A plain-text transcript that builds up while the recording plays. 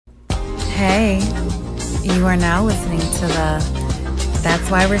Hey, you are now listening to the That's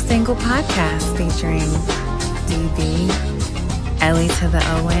Why We're Single podcast featuring DB, Ellie to the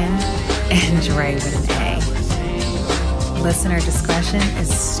O-N, and Dre with an A. Listener discretion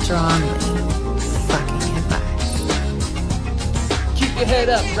is strongly fucking advised. Keep your head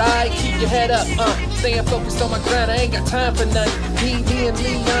up, right? Keep your head up, Staying focused on my grind, I ain't got time for nothing. DB and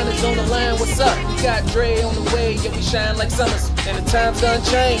Leon is on the line, what's up? We got Dre on the way, yeah, we shine like summers. And the times done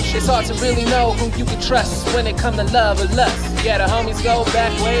changed, it's hard to really know who you can trust when it come to love or lust. Yeah, the homies go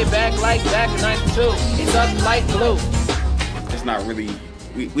back, way back, like back in 92. It's up like glue. It's not really,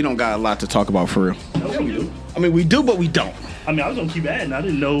 we don't got a lot to talk about for real. No, we do. I mean, we do, but we don't. I mean, I was gonna keep adding. I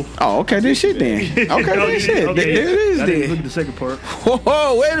didn't know. Oh, okay, this shit then. Okay, this shit. Okay. There it is I didn't look then. at the second part.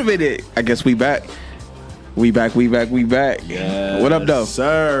 Whoa, wait a minute. I guess we back. We back. Yes, What up, though?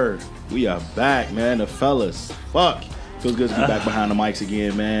 Sir, we are back, man. The fellas. Fuck. Feels good to be back behind the mics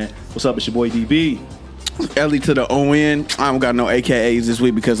again, man. What's up? It's your boy DB. Ellie to the O-N. I don't got no AKAs this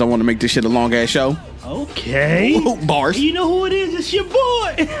week because I want to make this shit a long ass show. Okay. Ooh, bars. You know who it is? It's your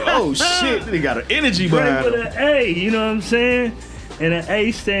boy. Oh, shit. They got an energy Dre behind with him. an A. You know what I'm saying? And an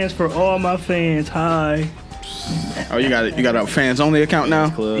A stands for all my fans. Hi. Oh, you got it. You got a fans only account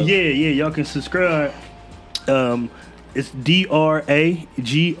now? Club. Yeah. Y'all can subscribe. It's DRAGRANCE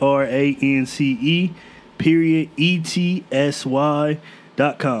 _ETSY.com.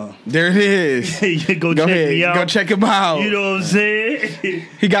 There it is. Go Go check ahead. me out. Go check him out. You know what I'm saying?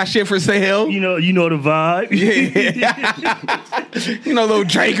 He got shit for sale. You know the vibe. You know, little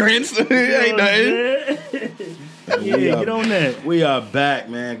Dragrants. Ain't nothing. Yeah, get on that. We are back,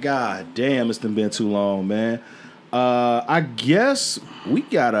 man. God damn, it's been too long, man. I guess we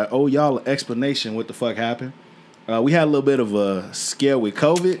gotta owe y'all an explanation what the fuck happened. We had a little bit of a scare with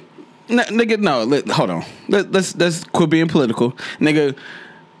COVID. Nigga, no. Hold on. Let's quit being political, nigga.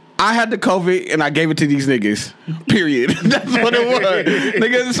 I had the COVID and I gave it to these niggas. Period. That's what it was,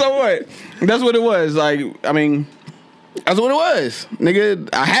 nigga. So what? That's what it was. Like, I mean, that's what it was, nigga.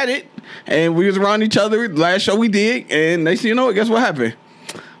 I had it and we was around each other. Last show we did, and they said, you know what? Guess what happened?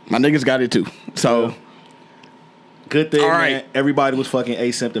 My niggas got it too. So, good thing, all right. man. Everybody was fucking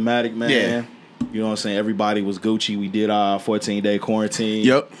asymptomatic, man. Yeah. You know what I'm saying? Everybody was Gucci. We did our 14-day quarantine.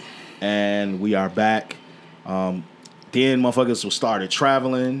 Yep. And we are back. Then motherfuckers started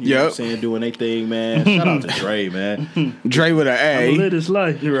traveling. You know what I'm saying? Doing their thing, man. Shout out to Dre, man. Dre with an I'm A. gonna live this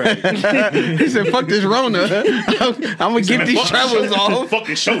life. You're right. He said, "Fuck this Rona. I'm gonna get these travels off."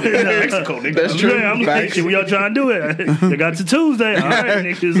 Fucking show in Mexico, nigga. That's true. Yeah, I'm like, shit, we all trying to do it. They got to Tuesday. All right,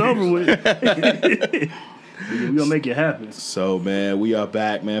 next is over with. We gonna make it happen. So, man, we are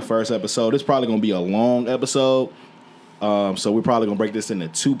back, man. First episode. It's probably gonna be a long episode. So we're probably gonna break this into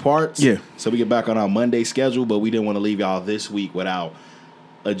 2 parts. Yeah. So we get back on our Monday schedule, but we didn't want to leave y'all this week without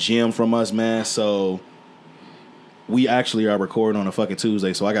a gem from us, man. So we actually are recording on a fucking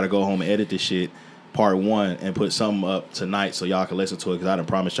Tuesday, so I gotta go home and edit this shit, part 1, and put something up tonight so y'all can listen to it, because I done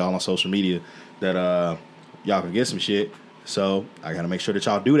promised y'all on social media that y'all can get some shit. So I gotta make sure that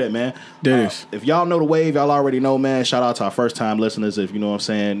y'all do that, man. If y'all know the wave, y'all already know, man. Shout out to our first time listeners. If you know what I'm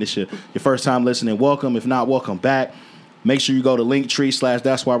saying, this your first time listening, welcome. If not, welcome back. Make sure you go to Linktree /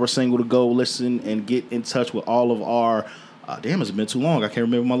 That's Why We're Single to go listen and get in touch with all of our. Damn, it's been too long. I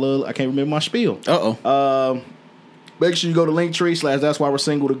can't remember my spiel. Make sure you go to Linktree / That's Why We're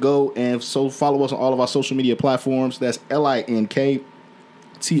Single to go, and so follow us on all of our social media platforms. That's LINKTR.EE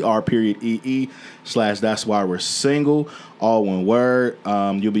 / That's Why We're Single. All one word.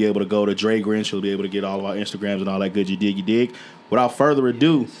 You'll be able to go to Dre Grinch. You'll be able to get all of our Instagrams and all that good. You dig. Without further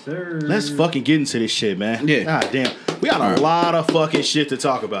ado, let's fucking get into this shit, man. Yeah. God damn. We got a lot of fucking shit to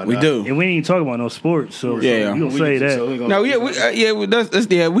talk about. We do. And we ain't talking about no sports, so Yeah. we gonna say that. No, yeah,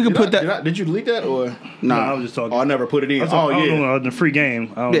 we can put that. Did you delete that or? No, I was just talking. Oh, I never put it in. I Oh, don't yeah. know, the free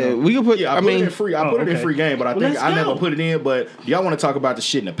game. I don't Yeah, know. we can put. Yeah, I put it in free. I put it in okay. free game, but I think let's I never go. put it in. But do y'all want to talk about the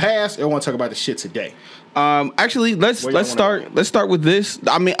shit in the past, or want to talk about the shit today? Actually, let's Where y'all start. wanna Let's start with this.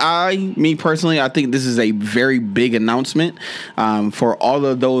 I mean, me personally, I think this is a very big announcement for all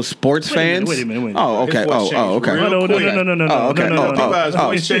of those sports fans. Wait a minute. Oh, okay. His voice changed Okay. real No. Oh, okay. No. His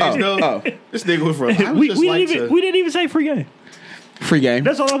voice changed, though. This nigga went from. I We would just like didn't to. even say free game. Free game.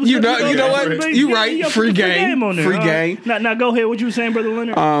 That's all I was You saying. know. You know what? You right. put the Free game. on there. Free All right. game. Now go ahead. What you were saying, Brother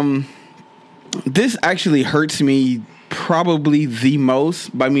Leonard? This actually hurts me probably the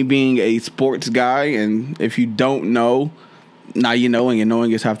most by me being a sports guy, and if you don't know, now you know, and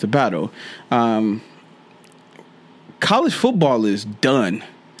knowing is half the battle. College football is done.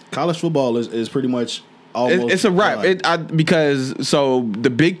 College football is pretty much almost it's a wrap. done. Because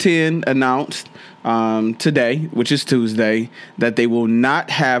the Big Ten announced today, which is Tuesday, that they will not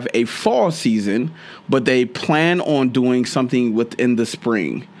have a fall season, but they plan on doing something within the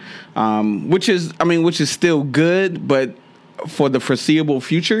spring, which is still good, but for the foreseeable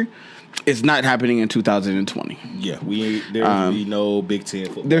future, it's not happening in 2020. Yeah, there'll be no Big Ten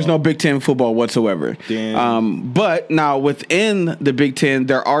football. There's no Big Ten football whatsoever. But now within the Big Ten,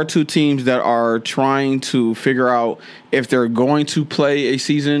 there are two teams that are trying to figure out if they're going to play a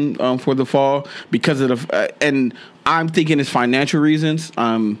season for the fall because of and I'm thinking it's financial reasons.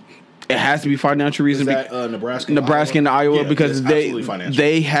 It has to be financial reasons. Is that Nebraska and Iowa yeah, because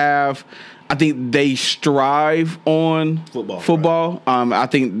they have. I think they strive on football. Right. I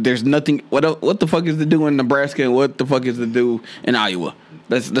think there's nothing. What the fuck is to do in Nebraska and what the fuck is to do in Iowa?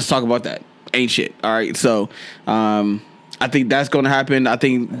 Let's talk about that. Ain't shit. All right. So I think that's going to happen. I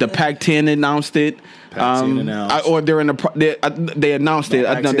think the Pac-10 announced it. Or they're in they announced it.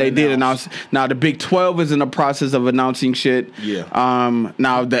 I know they did announce. Now the Big 12 is in the process of announcing shit. Yeah.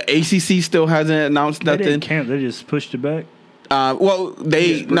 Now the ACC still hasn't announced nothing. They just pushed it back.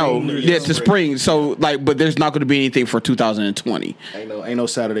 It's the spring. So but there's not going to be anything for 2020. Ain't no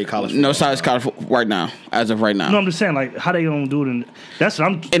Saturday college football. No Saturday college right now, as of right now. No, I'm just saying, how they gonna do it? That's what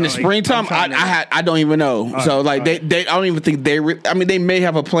I'm in the springtime. I don't even know. So they I don't even think they may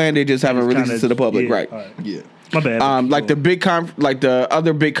have a plan. They just haven't released it to the public, right? Yeah. My bad. The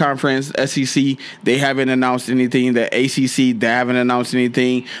other big conference, SEC, they haven't announced anything. The ACC, they haven't announced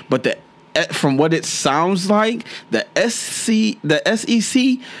anything. But from what it sounds like, the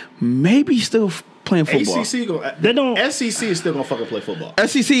SEC maybe still playing football. SEC is still gonna fucking play football.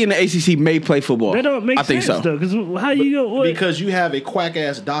 SEC and the ACC may play football. That don't make sense. I think so. Because how you go? What? Because you have a quack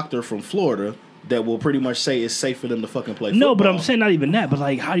ass doctor from Florida that will pretty much say it's safe for them to fucking play football. No, but I'm saying not even that. But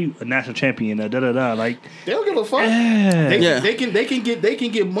how do you a national champion? Like they don't give a fuck. They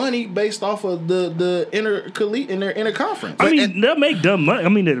can get money based off of the in their interconference. I mean, they'll make dumb money. I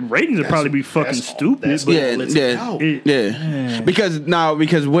mean, the ratings will probably be fucking stupid. Because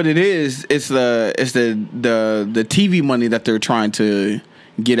what it is, it's the TV money that they're trying to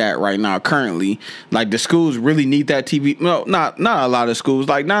get at right now currently. The schools really need that TV. No, not a lot of schools.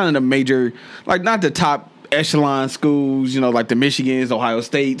 Not in the major, not the top echelon schools, like the Michigans, Ohio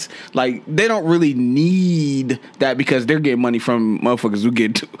States. They don't really need that because they're getting money from motherfuckers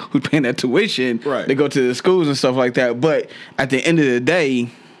who's paying that tuition. Right. They go to the schools and stuff like that. But at the end of the day,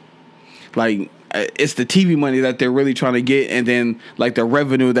 it's the TV money that they're really trying to get, and then the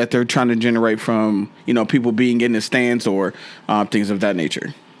revenue that they're trying to generate from people being in the stands or things of that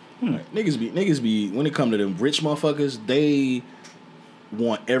nature. Niggas be when it come to them rich motherfuckers, they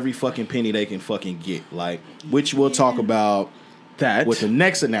want every fucking penny they can fucking get. Which we'll talk about that with the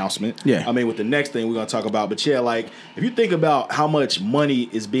next announcement. Yeah, I mean with the next thing we're gonna talk about. But yeah, if you think about how much money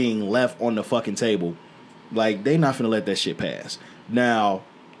is being left on the fucking table, they not finna let that shit pass. Now,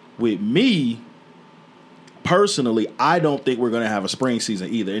 with me, personally, I don't think we're going to have a spring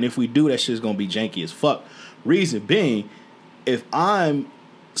season either. And if we do, that shit's going to be janky as fuck. Reason being, if I'm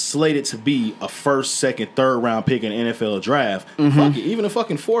slated to be a first, second, third round pick in the NFL draft, fuck it, even a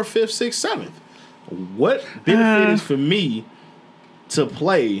fucking 4th, 5th, 6th, 7th, what benefit is for me to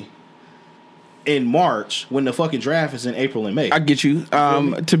play in March when the fucking draft is in April and May? I get you.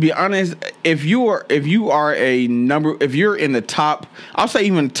 To be honest, if you're in the top, I'll say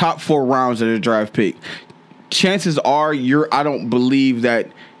even top 4 rounds of the draft pick, chances are I don't believe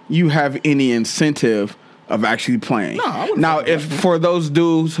that you have any incentive of actually playing. No, I wouldn't. Now, if for those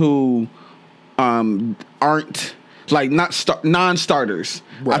dudes who aren't non-starters,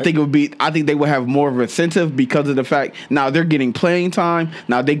 right. I think they would have more of an incentive because of the fact now they're getting playing time.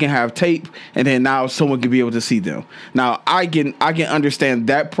 Now they can have tape, and then now someone can be able to see them. Now I can understand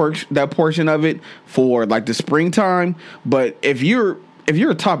that portion of it for the springtime, but if you're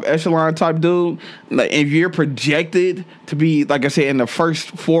a top echelon type dude, if you're projected to be, like I said, in the first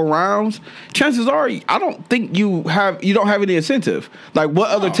 4 rounds, chances are I don't think you don't have any incentive. What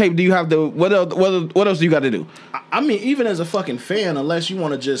other tape do you have to? What else do you got to do? I mean, even as a fucking fan, unless you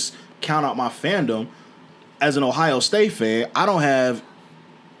want to just count out my fandom, as an Ohio State fan, I don't have.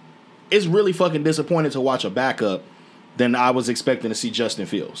 It's really fucking disappointing to watch a backup than I was expecting to see Justin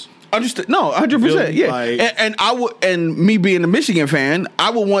Fields. Understood. No, 100%. Yeah, and me being a Michigan fan, I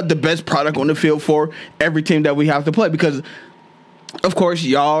would want the best product on the field for every team that we have to play because, of course,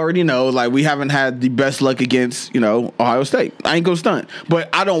 y'all already know we haven't had the best luck against Ohio State. I ain't gonna stunt, but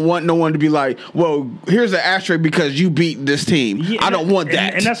I don't want no one to be like, well, here's an asterisk because you beat this team. Yeah, I don't want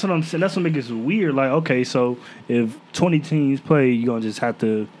that. And that's what I'm saying. That's what makes it weird. Okay, so if 20 teams play, you're gonna just have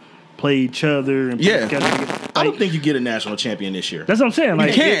to play each other and Yeah. play together. I don't think you get a national champion this year. That's what I'm saying.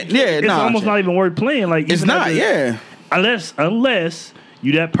 Like, can't. It's almost not even worth playing. Like, It's even not. as Yeah. Unless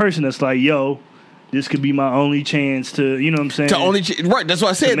you that person that's like, yo, this could be my only chance to, you know what I'm saying? Right. That's what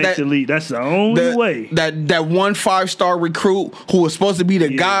I to said. make That the league. That's the only way. That 1 5-star recruit who was supposed to be the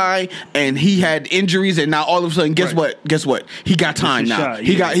guy, and he had injuries, and now all of a sudden, guess what? He got time his now. shot,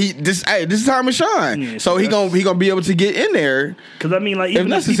 yeah. This is time to shine. Yeah, so he gonna be able to get in there. Because I mean, like, even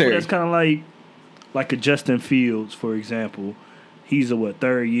the people necessary. that's kind of like a Justin Fields, for example. He's a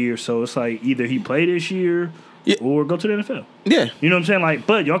third year, so it's like either he play this year or go to the NFL. Yeah. You know what I'm saying? Like,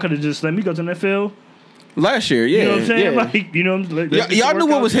 but y'all could have just let me go to the NFL. Last year, yeah. You know what I'm saying? Yeah. Like, you know, like, Y'all knew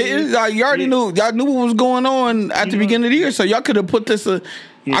what was hitting. You already knew. Y'all knew what was going on at the beginning of the year. So y'all could have put this.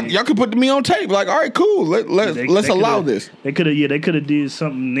 Y'all could put me on tape. Like, all right, cool. Let's allow this. They could have. Yeah, they could have did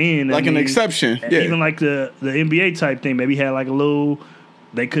something then. Like an exception. Yeah. Even like the NBA type thing. Maybe had like a little.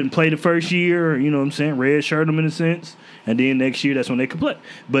 They couldn't play the first year. You know what I'm saying? Red shirt them in a sense, and then next year that's when they could play.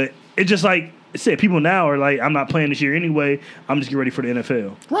 But it's just like I said, people now are like, I'm not playing this year anyway. I'm just getting ready for the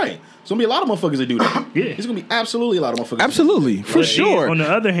NFL. Right. It's going to be a lot of motherfuckers that do that. Yeah. It's going to be absolutely a lot of motherfuckers. Absolutely, for But sure. then, on the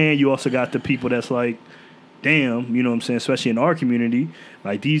other hand, you also got the people that's like, damn, you know what I'm saying, especially in our community,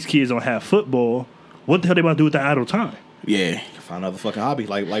 like these kids don't have football. What the hell they about to do with the idle time? Yeah. Find another fucking hobby.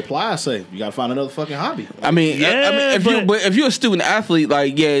 Like Ply say, you got to find another fucking hobby. I mean, if you're a student athlete,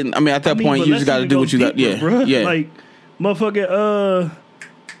 like, yeah, I mean, at that point, you just got to do what you got. Yeah, bruh. yeah. Like, motherfucker,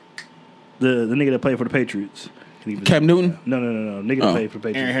 the nigga that played for the Patriots. Cam Newton? No. Nigga that played for the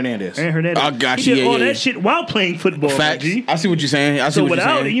Patriots. Aaron Hernandez. I got He you. did Yeah, all yeah. that shit while playing football. Facts. G. I see what you're saying. So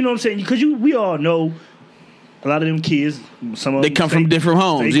without, you know what I'm saying? Because we all know a lot of them kids, some of They them come from different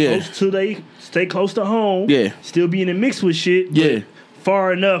homes, stay close to home. Yeah. Still be in the mix with shit. Yeah. But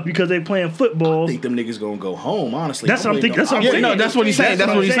far enough because they playing football. I think them niggas going to go home, honestly. That's what I'm thinking. Yeah, no, that's what he's saying.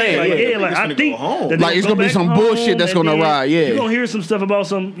 That's what he's saying. Like, Yeah. yeah, like I think go home. that Like, they'll it's go gonna be back some home, bullshit that's and gonna then ride, yeah. You're gonna hear some stuff about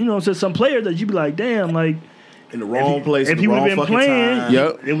some players that you be like, damn, like in the wrong place, if at he the would wrong have been fucking playing, time.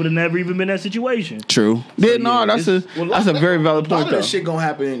 Yep. it would have never even been that situation. True. Yeah, no, that's a very valid A lot point, of though. that shit going to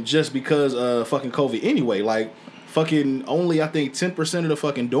happen just because of fucking COVID anyway. Like, fucking only, I think, 10% of the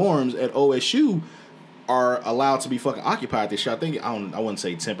fucking dorms at OSU are allowed to be fucking occupied this year. I think, I wouldn't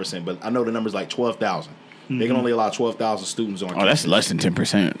say 10%, but I know the number's like 12,000. They can only allow 12,000 students on campus. Oh, that's less than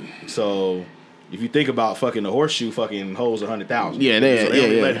 10%. So if you think about fucking the horseshoe, fucking holds 100,000. Yeah,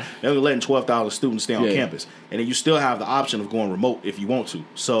 they're only letting 12,000 students stay on Yeah. campus, and then you still have the option of going remote if you want to.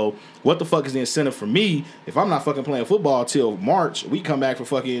 So what the fuck is the incentive for me if I'm not fucking playing football till March? We come back for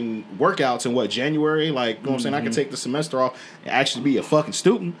fucking workouts in January? Like, you know what I'm saying? I can take the semester off and actually be a fucking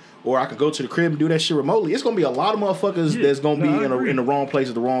student, or I could go to the crib and do that shit remotely. It's gonna be a lot of motherfuckers that's gonna be in the wrong place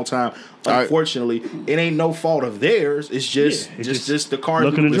at the wrong time. Unfortunately, it ain't no fault of theirs. It's just the cards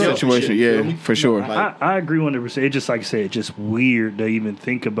Luck of the draw. Situation, yeah, for sure. I agree 100%. It's just like I said, it's just weird to even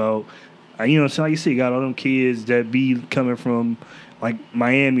think about. You know, so like you see, you got all them kids that be coming from like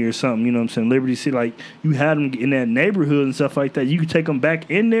Miami or something. You know what I'm saying? Liberty City, like you had them in that neighborhood and stuff like that. You could take them back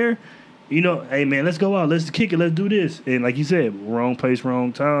in there. You know, hey man, let's go out, let's kick it, let's do this. And like you said, wrong place,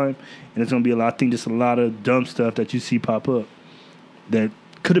 wrong time, and it's gonna be a lot. I think just a lot of dumb stuff that you see pop up that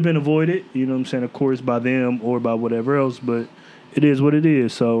could have been avoided. You know what I'm saying? Of course, by them or by whatever else, but. It is what it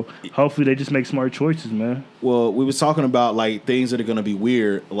is. So hopefully they just make smart choices, man. Well, we was talking about like things that are gonna be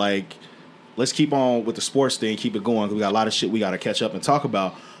weird. Like, let's keep on with the sports thing, keep it going. 'Cause we got a lot of shit we got to catch up and talk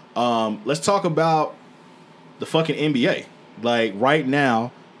about. Let's talk about the fucking NBA. Like right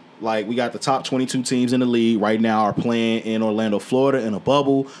now, like we got the top 22 teams in the league right now are playing in Orlando, Florida, in a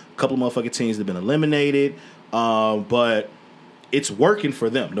bubble. A couple of motherfucking teams have been eliminated, but it's working for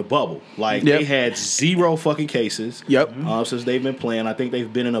them, the bubble. Like, they had 0 fucking cases since they've been playing. I think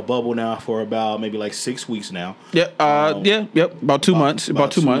they've been in a bubble now for about maybe like 6 weeks now. About 2 months.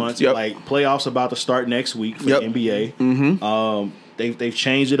 About 2 months. Yep. Like, playoffs about to start next week for the NBA. Mm-hmm. They've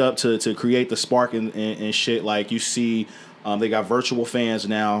changed it up to create the spark and shit. Like, you see, they got virtual fans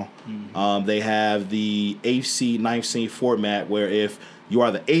now. They have the 8th seed, 9th seed format where if you are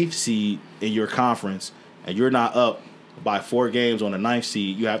the 8th seed in your conference and you're not up by 4 games on the 9th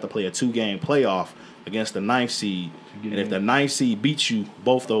seed, you have to play a 2-game playoff against the 9th seed. And if the 9th seed beats you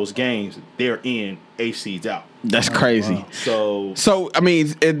both those games, they're in, 8th seed's out. That's crazy. Wow. So I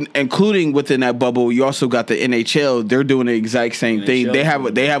mean, including within that bubble, you also got the NHL. They're doing the exact same thing. They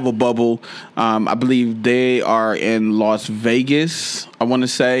have a bubble. I believe they are in Las Vegas. I want to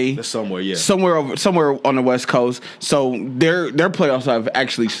say That's somewhere, somewhere on the West Coast. So their playoffs have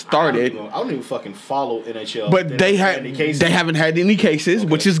actually started. I don't even fucking follow NHL, But they haven't had any cases,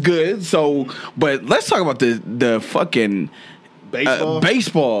 which is good. So, but let's talk about the fucking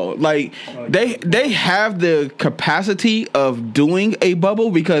Baseball. Like they have the capacity of doing a bubble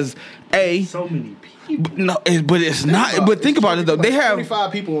because so many people. no, but it's not. But think about it though. They have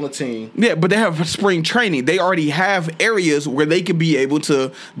 25 people on the team. Yeah, but they have spring training. They already have areas where they can be able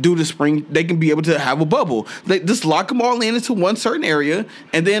to do the spring. They can be able to have a bubble. They just lock them all into one certain area,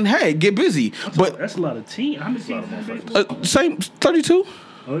 and then hey, get busy. But That's a lot of teams. How many teams in baseball? same 32.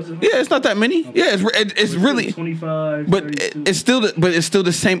 Oh, is it? Yeah, it's not that many. Yeah, it's really. 25. But 32. it's still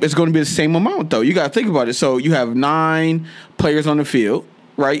the same. It's going to be the same amount though. You got to think about it. So you have 9 players on the field.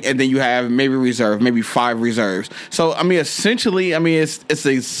 Right, and then you have maybe 5 reserves. So I mean, essentially, it's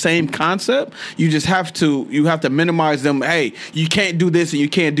the same concept. You just have to minimize them. Hey, you can't do this and you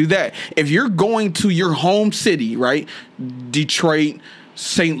can't do that. If you're going to your home city, right, Detroit,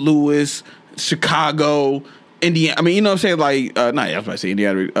 St. Louis, Chicago, Indiana. I mean, you know what I'm saying? Like, I was about to say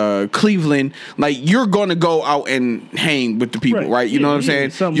Indiana, Cleveland. Like, you're going to go out and hang with the people, right? You know what I'm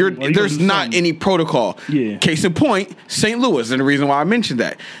saying? There's not any protocol. Yeah. Case in point, St. Louis, and the reason why I mentioned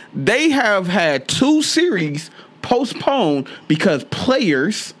that. They have had 2 series postponed because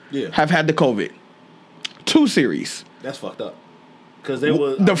players have had the COVID. 2 series. That's fucked up. Because they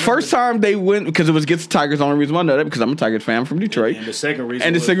was the first time they went because it was against the Tigers. The only reason why I know that because I'm a Tigers fan from Detroit. And the second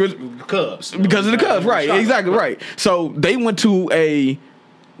reason was Cubs. Because of the Cubs, right? Exactly right. So they went to a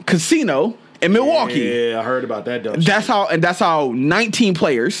casino in Milwaukee. Yeah, I heard about that. That's how 19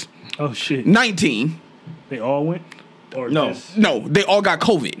 players. Oh shit! 19. They all went. Or No, they all got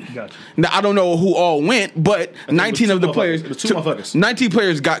COVID. Gotcha. Now I don't know who all went, but 19 of the players. 19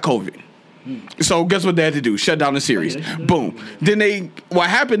 players got COVID. So guess what they had to do? Shut down the series. Boom. Then what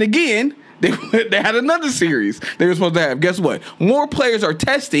happened again? They had another series they were supposed to have. Guess what? More players are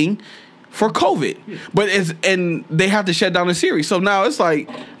testing for COVID, but and they have to shut down the series. So now it's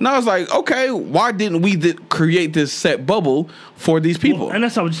like okay, why didn't we create this set bubble for these people? Well, and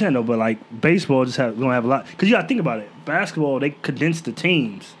that's not what you're saying though. But like baseball gonna have a lot because you got to think about it. Basketball they condense the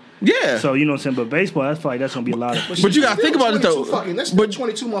teams. Yeah. So you know what I'm saying, but baseball, that's gonna be a lot of. But you got to think about it though. That's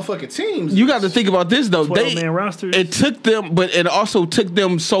 22 motherfucking teams. You got to think about this though. 12-man rosters. It took them, but it also took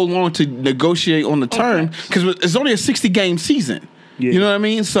them so long to negotiate on the term because it's only a 60-game season. Yeah. You know what I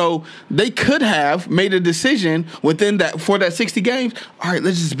mean? So they could have made a decision within that for that 60 games. All right,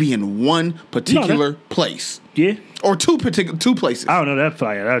 let's just be in one particular place. Yeah. Or two places. I don't know that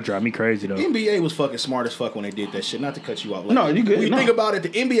fire. That would drive me crazy though. NBA was fucking smart as fuck when they did that shit. Not to cut you off. Like, no, you good. When you think about it, the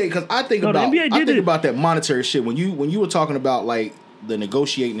NBA, because I think about that monetary shit. When you were talking about like the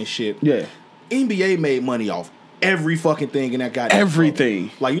negotiating and shit. Yeah. NBA made money off every fucking thing in that goddamn everything.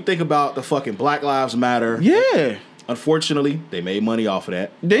 Bubble. Like you think about the fucking Black Lives Matter. Yeah. Unfortunately, they made money off of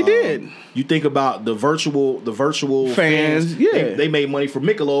that. They did. You think about the virtual fans. Yeah, they made money for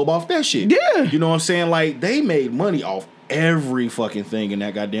Michelob off that shit. Yeah, you know what I'm saying? Like they made money off every fucking thing in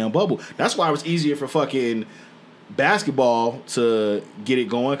that goddamn bubble. That's why it was easier for fucking basketball to get it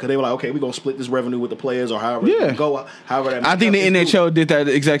going because they were like, okay, we're gonna split this revenue with the players or however it go. However, that I think the NHL did that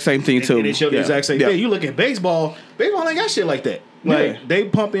exact same thing too. NHL did the exact same thing. You look at baseball ain't got shit like that. Like they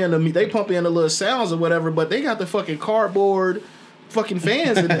pump in the little sounds or whatever, but they got the fucking cardboard fucking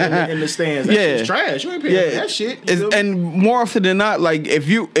fans in the stands. That shit's trash. You ain't paying for that shit. And more often than not, like if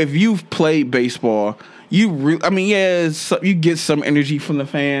you've played baseball, you get some energy from the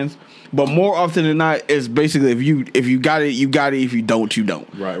fans. But more often than not, it's basically if you got it, you got it. If you don't, you don't.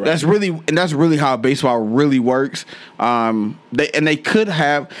 Right. That's really how baseball really works. They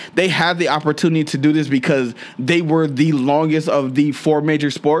had the opportunity to do this because they were the longest of the 4 major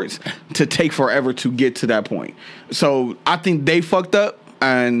sports to take forever to get to that point. So I think they fucked up.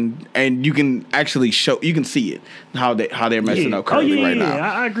 And you can actually see it how they're messing up currently right now.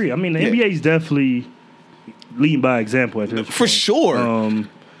 I agree. I mean the NBA is definitely leading by example at this for point. Sure.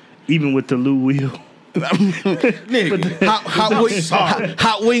 Even with the Lou Wheel. Hot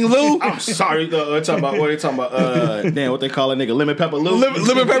Wing Lou? I'm sorry. What are they talking about? Damn, what they call a nigga? Lemon Pepper Lou?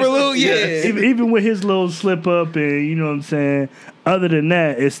 Lemon Pepper Lou? Yeah. Even with his little slip up and, you know what I'm saying? Other than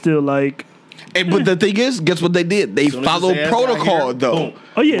that, it's still like... But the thing is, guess what they did? They followed protocol, though. Boom.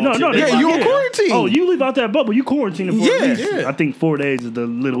 Oh, yeah. No. Yeah, you were quarantined. Oh, you leave out that bubble. You quarantine for at least, I think 4 days is the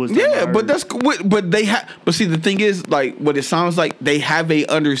littlest time. Yeah, but that's... But see, the thing is, like, what it sounds like, they have a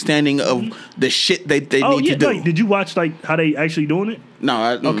understanding of the shit they need to do. Like, did you watch, like, how they actually doing it?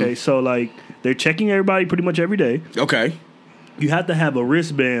 No. Okay, so, like, they're checking everybody pretty much every day. Okay. You have to have a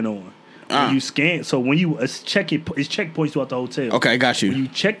wristband on. When you scan... So, when you... It's checkpoints throughout the hotel. Okay, got you. When you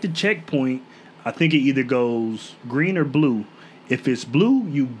check the checkpoint... I think it either goes green or blue. If it's blue,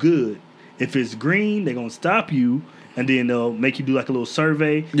 you good. If it's green, they're going to stop you. and then they'll make you do like a little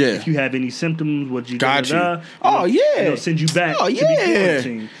survey. Yeah. If you have any symptoms, what you Got you. da-da-da, Oh, yeah. and they'll send you back. Oh, to be yeah.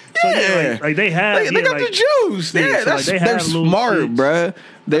 quarantined. So Yeah. like they have, They got the juice. Yeah, Yeah, so, that's, like, they they're have little smart, shits. bruh.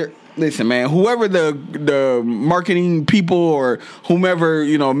 They're listen, man. Whoever the marketing people or whomever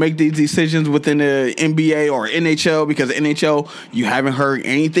make these decisions within the NBA or NHL, because the NHL you haven't heard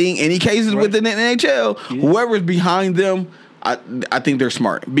any cases within the NHL. Yeah. Whoever's behind them, I think they're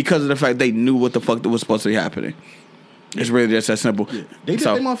smart because of the fact they knew what the fuck that was supposed to be happening. It's really just that simple. They did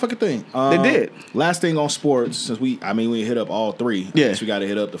So, their motherfucking thing. They did. Last thing on sports, since we hit up all three. Yeah. I guess we got to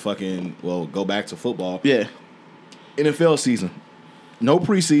hit up the fucking, go back to football. Yeah. NFL season. No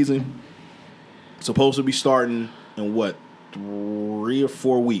preseason. Supposed to be starting in 3 or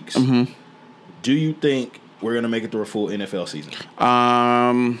 4 weeks. Mm-hmm. Do you think we're going to make it through a full NFL season?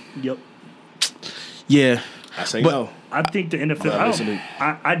 Yep. Yeah. I say But- no. I think the NFL.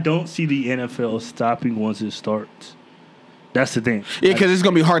 I don't see the NFL stopping once it starts. That's the thing. Yeah, because it's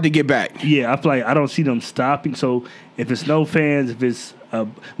gonna be hard to get back. Yeah, I feel like I don't see them stopping. So if it's no fans, if it's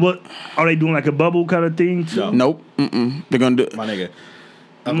what are they doing, like a bubble kind of thing? Too? Nope. Mm-mm. They're gonna do. My nigga.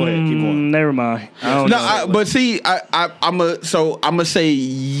 Go ahead. Keep going. Never mind. I don't know. But see, I'm gonna say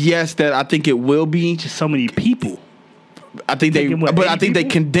yes that I think it will be. Just so many people. I think they, Thinking what, but I 80 think they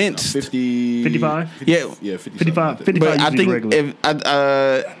people? condensed. 55? Yeah. Yeah, 55. 55 But I usually think regular.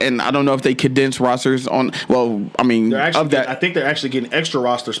 and I don't know if they condense rosters on. Well, I mean, They're actually of that. I think they're actually getting extra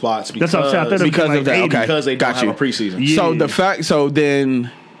roster spots because, That's what I'm saying. I thought they were because like of that. 80. Okay, because they don't got you. have a preseason. Yeah. So the fact. So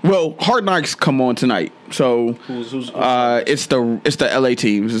then, well, Hard Knocks come on tonight. So Who's it's the LA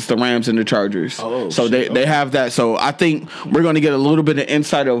teams. It's the Rams and the Chargers. Oh, so shit, they have that. So I think we're going to get a little bit of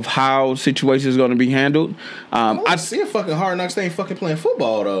insight of how situations are going to be handled. I see a fucking Hard Knocks. They ain't fucking playing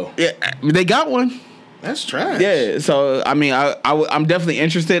football though. Yeah, they got one. That's trash. Yeah, so I mean, I'm definitely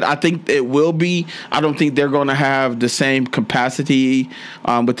interested. I think it will be. I don't think they're going to have the same capacity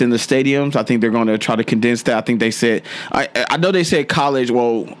within the stadiums. I think they're going to try to condense that. I think they said. I know they said college.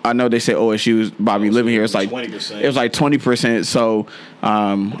 Well, I know they said OSU. By me living here, it's like 20%. It was like 20%. So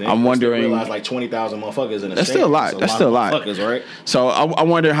I'm wondering. Realize like 20,000 motherfuckers in the That's still a lot. That's still a lot. Motherfuckers, right? So I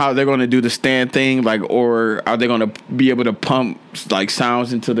wonder how they're going to do the stand thing, like, or are they going to be able to pump like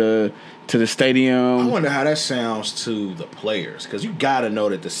sounds into the stadium? I wonder how that sounds to the players because you got to know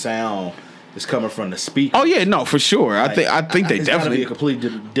that the sound is coming from the speaker. Oh yeah, no, for sure. I think they it's definitely be a completely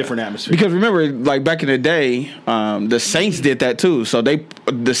different atmosphere. because remember, like back in the day, the Saints did that too. So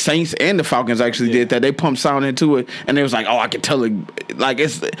the Saints and the Falcons actually did that. They pumped sound into it, and it was like, oh, I can tell it, like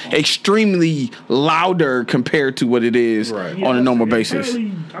it's extremely louder compared to what it is Right. on a normal basis.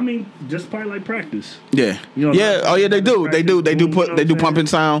 I mean, just probably like practice. Yeah, You know, yeah. Oh yeah, they do. They do. They do You know put. what They I'm do saying? pumping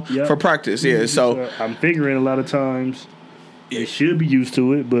sound Yep. for practice. Yeah. So I'm figuring a lot of times they should be used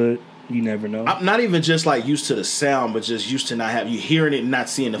to it, but you never know. I'm not even just like used to the sound, but just used to not have you hearing it and not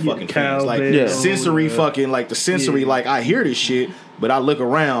seeing the fucking things. cowbell, Like Yeah. sensory fucking like the sensory, Yeah. like I hear this shit, but I look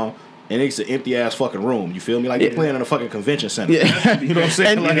around and it's an empty ass fucking room. You feel me? Like they're playing in a fucking convention center. yeah. You know what I'm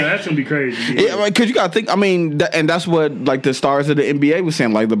saying? And- Like, Yeah, that's gonna be crazy. Yeah, because you gotta think. I mean, and that's what like the stars of the NBA was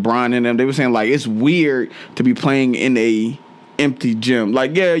saying, like LeBron and them. They were saying like it's weird to be playing in a empty gym.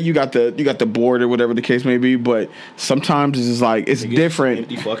 Like, yeah, you got the board or whatever the case may be, but sometimes it's just like it's different.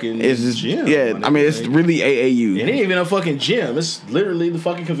 empty fucking It's just gym. yeah. I mean, it's really it AAU. ain't even a fucking gym. It's literally the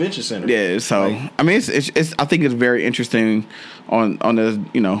fucking convention center. Yeah, so Like, I mean, it's I think it's very interesting on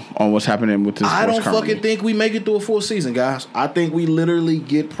the on what's happening with this. I sports don't currently. fucking think we make it through a full season, guys. I think we literally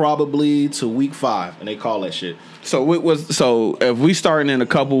get probably to week 5, and they call that shit. So if we starting in a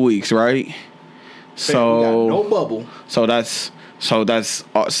couple weeks, right? Fam, So we got no bubble. So that's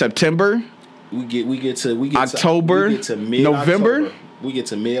September. We get October, we get to mid November? We get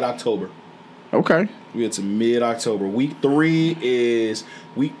to mid October. Okay. We get to mid October. Week 3.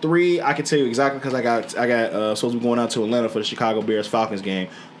 I can tell you exactly because I got supposed to be going out to Atlanta for the Chicago Bears Falcons game.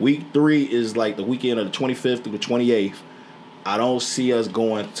 Week 3 is like the weekend of the 25th through the 28th. I don't see us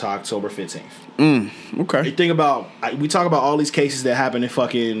going to October 15th. Okay. You think about we talk about all these cases that happen in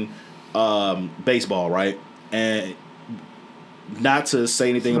fucking baseball, right? And not to say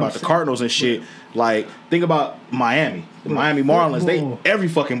anything about the Cardinals and shit. Like, think about Miami. The Miami Marlins, every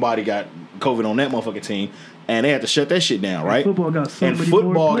fucking body got COVID on that motherfucking team, and they had to shut that shit down, right? Football got so and many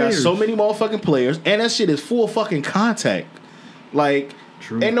football more got players. so many motherfucking players, and that shit is full fucking contact. Like,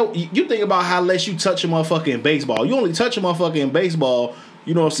 True. ain't no. You think about how less you touch a motherfucker in baseball. You only touch a motherfucker in baseball.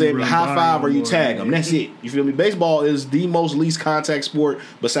 You know what I'm saying? Run High by five or you him, tag or- them. That's it. You feel me? Baseball is the most least contact sport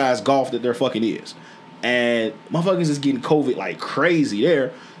besides golf that there fucking is. And motherfuckers is getting COVID like crazy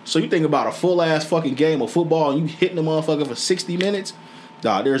there. So you think about a full ass fucking game of football and you hitting the motherfucker for 60 minutes?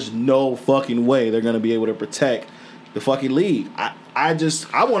 Nah, there's no fucking way they're gonna be able to protect the fucking league. I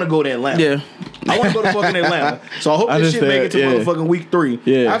want to go to Atlanta. Yeah. I want to go to fucking Atlanta. So I hope this shit make it to motherfucking week 3.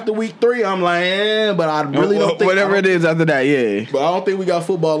 Yeah. After week 3, I'm like, but I really don't think whatever it is after that. Yeah. But I don't think we got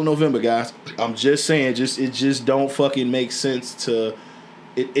football in November, guys. I'm just saying, it just don't fucking make sense to.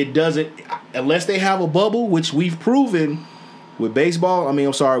 It doesn't, unless they have a bubble, which we've proven with baseball.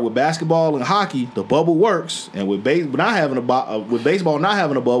 With basketball and hockey, the bubble works, and with baseball not having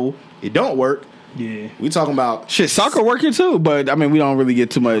a bubble, it don't work. Yeah, we talking about shit. Soccer working too, but we don't really get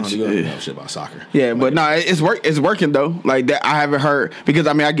too much. I don't know shit about soccer. Yeah, but no, it's working though. Like that, I haven't heard because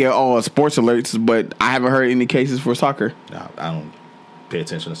I get all sports alerts, but I haven't heard any cases for soccer. No, I don't pay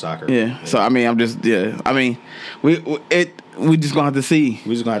attention to soccer. Yeah, so I'm just we just gonna have to see.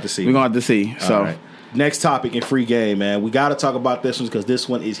 We're gonna have to see. So. All right. Next topic in free game, man. We got to talk about this one because this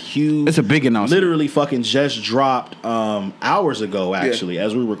one is huge. It's a big announcement. Literally, fucking just dropped hours ago. Actually,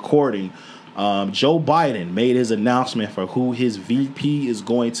 as we're recording. Joe Biden made his announcement for who his VP is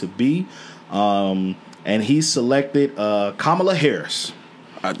going to be, and he selected Kamala Harris,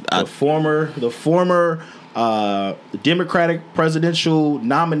 the former Democratic presidential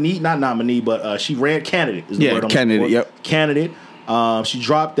nominee, but she ran candidate. Is the word I'm candidate. looking for. Yep, candidate. She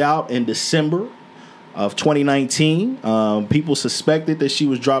dropped out in December of 2019. People suspected that she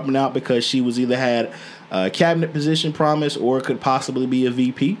was dropping out because she was either had a cabinet position promised or could possibly be a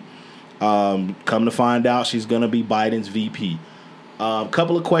VP. Come to find out, she's gonna be Biden's VP.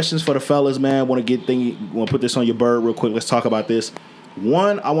 Couple of questions for the fellas, man. Want to put this on your bird real quick. Let's talk about this.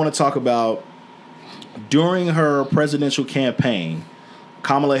 One, I want to talk about during her presidential campaign,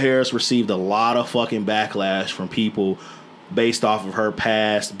 Kamala Harris received a lot of fucking backlash from people based off of her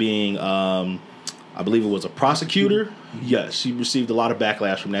past being, I believe it was a prosecutor. Yes, she received a lot of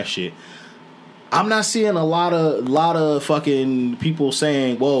backlash from that shit. I'm not seeing a lot of fucking people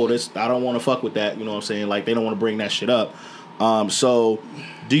saying, "Whoa, I don't want to fuck with that." You know what I'm saying? Like they don't want to bring that shit up. So,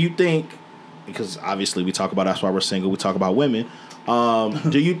 do you think? Because obviously we talk about that's why we're single. We talk about women.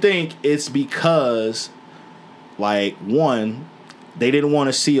 Do you think it's because, like, one, they didn't want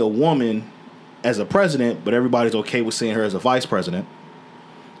to see a woman as a president, but everybody's okay with seeing her as a vice president?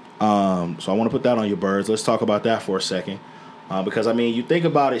 So I want to put that on your birds. Let's talk about that for a second. Because, you think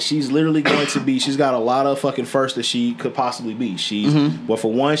about it, she's literally going to be, she's got a lot of fucking firsts that she could possibly be. Well,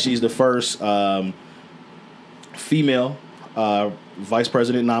 for one, she's the first female vice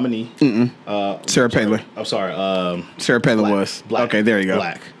president nominee. Sarah Palin. I'm sorry. Sarah Palin was. Black. Okay, there you go.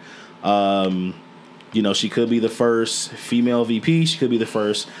 Black. She could be the first female VP. She could be the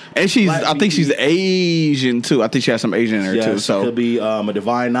first. And I think she's Asian too. I think she has some Asian in her too. So she could be a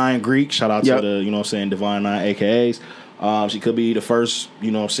Divine Nine Greek. Shout out to the, Divine Nine AKAs. She could be the first,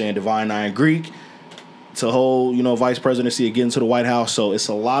 Divine Nine Greek to hold, vice presidency and get into the White House. So it's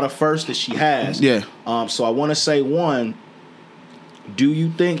a lot of firsts that she has. Yeah. So I want to say, one, do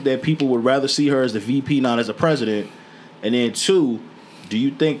you think that people would rather see her as the VP, not as a president? And then two, do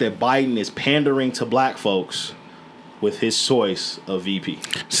you think that Biden is pandering to black folks with his choice of VP?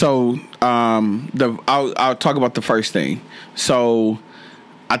 So I'll talk about the first thing. So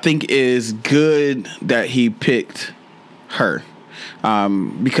I think it is good that he picked her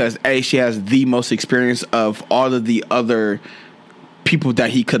because she has the most experience of all of the other people that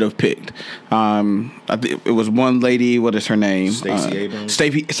he could have picked. I think it was one lady. What is her name? Stacey Abrams.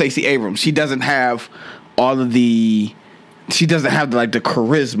 Stacey Abrams. She doesn't have all of the. She doesn't have the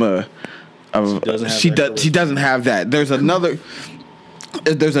charisma of. She doesn't have that. There's another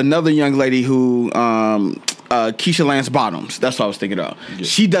young lady who. Keisha Lance Bottoms. That's what I was thinking of. Yeah.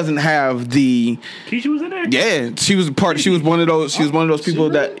 She doesn't have the. Keisha was in there. Yeah, she was part. She was one of those. She was one of those people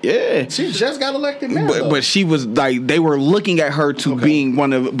that. Yeah, she just got elected now. But she was like they were looking at her to being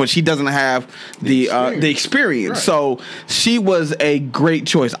one of. But she doesn't have the experience. Right. So she was a great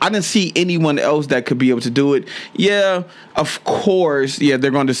choice. I didn't see anyone else that could be able to do it. Yeah, of course. Yeah,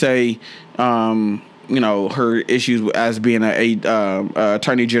 they're going to say. Her issues as being a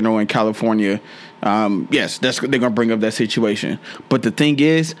attorney general in California. Yes, they're going to bring up that situation. But the thing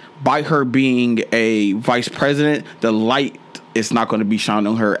is, by her being a vice president, the light is not going to be shone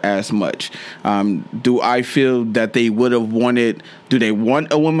on her as much. Do I feel that they would have wanted? Do they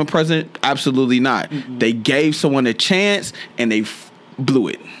want a woman president? Absolutely not. Mm-hmm. They gave someone a chance and they blew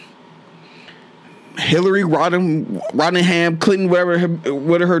it. Hillary Rodham Clinton,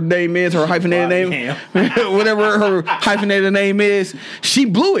 whatever her name is, her hyphenated name, whatever her hyphenated name is, she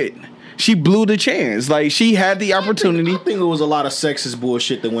blew it. She blew the chance. Like, she had the opportunity. I think it was a lot of sexist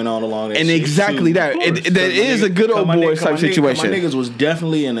bullshit that went on along that. And exactly that. That is a good old boy type situation. My niggas was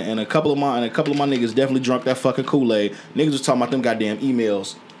definitely, and a couple of my niggas definitely drunk that fucking Kool-Aid. Niggas was talking about them goddamn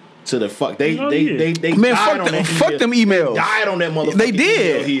emails to the fuck. They Man, died fuck them emails. Died on that motherfucker. They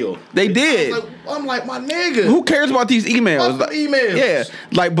did. Hill. They did. I'm like, my nigga. Who cares about these emails? Fuck them emails. Yeah,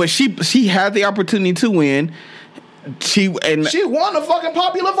 like, but she had the opportunity to win. She won the fucking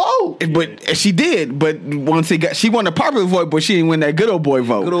popular vote. But she did. But once she won the popular vote, but she didn't win that good old boy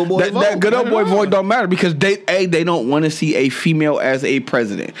vote. Good old boy vote. That good old boy vote don't matter because they don't want to see a female as a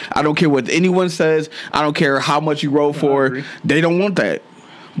president. I don't care what anyone says. I don't care how much you roll for. They don't want that.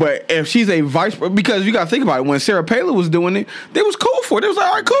 But if she's a vice, because you got to think about it, when Sarah Palin was doing it, they was cool for it. They was like,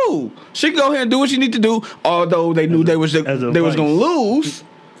 all right, cool. She can go ahead and do what she need to do. Although they knew they was going to lose.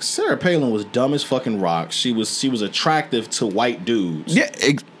 Sarah Palin was dumb as fucking rocks. She was attractive to white dudes. Yeah,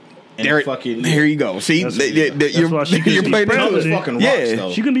 here you go. See, you're playing fucking rocks,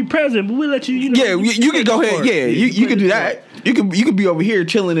 though. She can be president, but we'll let you. Yeah, you can go ahead. Yeah, you can do that. You can be over here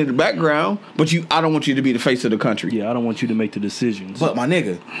chilling in the background, but I don't want you to be the face of the country. Yeah, I don't want you to make the decisions. But my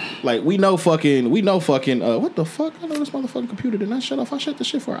nigga, like we know fucking. What the fuck? I know this motherfucking computer did not shut off. I shut the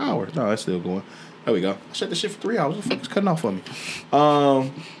shit for an hour. No, it's still going. There we go. I shut the shit for 3 hours. What the fuck is cutting off for me?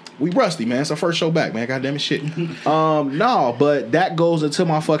 We rusty, man. It's our first show back, man. Goddamn it, shit. No, but that goes into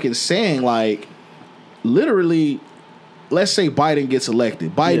my fucking saying, like, literally, let's say Biden gets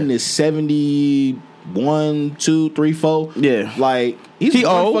elected. Biden is 71, 2, 3, 4. Yeah, like he's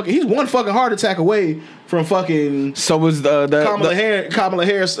one fucking heart attack away from fucking. So was Kamala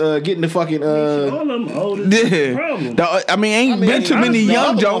Harris getting the fucking. All of them old. Problem. Ain't been too many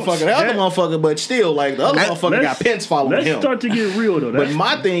young jokes. The other motherfucker, but still, like the other motherfucker got Pence following him. Let's start to get real though. But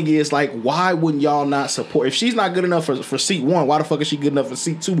my thing is like, why wouldn't y'all not support? If she's not good enough for seat 1, why the fuck is she good enough for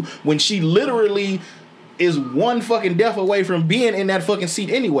seat 2 when she literally is one fucking death away from being in that fucking seat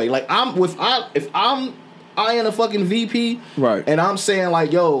anyway? Like if I'm a fucking VP, right, and I'm saying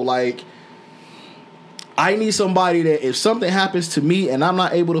like, yo, like, I need somebody that if something happens to me and I'm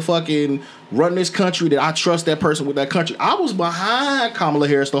not able to fucking run this country, that I trust that person with that country. I was behind Kamala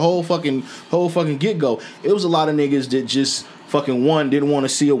Harris the whole fucking get go. It was a lot of niggas that just fucking, 1, didn't want to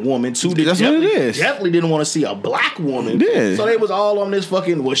see a woman. 2, definitely didn't want to see a black woman. Yeah. So they was all on this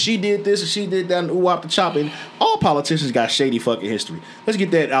fucking, well, she did this and she did that, and ooh, out the chopping. All politicians got shady fucking history. Let's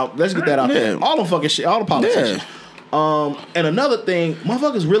get that out there. All them fucking shit. All the politicians. Yeah. And another thing,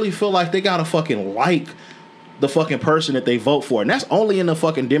 motherfuckers really feel like they gotta fucking like the fucking person that they vote for, and that's only in the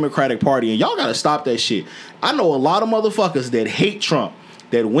fucking Democratic Party, and y'all gotta stop that shit. I know a lot of motherfuckers that hate Trump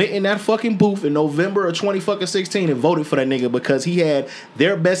that went in that fucking booth in November of 2016 and voted for that nigga because he had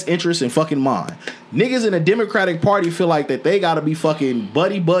their best interest in fucking mind. Niggas in the Democratic Party feel like that they gotta be fucking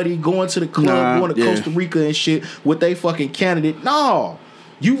buddy going to the club, going to Costa Rica and shit with they fucking candidate. No,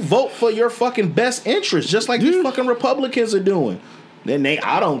 you vote for your fucking best interest, just like these fucking Republicans are doing. Then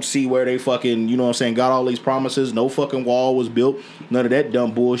I don't see where they fucking, you know what I'm saying, got all these promises. No fucking wall was built. None of that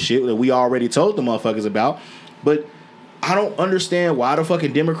dumb bullshit that we already told the motherfuckers about. But I don't understand why the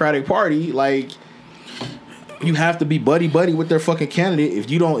fucking Democratic Party, like, you have to be buddy with their fucking candidate.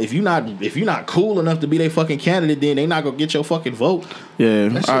 If you're not cool enough to be their fucking candidate, then they not gonna get your fucking vote. Yeah,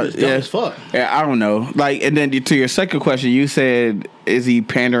 that shit is dumb as fuck. Yeah, I don't know. Like, and then to your second question, you said, is he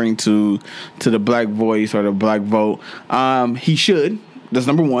pandering to the black voice or the black vote? He should. That's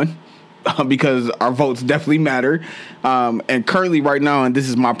number one. Because our votes definitely matter. And currently, right now, and this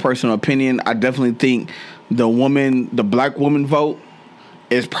is my personal opinion, I definitely think the black woman vote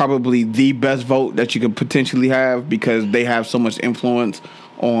is probably the best vote that you could potentially have because they have so much influence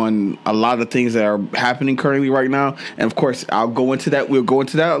on a lot of things that are happening currently right now. And of course, I'll go into that. We'll go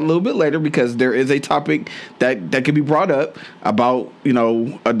into that a little bit later because there is a topic that can be brought up about,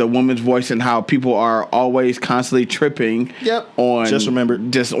 the woman's voice and how people are always constantly tripping on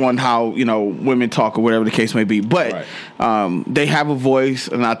just on how, women talk or whatever the case may be. But they have a voice,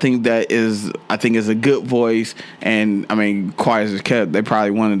 and I think is a good voice. And I mean, quiet as it's kept, they probably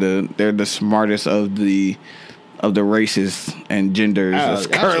they're the smartest of the races and genders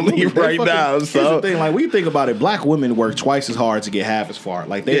currently right now. So here's the thing, like, when you think about it, black women work twice as hard to get half as far.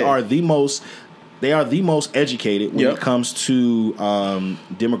 Like, they are the most educated when it comes to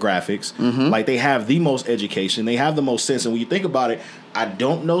demographics. Mm-hmm. Like, they have the most education, they have the most sense. And when you think about it, I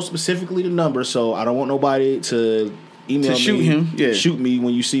don't know specifically the number, so I don't want nobody to email me, shoot me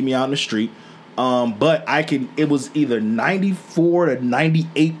when you see me out in the street. But it was either 94 to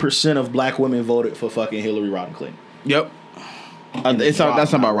 98% of black women voted for fucking Hillary Rodham Clinton. Yep. That's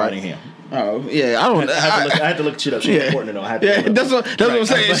not about right. Oh, yeah. I had to look shit up. She's important to know. That's what I'm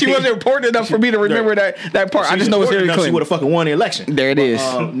saying. She wasn't important enough for me to remember that part. I just know it's Hillary Clinton. She would have fucking won the election. There it is.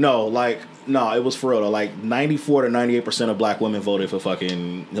 No, it was for real though. Like 94 to 98% of black women voted for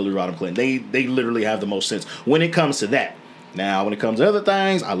fucking Hillary Rodham Clinton. They literally have the most sense when it comes to that. Now, when it comes to other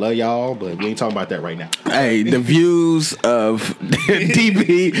things, I love y'all, but we ain't talking about that right now. Hey, the views of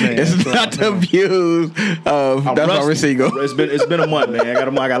DB is not the views of That's Why We're Single. It's been a month, man. I got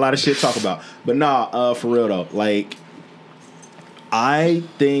a lot of shit to talk about. But nah, for real though, like I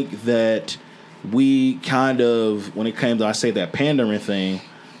think that we kind of, when it came to, I say that pandering thing,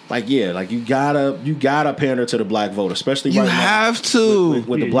 like yeah, like you gotta pander to the black vote, especially you right have now to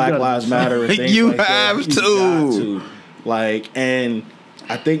with the Black Lives Matter and things you like have that. to. You got to. Like, and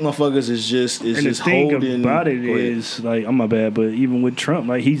I think motherfuckers is just and the thing holding. about it is like, I'm my bad, but even with Trump,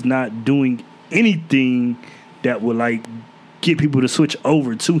 like he's not doing anything that would like get people to switch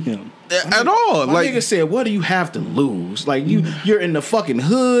over to him. At all. My like nigga said, what do you have to lose? Like you're in the fucking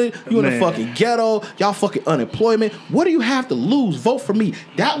hood, you in the fucking ghetto, y'all fucking unemployment. What do you have to lose? Vote for me.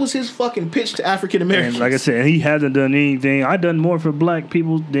 That was his fucking pitch to African Americans. And like I said, he hasn't done anything. I done more for black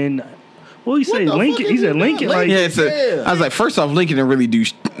people than. Well, he said Lincoln. He said Lincoln. Like, yeah, I was like, first off, Lincoln didn't really do.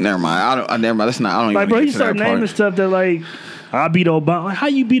 Never mind. Never mind. That's not. I don't like, even. Bro, he started naming stuff that like, I beat Obama. Like, how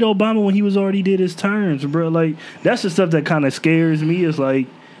you beat Obama when he was already did his terms, bro? Like, that's the stuff that kind of scares me. It's like,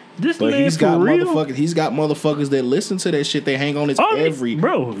 this but man he's for got real. He's got motherfuckers that listen to that shit. They hang on his every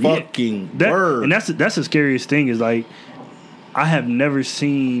fucking word. And that's the scariest thing is like, I have never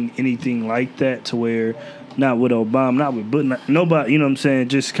seen anything like that to where. Not with Obama, not with Bush, nobody, you know what I'm saying,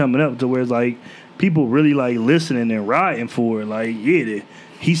 just coming up to where it's like people really like listening and riding for it. Like, yeah,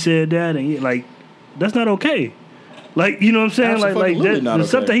 he said that, and like, that's not okay. Like, you know what I'm saying? Like that, the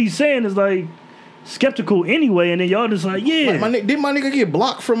stuff that he's saying is like skeptical anyway, and then y'all just like, yeah. Like did my nigga get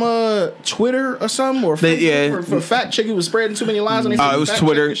blocked from Twitter or something? Or for fact check, he was spreading too many lies on his it was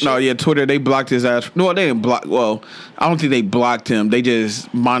Twitter. No, yeah, Twitter, they blocked his ass. No, they didn't block. Well, I don't think they blocked him. They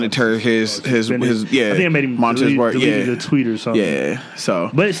just monitor his yeah. I think it made him delete the tweet or something. Yeah,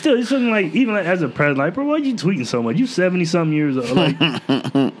 so. But it's something like, even like as a president, like, bro, why you tweeting so much? You 70-something years old. Like,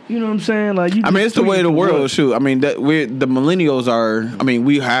 you know what I'm saying? Like, I mean, it's the way of the world, shoot. I mean, the millennials are, I mean,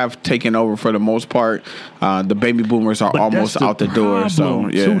 we have taken over for the most part. The baby boomers are almost out the door. So,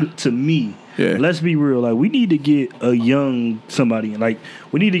 yeah. To me, yeah. Let's be real. Like, we need to get a young somebody. Like,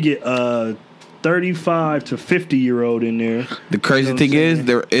 we need to get 35 to 50-year-old in there. The crazy thing is,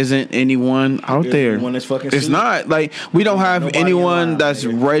 there isn't anyone out there. It's not like we don't have anyone that's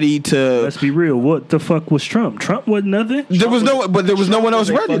ready to. Let's be real. What the fuck was Trump? Trump wasn't nothing. There was no one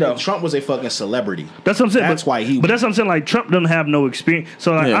else ready though. Trump was a fucking celebrity. That's what I'm saying. That's why he. But that's what I'm saying. Like, Trump doesn't have no experience,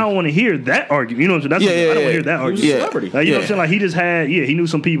 so like, I don't want to hear that argument. You know what I'm saying? I don't want to hear that argument. He was a celebrity. Like, you know what I'm saying? Like, he just had. Yeah, he knew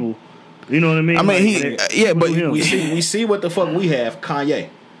some people. You know what I mean? I mean, like, but we see what the fuck we have. Kanye.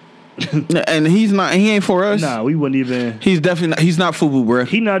 And he's not. He ain't for us. Nah, we wouldn't even. He's definitely not. He's not FUBU, bro.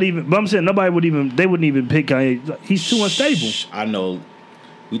 He not even. But I'm saying nobody would even. They wouldn't even pick Kanye. He's too unstable. I know.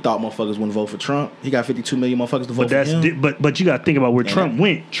 We thought motherfuckers wouldn't vote for Trump. He got 52 million motherfuckers to vote for him. But you got to think about where Trump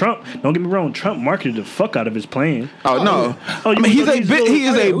went. Trump, don't get me wrong, Trump marketed the fuck out of his plan. Oh, no. I mean, he is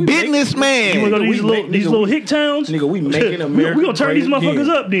a businessman. You want to go to these little hick towns? Nigga, we making America we going to turn these motherfuckers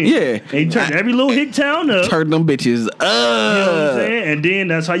up then. Yeah. And you turn every little hick town up. Turn them bitches up. You know what I'm saying? And then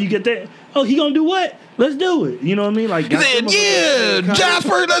that's how you get that. Oh, he going to do what? Let's do it. You know what I mean? Like, he said, yeah,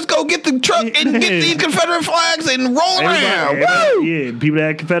 Jasper, let's go get the truck and get these Confederate flags and roll around. Woo! Yeah, people that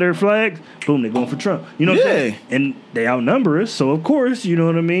had Confederate flags, boom, they're going for Trump. You know what I'm saying? And they outnumber us, so of course, you know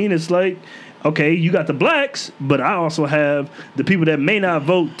what I mean? It's like, okay, you got the blacks, but I also have the people that may not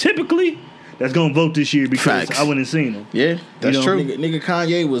vote typically that's gonna vote this year because I wouldn't have seen them. Yeah, that's true. Nigga,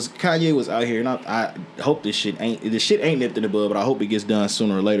 Kanye was out here, and I hope this shit ain't nipped in the bud, but I hope it gets done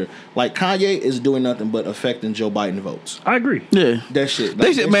sooner or later. Like, Kanye is doing nothing but affecting Joe Biden votes. I agree. Yeah, that shit.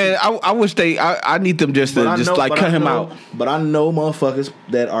 They should, man. I wish I need them just to cut him out. But I know motherfuckers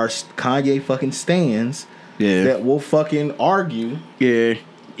that are Kanye fucking stans. Yeah, that will fucking argue. Yeah.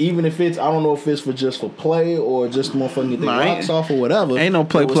 Even if it's, I don't know if it's for play or just motherfucking get their rocks off or whatever. Ain't no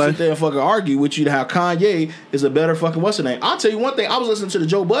play. Sit there and fucking argue with you to how Kanye is a better fucking what's the name. I'll tell you one thing. I was listening to the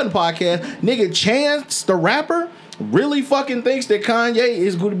Joe Budden podcast. Nigga, Chance the rapper really fucking thinks that Kanye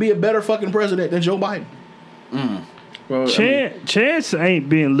is going to be a better fucking president than Joe Biden. Well, Chance ain't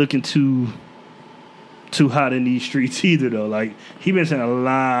been looking too hot in these streets either though. Like, he been saying a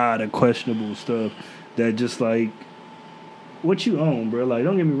lot of questionable stuff that just like. What you own, bro? Like,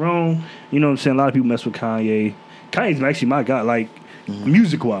 don't get me wrong. You know what I'm saying? A lot of people mess with Kanye. Kanye's actually my guy, like,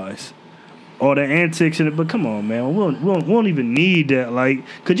 music-wise. All the antics in it. But come on, man. We don't even need that. Like,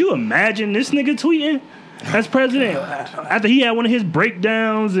 could you imagine this nigga tweeting as president after he had one of his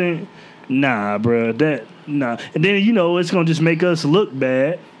breakdowns? And nah, bro. Nah. And then, you know, it's going to just make us look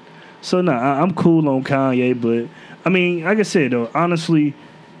bad. So, nah, I'm cool on Kanye. But, I mean, like I said, though, honestly,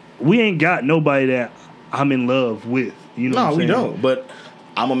 we ain't got nobody that I'm in love with. You know No, what I'm we saying? don't. But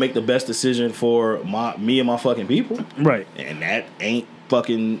I'm gonna make the best decision for me and my fucking people, Right. and that ain't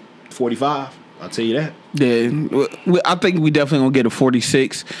fucking 45. I'll tell you that. Yeah, I think we definitely gonna get a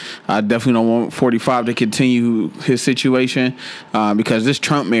 46. I definitely don't want 45 to continue his situation because this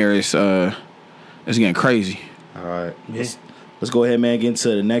Trump mayor is getting crazy. All right. Yeah. Let's go ahead, man, get into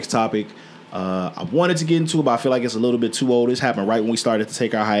the next topic. I wanted to get into it, but I feel like it's a little bit too old. This happened right when we started to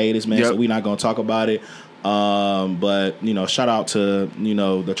take our hiatus, man, so we're not going to talk about it. But, shout out to,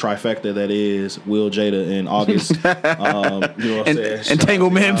 the trifecta that is Will, Jada, and August. You know what I'm saying?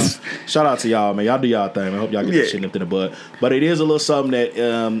 Entanglements. Shout out to y'all, man. Y'all do y'all thing. I hope y'all get this shit nipped in the bud. But it is a little something that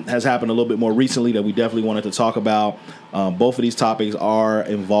has happened a little bit more recently that we definitely wanted to talk about. Both of these topics are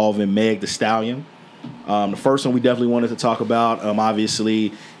involving Meg Thee Stallion. The first one we definitely wanted to talk about, obviously,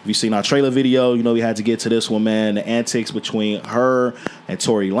 if you've seen our trailer video, we had to get to this one, man. The antics between her and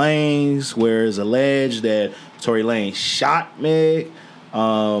Tory Lanez, where it's alleged that Tory Lanez shot Meg,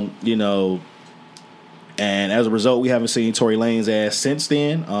 and as a result, we haven't seen Tory Lanez's ass since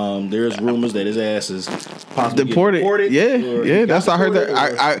then. There's rumors that his ass is possibly deported. Yeah. That's I heard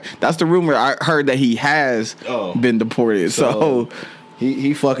that. That's the rumor. I heard that he has been deported. So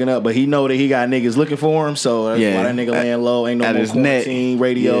he fucking up, but he know that he got niggas looking for him. So that's why that nigga laying low. Ain't no more quarantine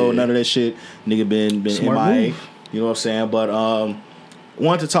radio, none of that shit. Nigga been Smart MIA. move. You know what I'm saying? But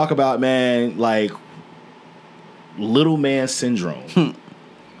wanted to talk about, man, like little man syndrome.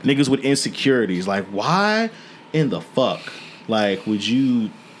 Niggas with insecurities. Like, why in the fuck, like, would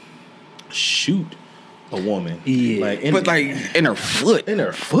you shoot a woman? Yeah. Like, in her foot. In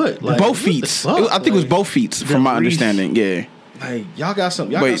her foot. Like, Both feet. I think it was both feet, from my understanding. Yeah. Like, y'all got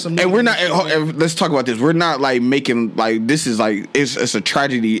some. And we're not. Let's talk about this. We're not like making like this is like it's a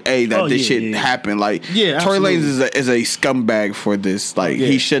tragedy. This shit happened. Like Tory Lanez is a scumbag for this. Like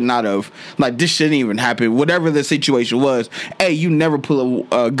he should not have. Like this shouldn't even happen. Whatever the situation was. You never pull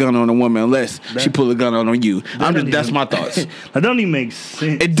a gun on a woman unless she pull a gun on you. That's my thoughts. That don't even make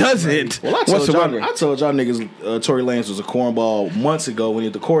sense. It doesn't. Well, I told y'all niggas Tory Lanez was a cornball months ago when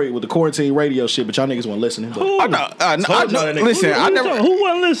with the quarantine radio shit, but y'all niggas weren't listening. Listen, who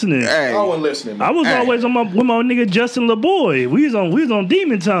wasn't listening? I wasn't listening. Man. I was always with my nigga Justin LeBoy. We was on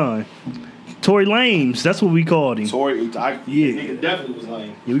Demon Time. Tory Lanez, that's what we called him. Nigga definitely was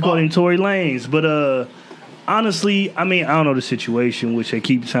lame. Yeah, we called him Tory Lanez. But honestly, I mean, I don't know the situation, which they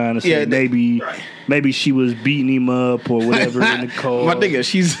keep trying to say maybe she was beating him up or whatever in the car. My nigga,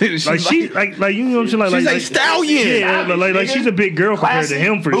 she's like you know what I'm saying? She's a stallion. Yeah, like she's a big girl compared to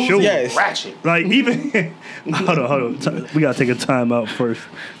him for sure. Yes. Ratchet. Like even hold on. We gotta take a time out first.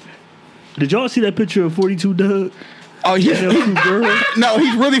 Did y'all see that picture of 42 Doug? Oh yeah, no,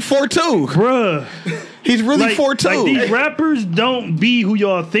 he's really 4'2", bruh. He's really 4'2". Like these rappers don't be who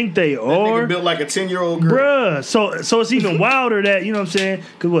y'all think they That are. nigga built like a 10-year-old girl, bruh. So it's even wilder that you know what I'm saying?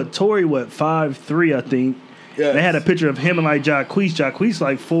 Because Tory 5'3", I think. Yes. They had a picture of him and like Jacquees. Jacquees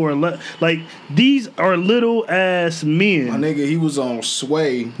like 4'11". Like these are little ass men. My nigga, he was on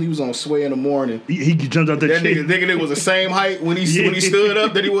Sway. He was on Sway in the morning. He jumped out the that chair. nigga was the same height when he stood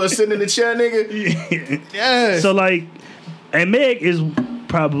up that he was sitting in the chair, nigga. Yes. So like, and Meg is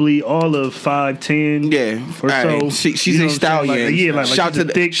probably all of 5'10". Yeah, or so. She's a stallion. Like shout to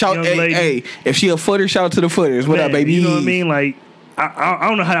the thick young lady. Hey, if she a footer, shout to the footers. What up, baby? You know what I mean? Like. I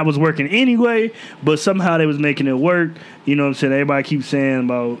don't know how that was working anyway, but somehow they was making it work. You know what I'm saying? Everybody keeps saying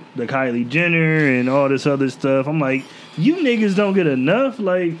about the Kylie Jenner and all this other stuff. I'm like, you niggas don't get enough.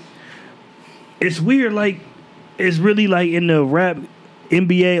 Like, it's weird. Like, it's really like in the rap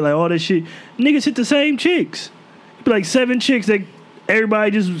NBA, like all this shit. Niggas hit the same chicks. Be like 7 chicks that everybody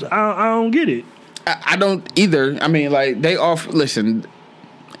just, I don't get it. I don't either. I mean, like, listen.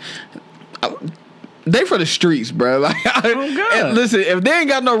 They for the streets, bro. Like, listen, if they ain't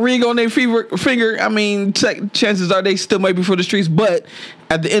got no ring on their finger, I mean, chances are they still might be for the streets. But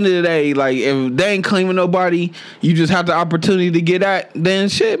at the end of the day, like, if they ain't claiming nobody, you just have the opportunity to get at, then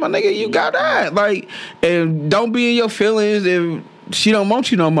shit, my nigga, you got that. Like, and don't be in your feelings if she don't want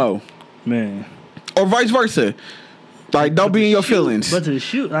you no more, man, or vice versa. Like, don't be in your feelings. But to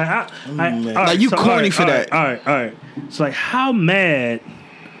shoot, like, you corny for that. All right. So, like, how mad?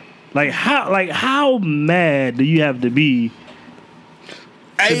 Like how mad do you have to be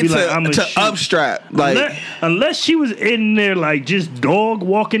to upstrap? Like unless she was in there like just dog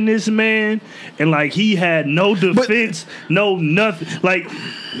walking this man and like he had no defense, no nothing. Like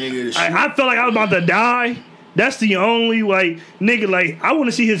I felt like I was about to die. That's the only like nigga like I want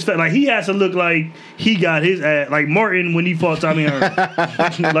to see his face. Like he has to look like he got his ass like Martin when he fought Tommy Hearn.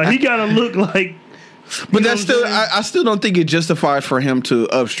 Like he gotta look like But that's still, I still don't think it justifies for him to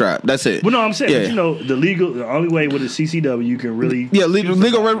upstrap. That's it. Well, no, I'm saying, but the only way with a CCW you can really,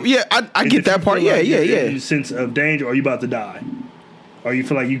 legal. Yeah, I get that part. Like Yeah. In the sense of danger, or you about to die, or you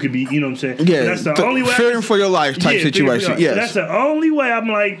feel like you could be, you know what I'm saying? Yeah, that's the only way. Fearing for your life type situation. Yes, that's the only way. I'm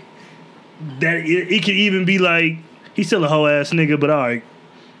like that. It could even be like he's still a hoe ass nigga, but all right.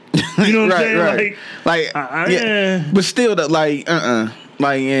 You know what I'm saying? Right. Like, but still, like,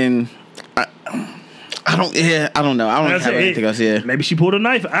 and I don't know. I don't have anything else here. Maybe she pulled a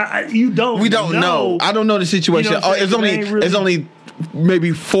knife. We don't know. I don't know the situation. It's only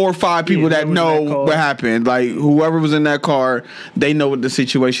maybe 4 or 5 people that know what happened. Like, whoever was in that car, they know what the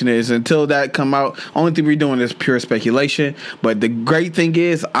situation is. Until that come out, only thing we're doing is pure speculation. But the great thing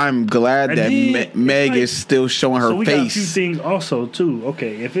is, I'm glad that Meg is still showing her face. So we got a few things also too.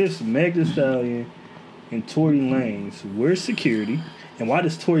 Okay, if it's Meg Thee Stallion and Tory Lanez, where's security? And why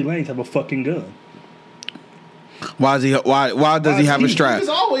does Tory Lanez have a fucking gun? Why does he have a strap? He's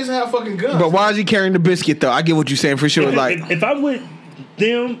always have fucking guns. But why is he carrying the biscuit though? I get what you're saying for sure. If I'm with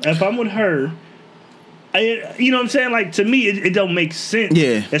them, if I'm with her, you know what I'm saying? Like, to me, it don't make sense.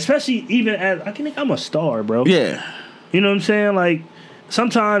 Yeah. Especially even as I think I'm a star, bro. Yeah. You know what I'm saying? Like,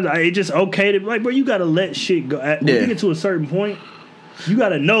 sometimes it's just okay to like, bro. You gotta let shit go. When you get to a certain point, you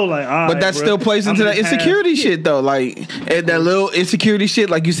gotta know, like, all but that still plays into that insecurity shit, though. Like, that little insecurity shit,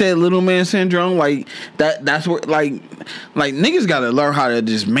 like you said, little man syndrome. Like that's where, like niggas gotta learn how to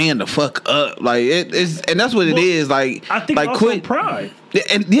just man the fuck up. Like it's, and that's what it is. Like, I think like also pride.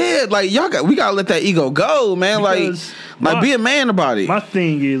 And like we gotta let that ego go, man. Because like be a man about it. My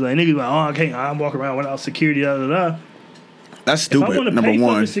thing is like niggas like, I'm walking around without security, da da da. That's stupid. If I want to pay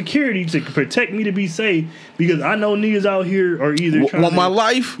for security to protect me to be safe, because I know niggas out here are either trying want my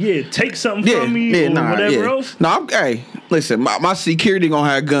life, take something from me or whatever else. No, hey, listen, my security gonna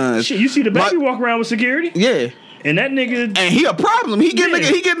have guns. Shit, you see the baby walk around with security? Yeah, and that nigga, and he a problem. He get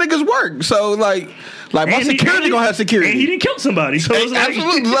niggas work. So like my security gonna have security. And he didn't kill somebody. So it's like,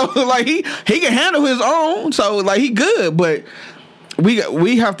 absolutely. So like he can handle his own. So like he good, but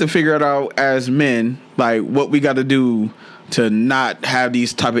we have to figure it out as men, like what we got to do to not have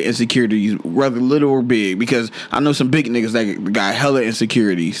these type of insecurities, whether little or big, because I know some big niggas that got hella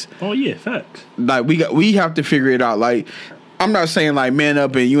insecurities. Oh yeah, facts. Like we have to figure it out. Like, I'm not saying like man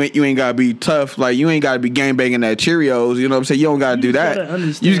up and you ain't gotta be tough. Like, you ain't gotta be gang banging that Cheerios. You know what I'm saying? You don't gotta do that.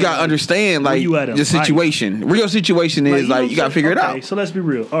 You just gotta understand like the situation. Real situation is like you gotta figure it out. So let's be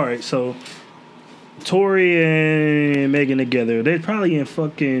real. All right, so Tory and Megan together, they're probably in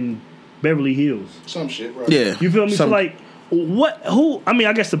fucking Beverly Hills. Some shit, right? Yeah. You feel me? So like, I mean,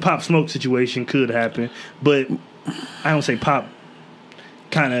 I guess the Pop Smoke situation could happen, but I don't say Pop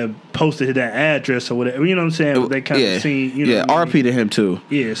kind of posted that address or whatever. You know what I'm saying? They kind of seen, you know. Yeah, RP to him too.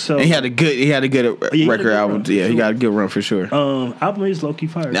 Yeah, so and he had a good record album. Yeah, he got a good run for sure. Album is low key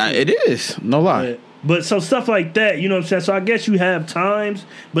fire. Nah, it is. No lie. But so stuff like that, you know what I'm saying? So I guess you have times,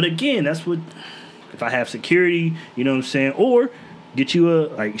 but again, that's what, if I have security, you know what I'm saying? Or get you a,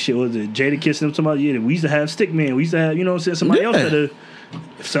 like, shit, was it Jadakiss and somebody? Yeah, we used to have Stickman. We used to have, you know what I'm saying, somebody else that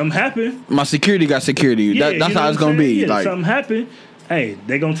if something happened. My security got security. Yeah, that's how it's going to be. Yeah, like, if something happened, hey,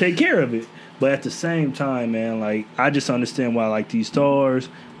 they going to take care of it. But at the same time, man, like, I just understand why, like, these stars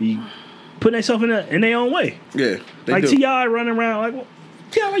be putting themselves in their own way. Yeah, they like, T.I. running around, like, well,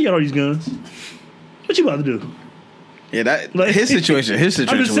 T.I., why you got all these guns? What you about to do? Yeah, that like, his situation was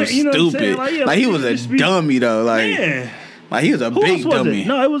stupid. Like he was a dummy though. Like, like he was a big dummy.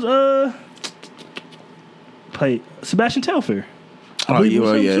 No, it was play Sebastian Telfair. Oh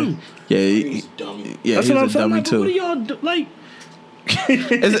yeah. He's dummy. Yeah, that's he what was a dummy like, too. What are y'all like?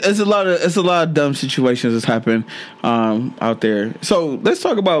 It's a lot of dumb situations that's happened out there. So let's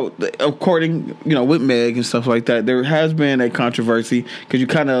talk about according, with Meg and stuff like that. There has been a controversy because you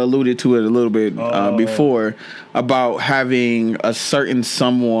kind of alluded to it a little bit before about having a certain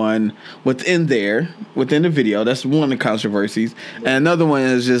someone within the video. That's one of the controversies, and another one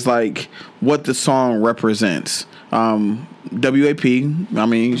is just like what the song represents. WAP. I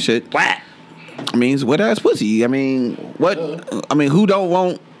mean, shit. What? I mean, wet ass pussy. I mean, what? I mean, who don't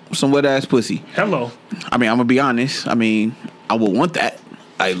want some wet ass pussy? Hello. I mean, I'm gonna be honest. I mean, I would want that.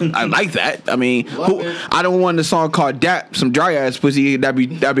 I like that. I mean, I don't want a song called "Dap," some dry ass pussy.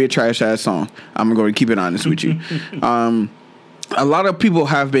 That'd be a trash ass song. I'm going to keep it honest with you. A lot of people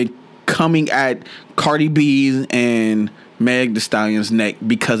have been coming at Cardi B's and Meg Thee Stallion's neck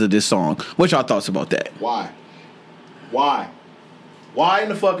because of this song. What's y'all thoughts about that? Why in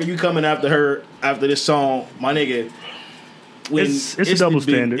the fuck are you coming after her after this song, my nigga? when it's a double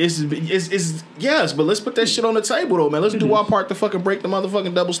standard. It's yes, but let's put that shit on the table though, man. Let's do our part to fucking break the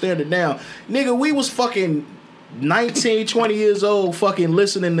motherfucking double standard down, nigga. We was fucking 19, 20 years old, fucking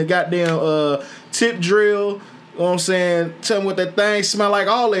listening to goddamn Tip Drill. You know what I'm saying? Tell me what that thing smell like.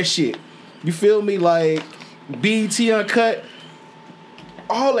 All that shit. You feel me? Like BET Uncut.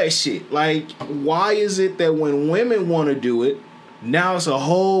 All that shit. Like, why is it that when women want to do it, now it's a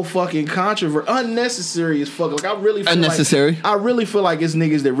whole fucking controversy, unnecessary as fuck. Like I really feel Unnecessary. I really feel like it's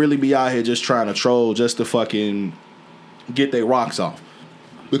niggas that really be out here just trying to troll just to fucking get their rocks off.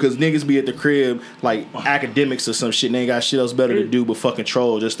 Because niggas be at the crib like academics or some shit and they ain't got shit else better to do but fucking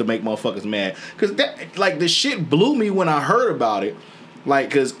troll just to make motherfuckers mad. Because that, like, the shit blew me when I heard about it. Like,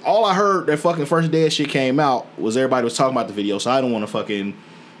 because all I heard that fucking first day that shit came out was everybody was talking about the video, so I don't want to fucking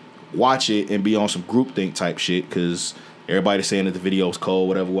watch it and be on some groupthink type shit because everybody's saying that the video was cold,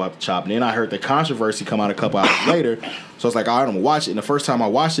 whatever, we'll have to chop. And then I heard the controversy come out a couple hours later, so I was like, all right, I'm gonna watch it. And the first time I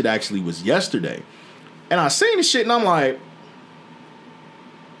watched it actually was yesterday. And I seen the shit and I'm like,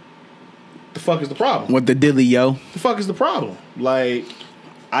 the fuck is the problem? What the dilly, yo? The fuck is the problem? Like,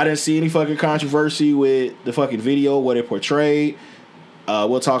 I didn't see any fucking controversy with the fucking video, what it portrayed.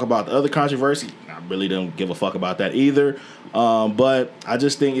 We'll talk about the other controversy. I really don't give a fuck about that either. But I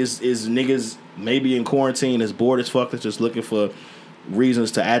just think is niggas maybe in quarantine is bored as fuck, that's just looking for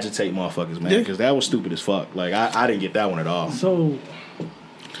reasons to agitate motherfuckers, man. Because that was stupid as fuck. Like, I didn't get that one at all. So,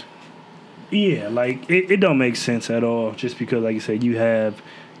 yeah, like, it don't make sense at all. Just because, like you said,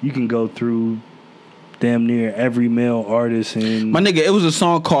 you can go through damn near every male artist and... My nigga, it was a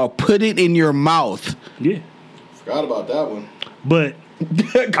song called Put It In Your Mouth. Yeah. Forgot about that one. But...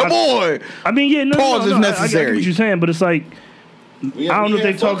 Come on. I mean, yeah, Pause is I necessary. get what you're saying, but it's like... I don't know if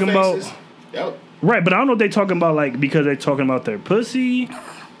they're talking about... Yep. Right, but I don't know if they're talking about, like, because they're talking about their pussy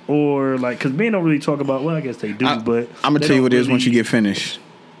or, like... Because men don't really talk about... Well, I guess they do, but... I'm going to tell you what it is once you get finished.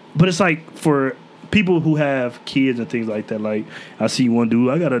 But it's like, for... people who have kids and things like that, like, I see one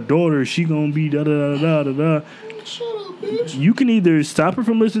dude, I got a daughter, she gonna be da-da-da-da-da-da. Shut up, bitch. You can either stop her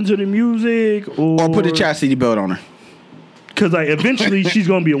from listening to the music or Or put a chastity belt on her. Because, like, eventually she's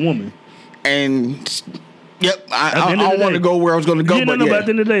gonna be a woman. And, yep, I the end of don't the want to day. go where I was going to go, Yeah, but but at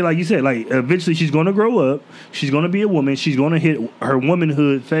the end of the day, like you said, like, eventually she's gonna grow up, she's gonna be a woman, she's gonna hit her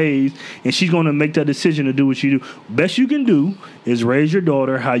womanhood phase, and she's gonna make that decision to do what you do. Best you can do is raise your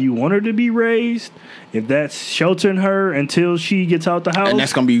daughter how you want her to be raised. If that's sheltering her until she gets out the house, And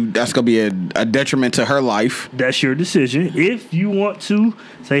that's gonna be a detriment to her life. that's your decision. If you want to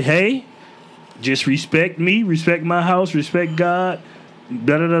say, hey, just respect me, respect my house, respect God,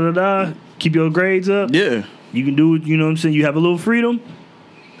 da-da-da-da-da, keep your grades up. Yeah. You can do it, you know what I'm saying? You have a little freedom.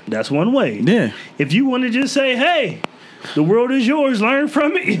 That's one way. Yeah. If you want to just say, hey, the world is yours, learn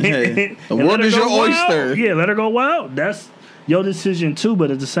from it. Hey, the and world let her is go your wild. oyster. Yeah, let her go wild. That's your decision too, but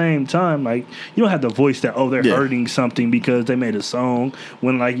at the same time, like, you don't have to voice that, oh, they're Yeah. hurting something because they made a song.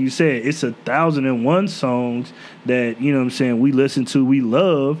 When, like you said, it's 1,001 songs that, you know what I'm saying, we listen to, we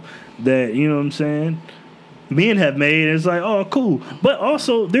love, that, you know what I'm saying, men have made. And it's like, oh, cool. But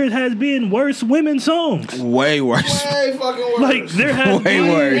also, there has been worse women songs. Way worse. Way fucking worse. Like, there has Way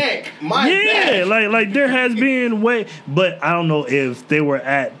been... worse. My Yeah, neck. like there has been way, but I don't know if they were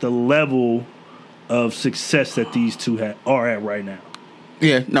at the level of success that these two are at right now.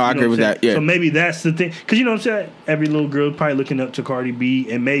 Yeah, no, I You know agree what with I'm that. saying? Yeah. So maybe that's the thing, because you know what I'm saying. Every little girl probably looking up to Cardi B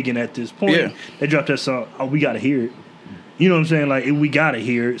and Megan at this point. Yeah. They dropped that song. Oh, we gotta hear it. You know what I'm saying? Like, we gotta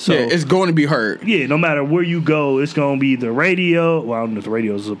hear it. So Yeah, it's going to be heard. yeah, no matter where you go, it's gonna be the radio. Well, I don't know if the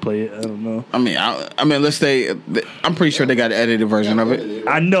radios will play it. I don't know. I mean, let's say I'm pretty sure they got an edited version of it.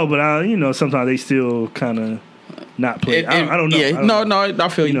 I know, but you know, sometimes they still kind of not play. I don't know. Yeah, I don't know. no, I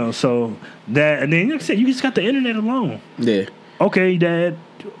feel You you. know, so that, and then like I said, you just got the internet alone. Yeah. Okay, Dad.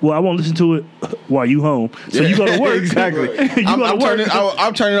 Well, I won't listen to it while you home. So you go to work. Exactly. You I'm go to work.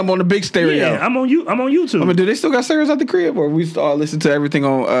 I'm turning them on the big stereo. Yeah, I'm on YouTube. I mean, do they still got stereos at the crib, or we all listen to everything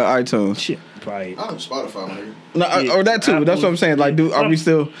on iTunes? Shit, probably. I'm Spotify, my nigga. No, Yeah, or that too. Apple. That's what I'm saying. Like, are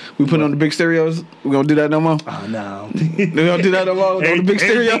we put on the big stereos? We gonna do that no more? Oh no. We gonna do that no more on the big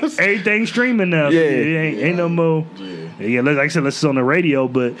stereos? Everything streaming now. Yeah. Ain't no more. Yeah, like I said, let's on the radio.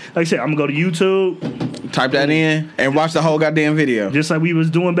 But like I said, I'm gonna go to YouTube, Type that in and watch the whole goddamn video. just like we was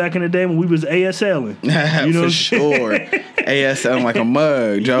doing back in the day when we was ASLing. You know For what I'm sure. ASL like a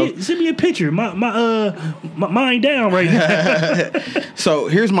mug, Joe. Yeah, send me a picture. My mind down right now. So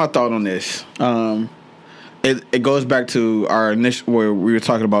here's my thought on this. It goes back to our initial where we were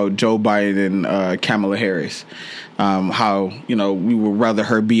talking about Joe Biden and Kamala Harris. How we would rather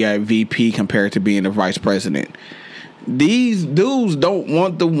her be a VP compared to being a vice president. these dudes don't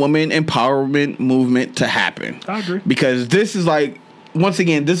want the woman empowerment movement to happen. I agree. Because this is like, once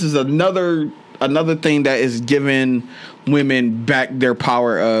again, this is another thing that is giving women back their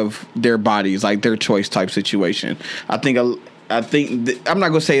power of their bodies, like their choice type situation. I think I'm not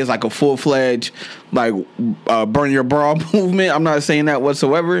gonna say it's like a full-fledged like burn your bra movement. I'm not saying that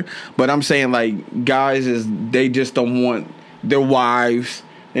whatsoever, but I'm saying like guys they just don't want their wives,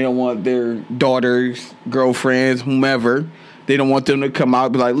 they don't want their daughters, girlfriends, whomever. They don't want them to come out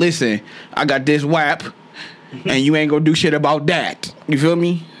and be like, listen, I got this WAP and you ain't gonna do shit about that. You feel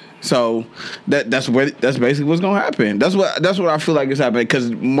me? So that's basically what's gonna happen. That's what I feel like is happening, because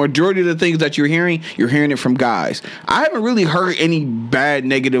majority of the things that you're hearing it from guys. I haven't really heard any bad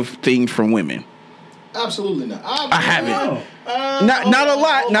negative things from women. Absolutely not. I haven't. Not a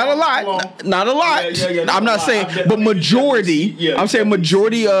lot. Yeah, I'm not saying, but majority. I'm saying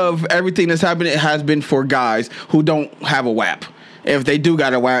majority of everything that's happening has been for guys who don't have a WAP. If they do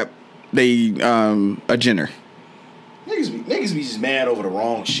got a WAP, they a Jenner. Niggas be just mad over the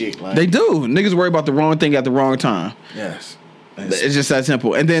wrong shit. Like. They do. Niggas worry about the wrong thing at the wrong time. Yes. It's just that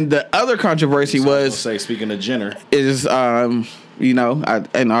simple. And then the other controversy speaking of Jenner, is you know, I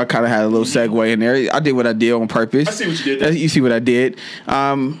kind of had a little segue in there. I did what I did on purpose. I see what you did. You see what I did.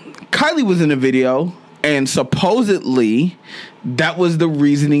 Kylie was in the video, and supposedly that was the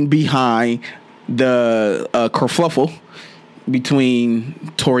reasoning behind the kerfluffle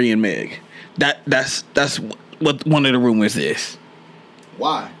between Tory and Meg. That's what one of the rumors is.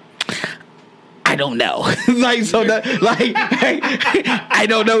 Why? I don't know. I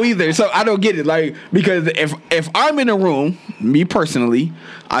don't know either. So I don't get it. Like, because if I'm in a room, me personally,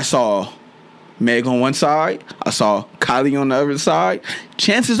 I saw Meg on one side, I saw Kylie on the other side.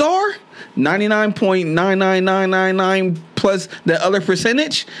 Chances are 99.99999 plus the other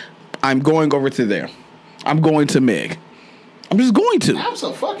percentage, I'm going over to there. I'm going to Meg. I'm just going to.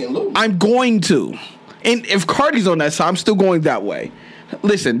 Absolutely. I'm going to. And if Cardi's on that side, I'm still going that way.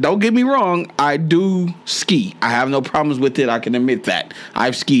 Listen, don't get me wrong. I do ski. I have no problems with it. I can admit that.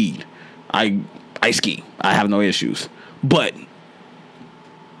 I've skied. I ski. I have no issues. But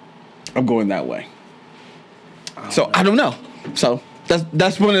I'm going that way. So I don't know. So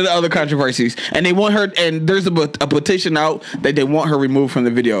that's one of the other controversies. And they want her, and there's a petition out that they want her removed from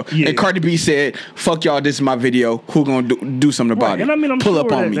the video. Yeah. And Cardi B said, fuck y'all, this is my video. Who gonna do something about it? And I mean, I'm Pull sure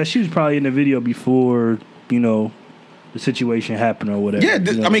up on me. that she was probably in the video before, you know, the situation happened or whatever. Yeah,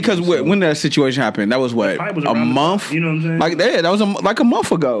 I mean, because when that situation happened, that was what, a month? You know what I'm saying? Like, yeah, that was like a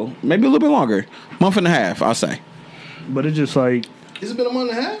month ago. Maybe a little bit longer. Month and a half, I'll say. But it's just like... Has it been a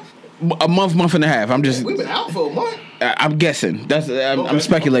month and a half? A month and a half. We've been out for a month. I'm guessing. I'm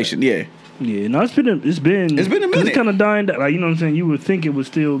speculation. Yeah. Yeah. No, it's been a minute. It's kind of dying down. Like, you know what I'm saying? You would think it would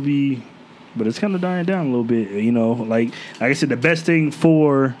still be, but it's kind of dying down a little bit. You know, like I said, the best thing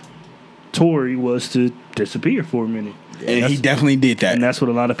for Tory was to disappear for a minute. And he definitely did that. And that's what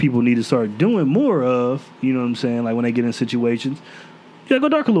a lot of people need to start doing more of. You know what I'm saying? Like when they get in situations, you gotta go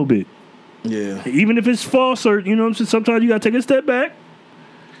dark a little bit. Yeah. Even if it's false, or you know what I'm saying, sometimes you gotta take a step back.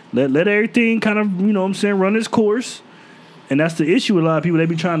 Let everything kind of, you know what I'm saying, run its course. And that's the issue with a lot of people. They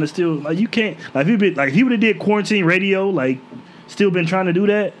be trying to still, like, you can't, like, if he would have did quarantine radio, like, still been trying to do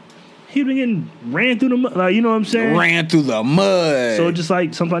that, he'd been getting ran through the mud, like, you know what I'm saying? Ran through the mud. So just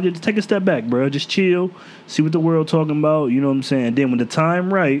like, sometimes you have to take a step back, bro. Just chill, see what the world talking about, you know what I'm saying? And then when the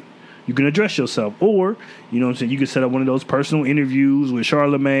time right, you can address yourself. Or, you know what I'm saying, you can set up one of those personal interviews with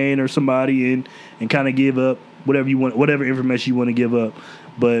Charlamagne or somebody and kind of give up whatever you want, whatever information you want to give up.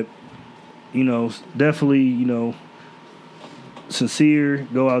 But, you know, definitely, you know, sincere,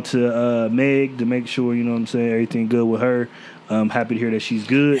 go out to Meg to make sure, you know what I'm saying, everything good with her. I'm happy to hear that she's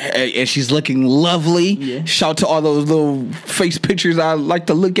good. And she's looking lovely. Yeah. Shout to all those little face pictures I like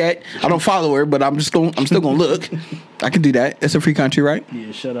to look at. I don't follow her, but I'm still gonna look. I can do that. It's a free country, right?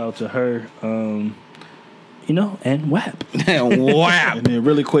 Yeah, shout out to her. You know, and WAP. WAP. And then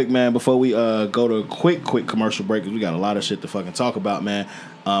really quick, man, before we go to a quick commercial break, because we got a lot of shit to fucking talk about, man.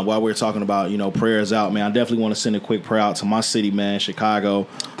 While we're talking about, you know, prayers out, man, I definitely want to send a quick prayer out to my city, man, Chicago.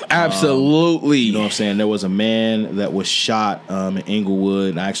 Absolutely. You know what I'm saying? There was a man that was shot in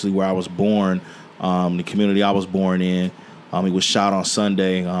Inglewood, actually where I was born, the community I was born in. He was shot on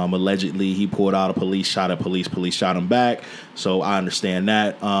Sunday. Allegedly, he pulled out a police shot at police. Police shot him back. So I understand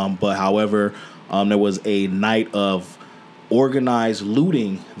that. But however, there was a night of organized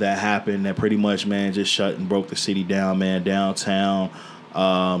looting that happened that pretty much, man, just shut and broke the city down, man. Downtown,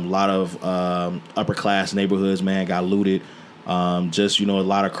 a lot of upper class neighborhoods, man, got looted. Just, you know, a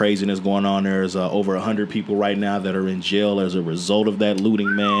lot of craziness going on. There's over 100 people right now that are in jail as a result of that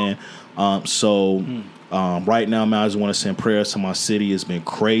looting, man. Right now, man, I just want to send prayers to my city. It's been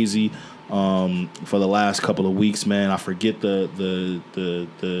crazy for the last couple of weeks, man. I forget the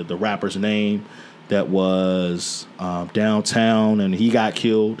rapper's name that was downtown and he got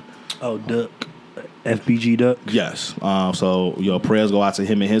killed. Oh, Duck. FBG Duck. Yes. So, you know, prayers go out to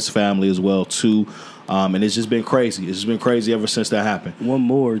him and his family as well, too. And it's just been crazy. It's just been crazy ever since that happened. One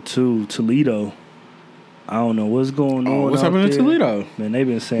more, too. Toledo. I don't know what's going on. What's happening in Toledo? Man, they've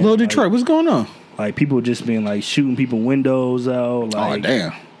been saying. Little Detroit, what's going on? Like, people just been, like, shooting people windows out. Like, Oh,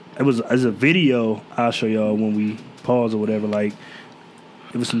 damn. It was as a video. I'll show y'all when we pause or whatever. Like,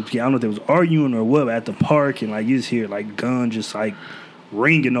 it was some, I don't know if they was arguing or what, at the park, and, like, you just hear, like, gun just, like,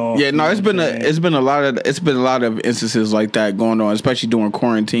 ringing off. Yeah, no, it's been a lot of instances like that going on, especially during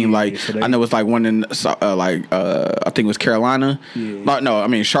quarantine. Yeah, like so I know it's like one in I think it was Carolina. Yeah. No, I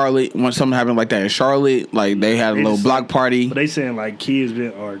mean Charlotte. When something happened like that in Charlotte, like they had a little block party. But they saying like kids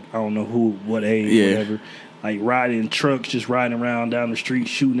been, or I don't know who, what age, whatever, like riding trucks, just riding around down the street,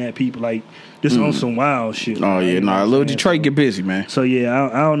 shooting at people, like just on some wild shit. Oh yeah, no, little Detroit get busy, man. So yeah,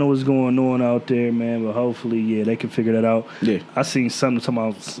 I don't know what's going on out there, man, but hopefully, yeah, they can figure that out. Yeah, I seen something talking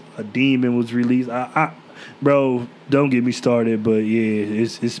about a demon was released. Bro, don't get me started, but yeah,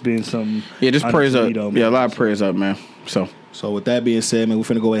 it's been some. Yeah, just prayers up. Man. Yeah, a lot of prayers up, man. So with that being said, man, we're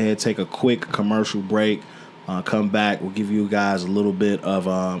finna go ahead and take a quick commercial break. Come back, we'll give you guys a little bit of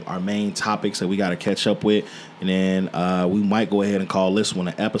our main topics that we got to catch up with, and then we might go ahead and call this one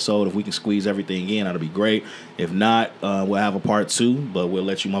an episode. If we can squeeze everything in, that'll be great. If not, we'll have a part 2, but we'll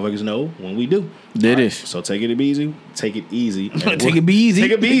let you motherfuckers know when we do. It is. So take it easy. Take it easy. Take it easy.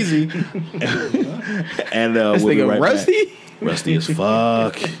 Take it easy. And we'll be right rusty? back. Rusty as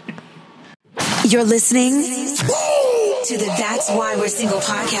fuck. You're listening to the That's Why We're Single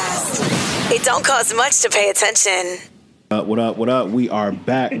podcast. It don't cost much to pay attention. What up? We are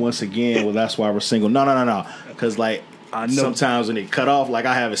back once again. Well, That's Why We're Single. No. Because, like, I know. Sometimes when it cut off, like,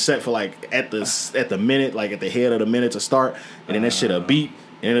 I have it set for, like, at the minute, like, at the head of the minute to start, and then that shit'll beep,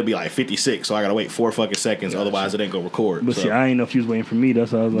 and it'll be, like, 56, so I gotta wait 4 fucking seconds, otherwise it ain't gonna record. But so. see, I ain't know if you was waiting for me.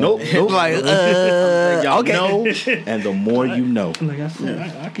 That's how I was like, Nope. Like, Y'all okay. know, and the more you know. Like I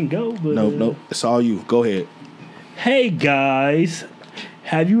said, I can go, but Nope. It's all you. Go ahead. Hey guys,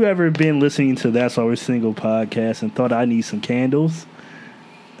 have you ever been listening to That's Why We're Single podcast and thought I need some candles?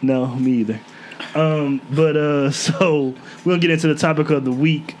 No, me either. So we'll get into the topic of the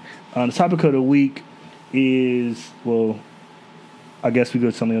week. The topic of the week is, well, I guess we're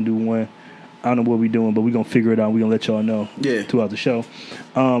gonna do one. I don't know what we're doing, but we're gonna figure it out. We're gonna let y'all know throughout the show.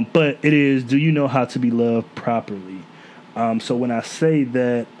 But it is, do you know how to be loved properly? So when I say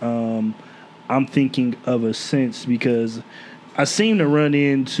that, I'm thinking of a sense because I seem to run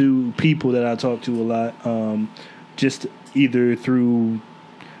into people that I talk to a lot, just either through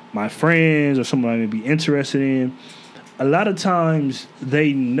my friends or someone I may be interested in. A lot of times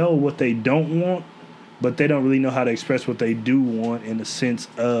they know what they don't want, but they don't really know how to express what they do want in the sense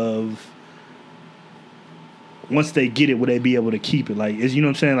of once they get it, will they be able to keep it? Like, you know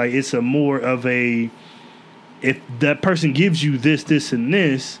what I'm saying? Like, it's a more of a, if that person gives you this, this, and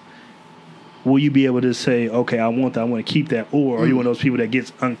this, will you be able to say, okay, I want that, I want to keep that? Or are you one of those people that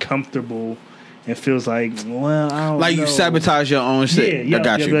gets uncomfortable and feels like, well, I don't know. Like you sabotage your own shit. Yeah, I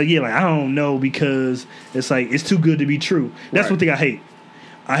got you. Like, I don't know because it's like, it's too good to be true. That's one thing I hate.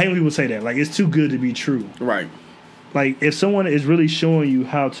 I hate when people say that. Like, it's too good to be true. Right. Like, if someone is really showing you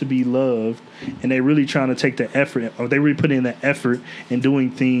how to be loved and they really trying to take the effort, or they really put in the effort and doing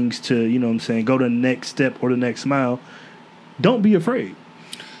things to, you know what I'm saying, go to the next step or the next mile, don't be afraid.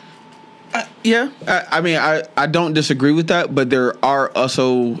 I mean, I don't disagree with that, but there are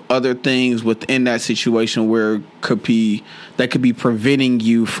also other things within that situation where could be preventing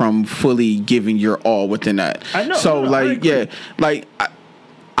you from fully giving your all within that. I know. So, I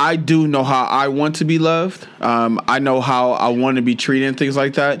I do know how I want to be loved. I know how I want to be treated and things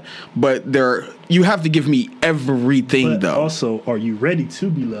like that. But you have to give me everything, but though. Also, are you ready to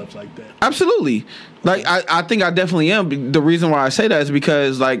be loved like that? Absolutely. Like, I think I definitely am. The reason why I say that is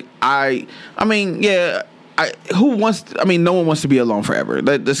because, like, no one wants to be alone forever.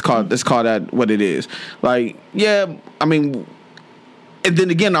 Let's call that what it is. Like, yeah, I mean, and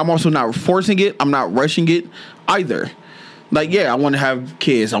then again, I'm also not forcing it. I'm not rushing it either. Like, yeah, I want to have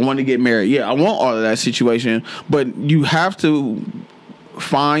kids. I want to get married. Yeah, I want all of that situation. But you have to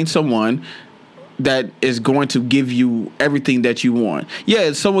find someone that is going to give you everything that you want.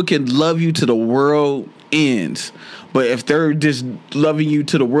 Yeah, someone can love you to the world ends. But if they're just loving you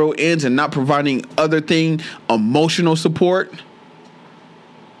to the world ends and not providing emotional support,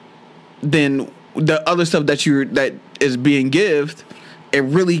 then the other stuff that is being given, it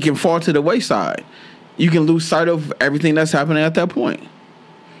really can fall to the wayside. You can lose sight of everything that's happening at that point.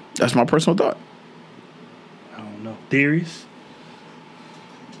 That's my personal thought. I don't know. Theories?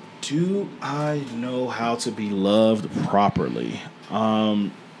 Do I know how to be loved properly?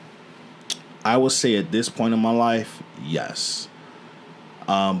 I would say at this point in my life, yes.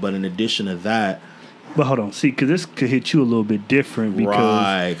 But in addition to that, but hold on, see, because this could hit you a little bit different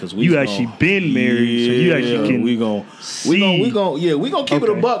because we you actually been married, so you actually can. We gonna keep it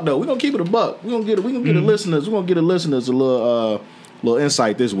a buck though. We gonna keep it a buck. We gonna get the listeners. We gonna get the listeners a little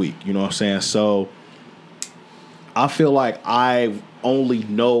insight this week. You know what I'm saying? So I feel like I only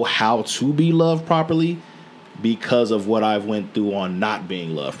know how to be loved properly because of what I've went through on not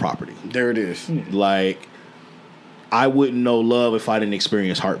being loved properly. There it is. Like I wouldn't know love if I didn't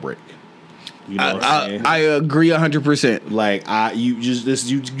experience heartbreak. You know what I'm saying? I agree 100%. Like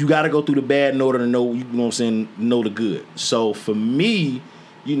you got to go through the bad in order to know, you know what I'm saying, know the good. So for me,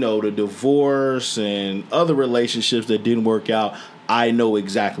 you know, the divorce and other relationships that didn't work out, I know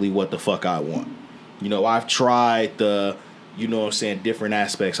exactly what the fuck I want. You know, I've tried the, you know what I'm saying, different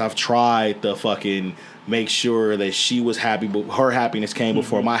aspects. I've tried the fucking make sure that she was happy, but her happiness came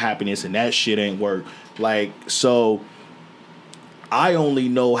before my happiness, and that shit ain't work. Like, so I only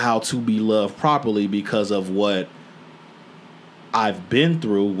know how to be loved properly because of what I've been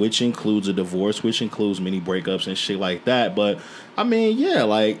through, which includes a divorce, which includes many breakups and shit like that. But I mean, yeah,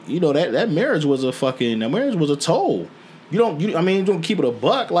 like, you know, that marriage was a toll. You don't keep it a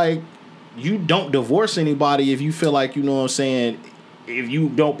buck. Like, you don't divorce anybody if you feel like, you know what I'm saying, if you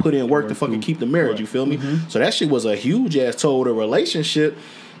don't put in work to fucking keep the marriage, you feel me? Mm-hmm. So that shit was a huge ass toll to a relationship.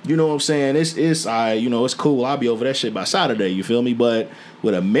 You know what I'm saying? It's cool. I'll be over that shit by Saturday, you feel me? But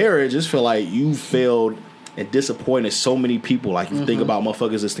with a marriage, it's feel like you failed and disappointed so many people. Like, you think about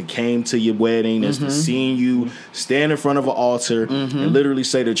motherfuckers that came to your wedding, that's seeing you stand in front of an altar and literally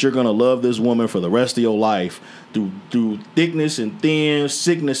say that you're gonna love this woman for the rest of your life through thickness and thin,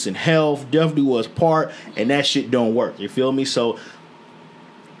 sickness and health, death do us part, and that shit don't work. You feel me? So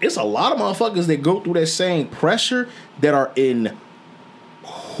it's a lot of motherfuckers that go through that same pressure that are in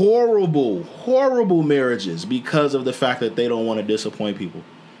horrible marriages because of the fact that they don't want to disappoint people.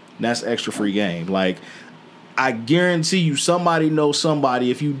 And that's extra free game. Like, I guarantee you somebody knows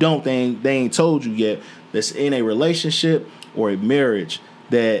somebody, if you don't, they ain't told you yet, that's in a relationship or a marriage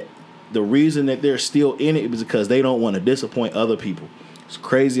that the reason that they're still in it is because they don't want to disappoint other people. As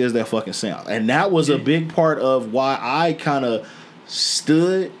crazy as that fucking sounds. And that was a big part of why I kind of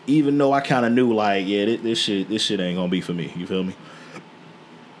stood, even though I kind of knew, like, yeah, this shit ain't gonna be for me. You feel me?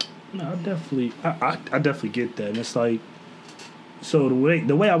 No, I definitely get that. And it's like, so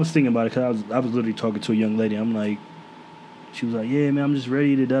the way I was thinking about it, because I was literally talking to a young lady. I'm like, she was like, yeah, man, I'm just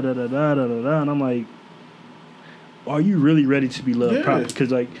ready to da da da da da da da. And I'm like, are you really ready to be loved properly?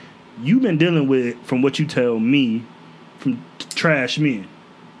 Because, like, you've been dealing with, from what you tell me, from trash men.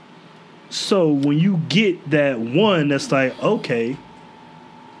 So when you get that one that's like, okay,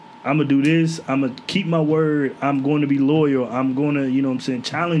 I'm going to do this, I'm going to keep my word, I'm going to be loyal, I'm going to, you know what I'm saying,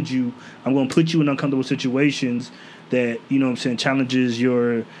 challenge you, I'm going to put you in uncomfortable situations that, you know what I'm saying, challenges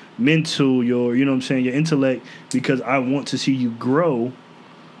your mental, your, you know what I'm saying, your intellect, because I want to see you grow.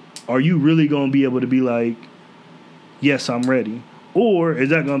 Are you really going to be able to be like, yes, I'm ready? Or is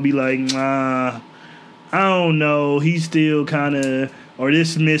that going to be like, nah, I don't know, he's still kind of, or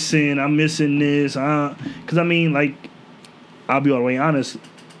this missing, I'm missing this. Because, I mean, like, I'll be all the way honest,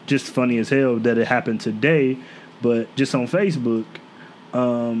 just funny as hell that it happened today, but just on Facebook,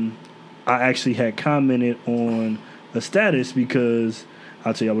 I actually had commented on a status because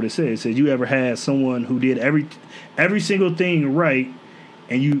I'll tell y'all what it said. It said, you ever had someone who did every single thing right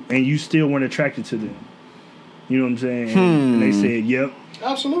and you still weren't attracted to them? You know what I'm saying? And they said, yep.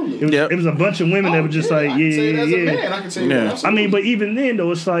 Absolutely. It was a bunch of women that were just like, yeah. Man, I can say that. Absolutely. I mean, but even then,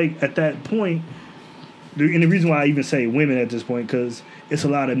 though, it's like at that point, and the reason why I even say women at this point, because it's a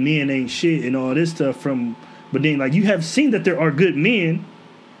lot of men ain't shit and all this stuff but then, like, you have seen that there are good men,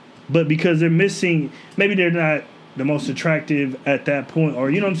 but because they're missing, maybe they're not the most attractive at that point, or,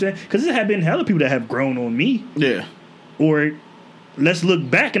 you know what I'm saying? Because there have been hella people that have grown on me. Yeah. Or let's look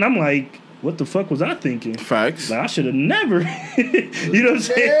back and I'm like, what the fuck was I thinking? Facts. Like, I should have never. You know what I'm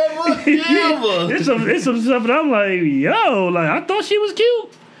saying? Never. It's some stuff that I'm like, yo, like, I thought she was cute.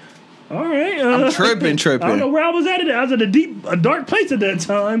 All right. I'm tripping. I don't know where I was at. I was at a dark place at that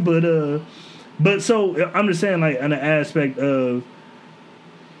time, but so I'm just saying, like, on the aspect of,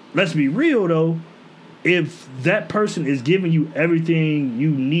 let's be real though, if that person is giving you everything you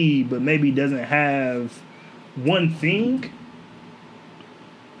need, but maybe doesn't have one thing,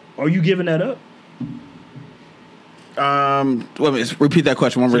 are you giving that up? Wait a minute, repeat that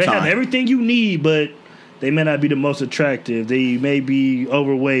question one more They time. have everything you need, but they may not be the most attractive. They may be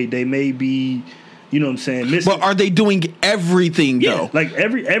overweight. They may be, you know what I'm saying, missing. But are they doing everything yeah, though? like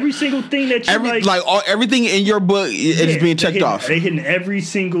every single thing that you everything in your book is being checked off. They hitting every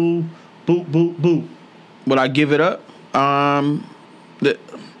single boop. Would I give it up? It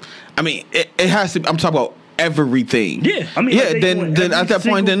has to. I'm talking about everything. Yeah, I mean, like then at that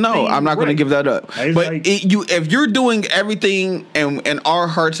point, then no, I'm not going to give that up. It's but like, if you're doing everything in our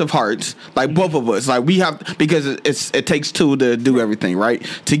hearts of hearts, like both of us, like we have, because it takes two to do everything, right?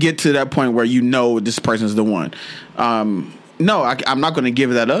 To get to that point where you know this person's the one. No, I'm not going to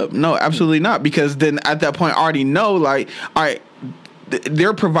give that up. No, absolutely not. Because then at that point, I already know, like, all right,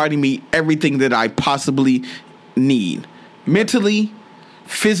 they're providing me everything that I possibly need, mentally,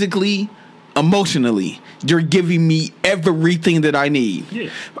 physically, emotionally. You're giving me everything that I need. Yeah.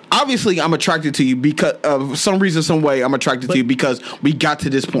 Obviously, I'm attracted to you because of some reason, some way. I'm attracted to you because we got to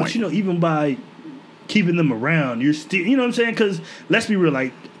this point. But you know, even by keeping them around, you're still, you know what I'm saying? Because let's be real,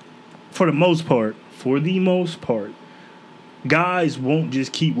 like for the most part, guys won't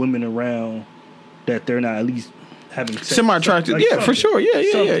just keep women around that they're not at least having sex. Semi-attracted, Like yeah, for sure, yeah.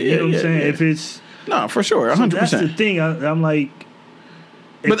 You know what I'm saying? Yeah. If it's no, for sure, 100%. That's the thing. I'm like.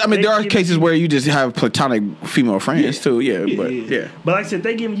 But I mean, there are cases where you just have platonic female friends too. Yeah. But like I said,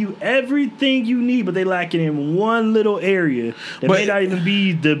 they giving you everything you need, but they lacking in one little area that may not even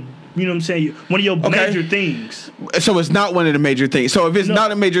be the. You know what I'm saying? One of your major things. So it's not one of the major things. So if it's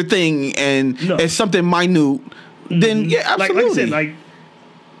not a major thing and it's something minute, then yeah, absolutely. Like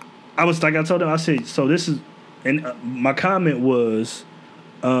I said, like I told them, I said, so this is, and my comment was,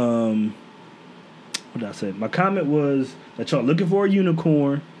 what did I say? My comment was that y'all looking for a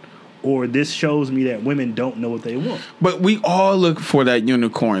unicorn, or this shows me that women don't know what they want. But we all look for that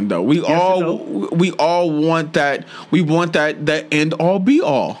unicorn, though. We all want that. We want that end all be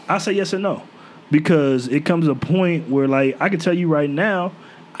all. I say yes or no, because it comes a point where, like, I can tell you right now,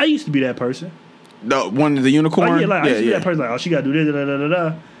 I used to be that person. The one of the unicorn. I used to be that person. Like, oh, she got to do this, da da da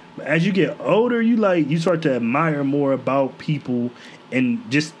da. But as you get older, you start to admire more about people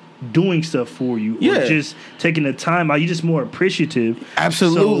and just doing stuff for you, or just taking the time out. You're just more appreciative.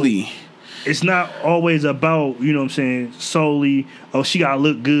 Absolutely. So it's not always about, you know what I'm saying, solely, oh, she gotta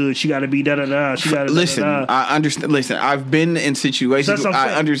look good, she gotta be da da da, she gotta listen. da, da, da. I understand. Listen, I've been in situations where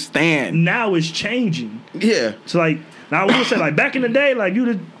I understand. Now it's changing. Yeah. So like now I will say, like, back in the day, like, you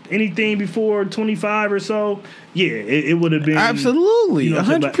did anything before 25 or so, yeah, it would have been absolutely, you know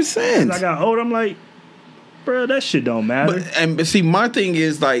 100%. As I got older, I'm like, bro, that shit don't matter. But see, my thing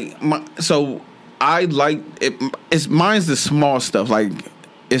is like, so I like it. Mine's the small stuff. Like,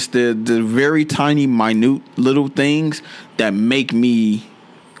 it's the very tiny, minute little things that make me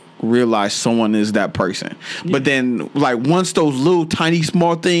realize someone is that person. Yeah. But then, like, once those little tiny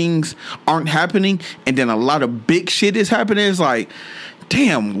small things aren't happening, and then a lot of big shit is happening, it's like,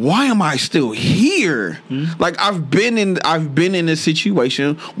 damn, why am I still here? Mm-hmm. Like, I've been in a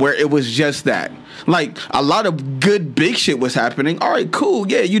situation where it was just that. Like, a lot of good big shit was happening. All right, cool.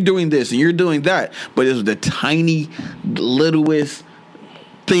 Yeah, you're doing this and you're doing that. But it was the tiny, littlest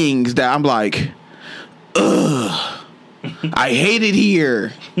things that I'm like, ugh, I hate it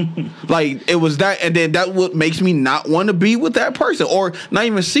here. Like, it was that, and then that what makes me not want to be with that person, or not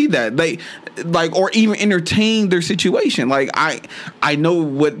even see that they, like, or even entertain their situation. Like, I know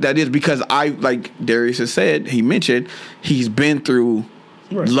what that is, because I, like Darius has said, he mentioned he's been through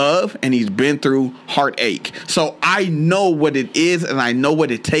love and he's been through heartache. So I know what it is, and I know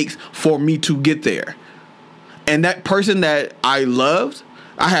what it takes for me to get there. And that person that I loved,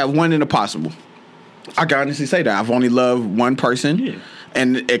 I have one in a possible. I can honestly say that I've only loved one person,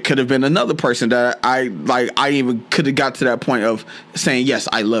 and it could have been another person that I even could have got to that point of saying, yes,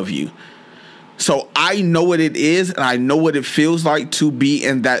 I love you. So I know what it is, and I know what it feels like to be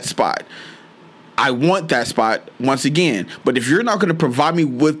in that spot. I want that spot once again. But if you're not going to provide me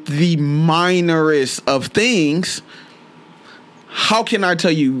with the minorest of things, how can I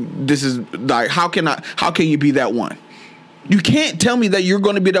tell you this is like, how can you be that one? You can't tell me that you're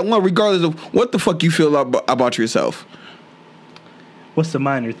going to be that one regardless of what the fuck you feel about yourself. What's the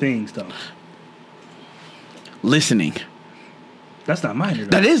minor things, though? Listening. That's not minor, though.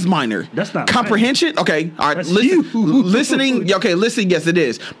 That is minor. That's not comprehension. Minor. Okay, all right. Listening. Okay, listening. Yes, it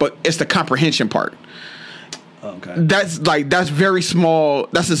is. But it's the comprehension part. Okay. That's very small.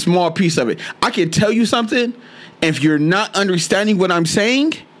 That's a small piece of it. I can tell you something, and if you're not understanding what I'm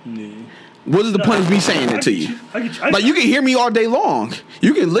saying, What is the point of me saying it to you? Like, you can hear me all day long.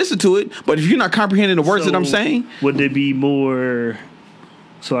 You can listen to it, but if you're not comprehending the words that I'm saying. Would there be more...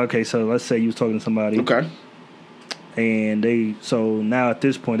 So let's say you was talking to somebody. Okay. And so now at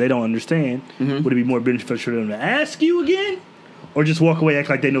this point, they don't understand. Mm-hmm. Would it be more beneficial for them to ask you again? Or just walk away, act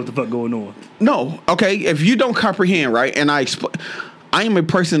like they know what the fuck going on? No. Okay. If you don't comprehend, right, and I am a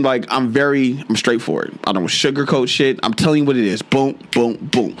person, like, I'm straightforward. I don't sugarcoat shit. I'm telling you what it is. Boom, boom,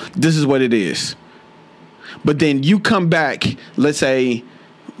 boom. This is what it is. But then you come back, let's say,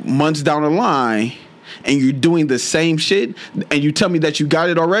 months down the line, and you're doing the same shit, and you tell me that you got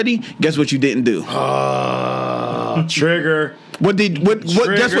it already, guess what you didn't do? Trigger.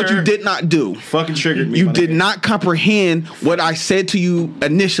 Guess what you did not do? Fucking triggered me. You did not comprehend what I said to you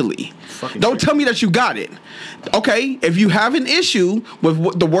initially. Don't tell me that you got it. Okay, if you have an issue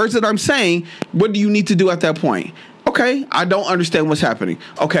with the words that I'm saying, what do you need to do at that point? Okay, I don't understand what's happening.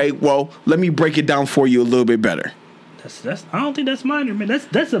 Okay, well, let me break it down for you a little bit better. That's I don't think that's minor, man.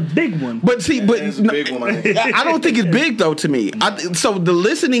 That's a big one. But see, That's a big one, I don't think it's big though to me. So the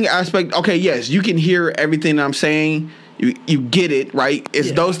listening aspect, okay, yes, you can hear everything I'm saying. You get it, right?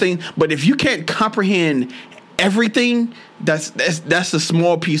 It's those things. But if you can't comprehend everything, that's a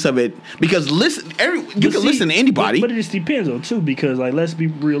small piece of it. Because listen to anybody. But it just depends on too, because like, let's be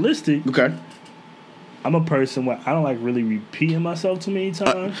realistic. Okay. I'm a person where I don't like really repeating myself too many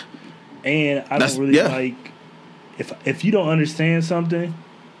times. And I don't really like, if you don't understand something,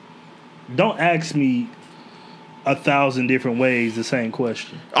 don't ask me 1,000 different ways the same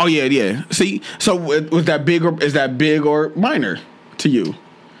question. Oh yeah. See, so was that big is that big or minor to you?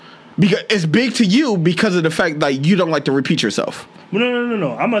 Because it's big to you because of the fact that you don't like to repeat yourself.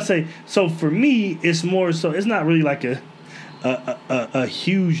 No. I'm gonna say, so for me, it's more so. It's not really like a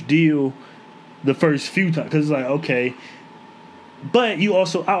huge deal the first few times, because it's like, okay, but I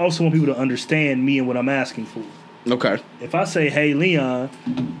also want people to understand me and what I'm asking for. Okay. If I say, hey, Leon,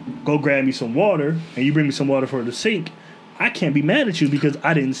 go grab me some water, and you bring me some water for the sink, I can't be mad at you because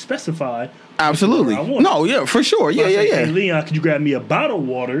I didn't specify. Absolutely. No, yeah, for sure. Yeah. Hey, Leon, could you grab me a bottle of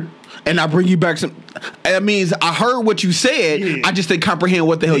water? And I bring you back some. That means I heard what you said. Yeah. I just didn't comprehend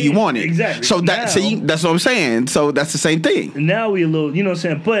what the hell you wanted. Exactly. So that's what I'm saying. So that's the same thing. Now we a little, you know what I'm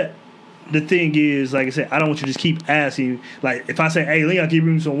saying? But the thing is, like I said, I don't want you to just keep asking. Like, if I say, hey, Leon, can you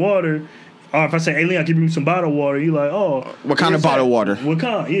bring me some water? Or if I say, hey, Leon, can you bring me some bottled water? You like, oh. What kind of bottled water? What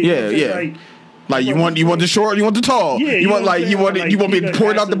kind? Yeah. Like you want the short, you want the tall. Yeah, you want me to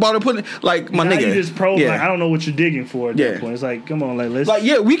pour it out the bottle, put it like my nigga. You just probe. Like, I don't know what you're digging for at that point. It's like, come on, like let's. Like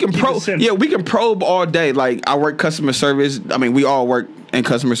we can probe. Yeah, we can probe all day. Like I work customer service. I mean, we all work in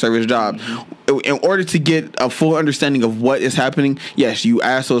customer service jobs. Mm-hmm. In order to get a full understanding of what is happening, yes, you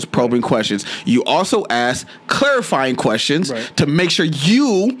ask those probing questions. You also ask clarifying questions to make sure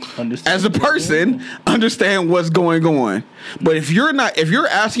you, as a person, understand what's going on. But if you're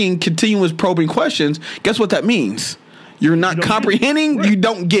asking continuous probing questions, guess what that means? You're not comprehending. You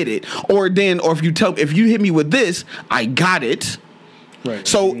don't get it. Or if you hit me with this, I got it. Right.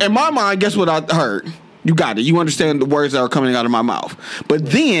 So in my mind, guess what I heard? You got it. You understand the words that are coming out of my mouth. But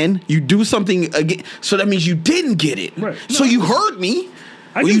then you do something again. So that means you didn't get it. Right. So you heard me.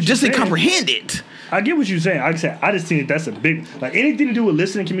 Well, you just didn't comprehend it. I get what you're saying. Like I said, I just think that's a big, like anything to do with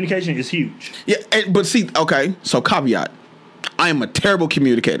listening communication is huge. Yeah. But see, okay. So caveat. I am a terrible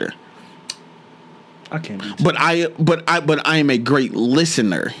communicator. I can't be. But I am a great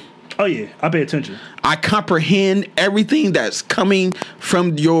listener. Oh yeah, I pay attention. I comprehend everything that's coming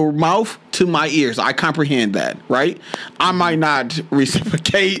from your mouth to my ears. I comprehend that, right? I might not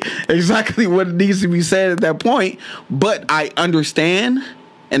reciprocate exactly what needs to be said at that point, but I understand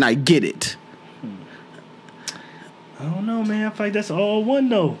and I get it. I don't know, man. I feel like that's all one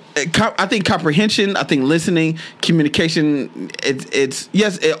though. I think comprehension, I think listening, communication, it's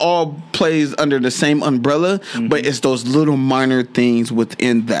yes, it all plays under the same umbrella, but it's those little minor things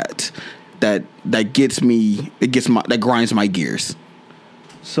within that gets me, that grinds my gears.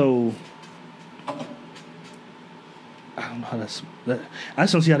 So I don't know how I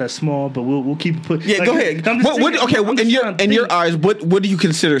just don't see how that's small, but we'll keep it put. Yeah, like, go ahead. In your eyes, what do you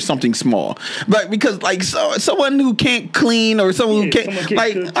consider something small? Like because like someone who can't clean or someone who can't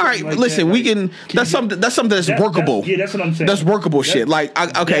like. All right, like listen, we can. That's something that's workable. That's what I'm saying. That's workable shit. Like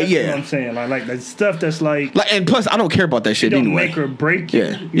okay, that's what I'm saying. Like the stuff that's like. And plus, I don't care about that shit anyway. Make or break you. You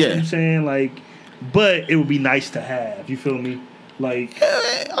know what I'm saying? Like, but it would be nice to have. You feel me? Like,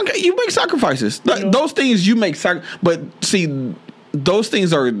 okay, you make sacrifices. Those things you make but see, those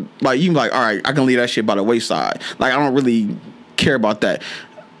things are like you like. All right, I can leave that shit by the wayside. Like I don't really care about that.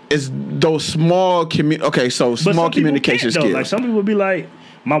 It's those small small communication skills. Like some people would be like,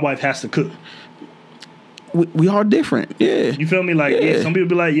 my wife has to cook. We are different. Yeah. You feel me? Like, yeah, some people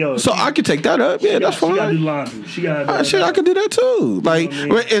be like, yo. So I could take that up. Yeah, that's fine. She gotta do laundry. She gotta shit, I could do that too. Like, You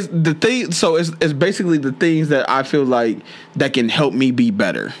know what I mean? it's the thing. So it's basically the things that I feel like that can help me be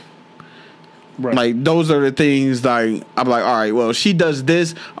better. Right. Like, those are the things like I'm like, all right, well, she does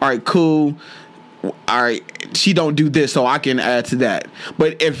this. All right, cool. All right, she don't do this, so I can add to that.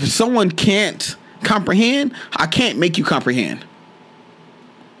 But if someone can't comprehend, I can't make you comprehend.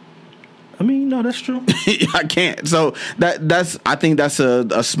 I mean, no, that's true. I can't. So that's I think that's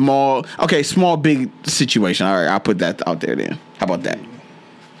a small big situation. All right, I'll put that out there then. How about that?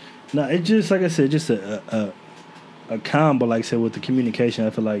 No, it just like I said, just a combo. Like I said, with the communication,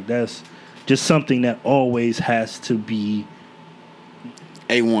 I feel like that's just something that always has to be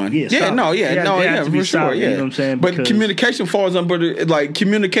A1. Yeah, for sure. solid, Yeah, you know what I'm saying? But Because- communication falls under like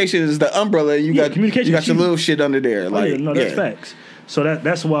communication is the umbrella. You got communication you got is your huge. little shit under there. Like, that's facts. So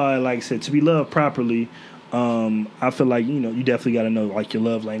that's why, like I said, to be loved properly, I feel like you definitely got to know like your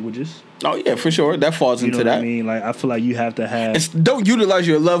love languages. Oh yeah, for sure. That falls You know into what that. I mean? Like I feel like you have to have. Don't utilize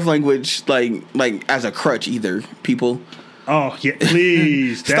your love language like as a crutch either, people. Oh yeah,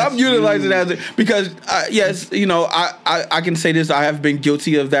 please Stop utilizing it because yes, I can say this. I have been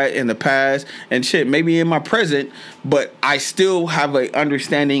guilty of that in the past and shit. Maybe in my present, but I still have a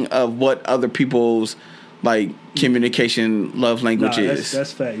understanding of what other people's like communication love language is.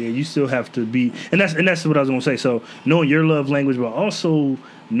 That's fact. Yeah, you still have to be, and that's what I was gonna say. So knowing your love language, but also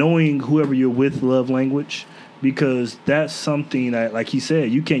knowing whoever you're with love language, because that's something that, like he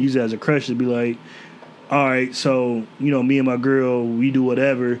said, you can't use it as a crush to be like, all right, so me and my girl, we do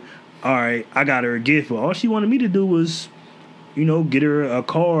whatever. All right, I got her a gift, but all she wanted me to do was, get her a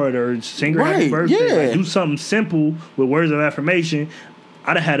card or sing her happy birthday, yeah. like, do something simple with words of affirmation.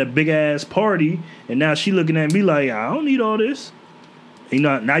 I'd have had a big ass party, and now she looking at me like, I don't need all this.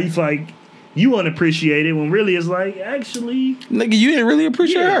 Now you feel like you unappreciate it when really it's like, actually, nigga, you didn't really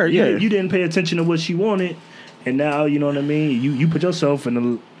appreciate her. Yeah, you didn't pay attention to what she wanted, and now you know what I mean. You put yourself in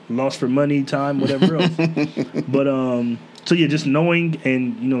a loss for money, time, whatever else. But so yeah, just knowing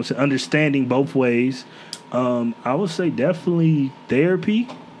and understanding both ways. I would say definitely therapy.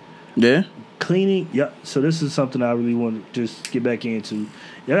 Yeah. Cleaning, yeah. So this is something I really want to just get back into.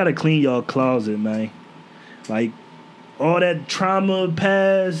 Y'all gotta clean y'all closet, man. Like all that trauma,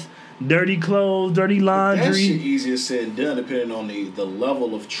 past, dirty clothes, dirty laundry. That shit easier said and done depending on the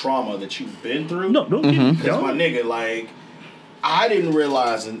level of trauma that you've been through. No, don't. Because my nigga, like, I didn't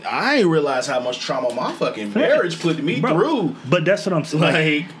realize, and I ain't realize how much trauma my fucking marriage put me through. But that's what I'm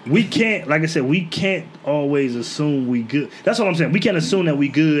saying. Like, we can't, like I said, we can't always assume we good. That's what I'm saying. We can't assume that we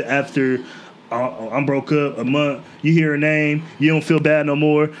good after I'm broke up a month. You hear her name, you don't feel bad no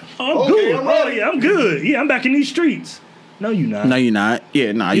more. Oh, I'm good. Oh yeah, I'm good. Yeah, I'm back in these streets. No, you not. No, you're not.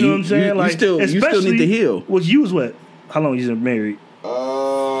 Yeah, nah. You know what I'm saying? You still need to heal. Was you was what? How long you been married?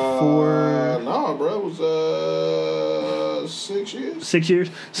 No, bro, it was 6 years. 6 years.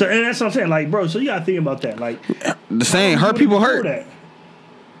 So and that's what I'm saying. Like, bro, so you gotta think about that. Like the same hurt people hurt. That?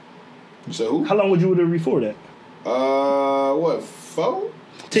 So who? How long would you have before that? What, 4?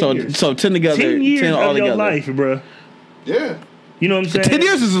 10 years. So 10 together. 10 years 10 of all your together. life, bro. Yeah. You know what I'm saying? 10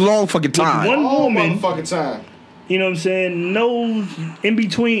 years is a long fucking time. One All woman. motherfucking time. You know what I'm saying? No in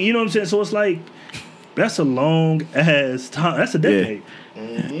between. You know what I'm saying? So it's like, that's a long ass time. That's a decade.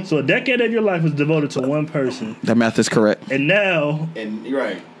 Mm-hmm. So a decade of your life was devoted to one person. That math is correct. And now, And you're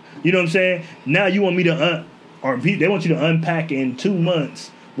right. you know what I'm saying? Now you want me to, they want you to unpack in 2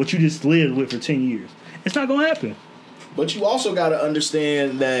 months what you just lived with for 10 years. It's not going to happen. But you also got to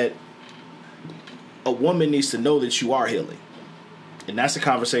understand that a woman needs to know that you are healing. And that's a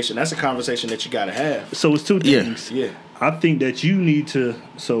conversation. That's a conversation that you got to have. So it's 2 Yeah. things. Yeah. I think that you need to,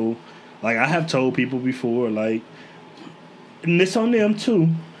 so like I have told people before, like, and it's on them too,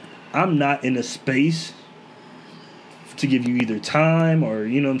 I'm not in a space to give you either time or,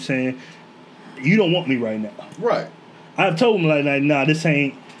 you know what I'm saying, you don't want me right now. Right. I've told them like nah, this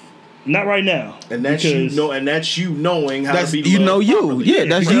ain't, not right now. And that's Because- that's you knowing how That's to be you loved know you. properly. Yeah,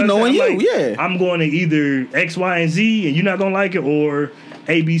 that's because you knowing you. I'm like, Yeah. I'm going to either X, Y, and Z and you're not going to like it, or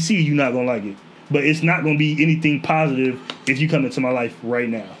ABC, you're not going to like it. But it's not going to be anything positive if you come into my life right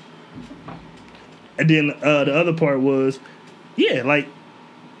now. And then the other part was, yeah, like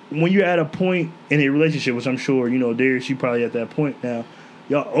when you're at a point in a relationship, which I'm sure, Darius, you probably at that point now,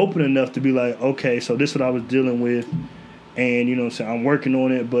 y'all open enough to be like, okay, so this is what I was dealing with. And, you know what I'm saying, I'm working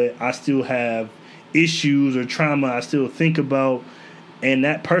on it, but I still have issues or trauma I still think about. And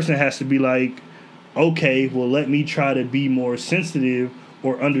that person has to be like, okay, well, let me try to be more sensitive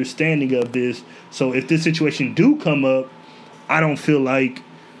or understanding of this. So if this situation do come up, I don't feel like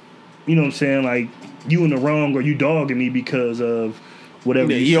you know what I'm saying, like you in the wrong or you dogging me because of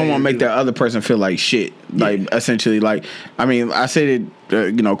whatever. You don't want to make that other person feel like shit. Like essentially, like I mean, I said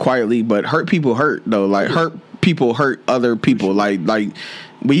it, quietly, but hurt people hurt though. Like hurt people hurt other people. Like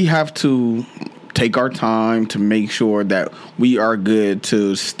we have to take our time to make sure that we are good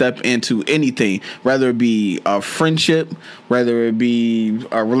to step into anything, whether it be a friendship, whether it be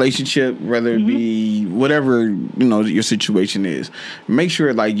a relationship, whether it be whatever your situation is. Make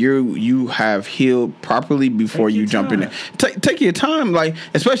sure like you have healed properly before you jump in there. Take your time, like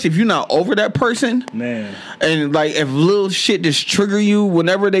especially if you're not over that person, man. And like if little shit just trigger you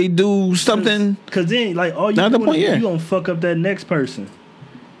whenever they do something, because then like all you doing, you gonna fuck up that next person.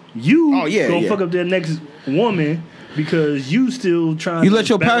 You gonna fuck up that next woman because you still trying. You let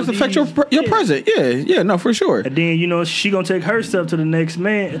your past affect your present. Yeah, no, for sure. And then she gonna take her stuff to the next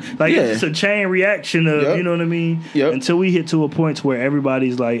man. Like it's a chain reaction of you know what I mean. Yep. Until we hit to a point where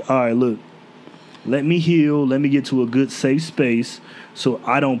everybody's like, all right, look, let me heal. Let me get to a good safe space so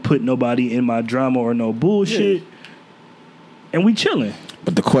I don't put nobody in my drama or no bullshit. And we chilling.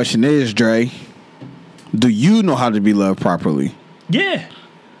 But the question is, Dre, do you know how to be loved properly? Yeah.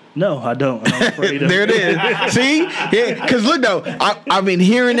 No, I don't. I'm afraid of there it is. See? Yeah, because look, though, I've been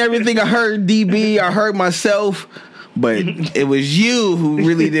hearing everything. I heard DB, I heard myself, but it was you who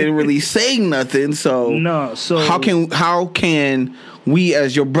really didn't really say nothing. So, how can we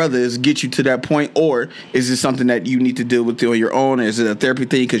as your brothers get you to that point? Or is it something that you need to deal with on your own? Is it a therapy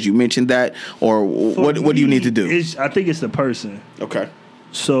thing because you mentioned that? Or what do you need to do? I think it's the person. Okay.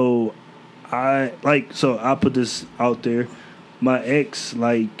 So, I put this out there. My ex,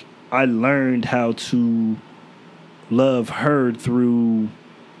 like, I learned how to love her through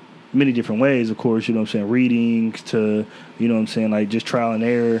many different ways, of course, you know what I'm saying, reading to, you know what I'm saying, like, just trial and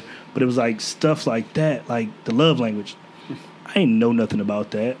error. But it was, like, stuff like that, like the love language. I ain't know nothing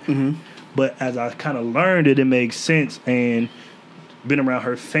about that. Mm-hmm. But as I kind of learned it makes sense, and been around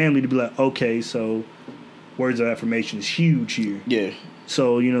her family to be like, okay, so words of affirmation is huge here. Yeah.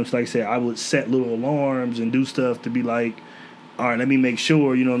 So, you know, it's like I said, I would set little alarms and do stuff to be like, all right, let me make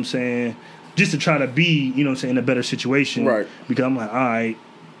sure, you know what I'm saying, just to try to be, you know what I'm saying, in a better situation. Right. Because I'm like, all right,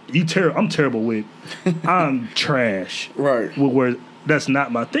 I'm terrible with, I'm trash. Right. Where that's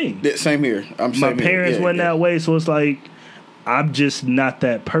not my thing. Yeah, same here. My parents went that way, so it's like, I'm just not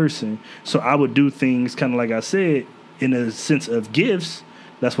that person. So I would do things kind of like I said, in a sense of gifts.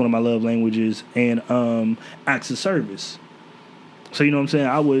 That's one of my love languages. And acts of service. So, you know what I'm saying,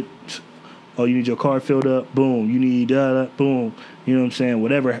 I would... Oh, you need your car filled up? Boom. You need boom. You know what I'm saying?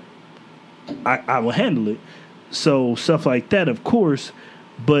 Whatever. I will handle it. So stuff like that, of course.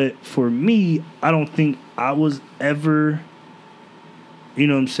 But for me, I don't think I was ever, you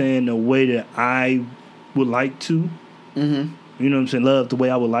know what I'm saying, the way that I would like to. Mm-hmm. You know what I'm saying? Love the way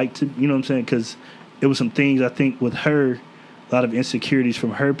I would like to. You know what I'm saying? Because it was some things, I think, with her, a lot of insecurities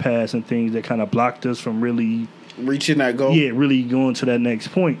from her past and things that kind of blocked us from really... reaching that goal? Yeah, really going to that next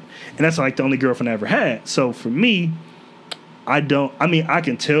point. And that's like the only girlfriend I ever had. So for me, I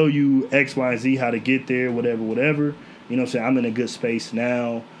can tell you X, Y, Z how to get there, whatever. You know what I'm saying? I'm in a good space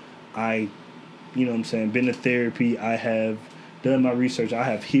now. You know what I'm saying, been to therapy. I have done my research. I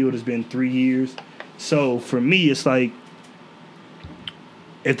have healed. It's been 3 years. So for me, it's like,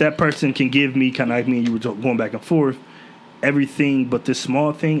 if that person can give me, kind of like me and you were going back and forth, everything but this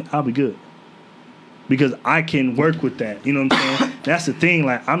small thing, I'll be good. Because I can work with that. You know what I'm saying? That's the thing.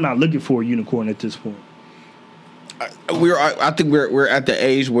 Like, I'm not looking for a unicorn at this point. I think we're at the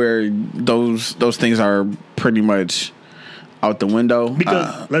age where those things are pretty much out the window.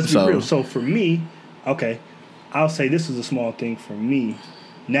 Because let's be real. So for me, okay, I'll say this is a small thing for me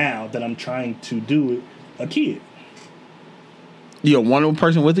now that I'm trying to do it, a kid. You want a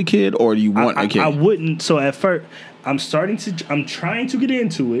person with a kid, or do you want a kid? I wouldn't. So at first, I'm trying to get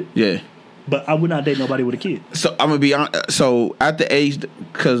into it. Yeah. But I would not date nobody with a kid. So I'm gonna be honest. So at the age,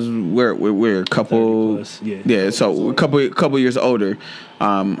 because we're a couple, plus, yeah. Yeah. So we're a couple years older.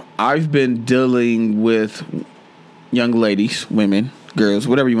 I've been dealing with young ladies, women, girls,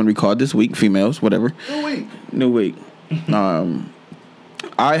 whatever you want to be called this week, females, whatever. New week.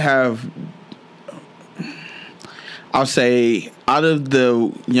 I have. I'll say out of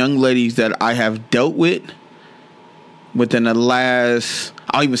the young ladies that I have dealt with within the last,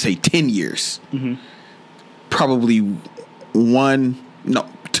 I'll even say 10 years, probably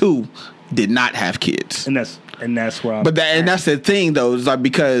two did not have kids. And that's where I'm and that's the thing though, is like,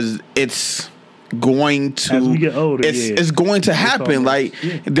 because it's going to, as we get older, it's going to happen. Like,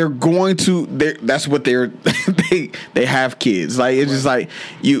 they're going to, that's what they they have kids. Like it's just like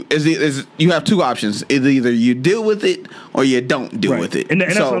you have two options. Either you deal with it or you don't deal with it. And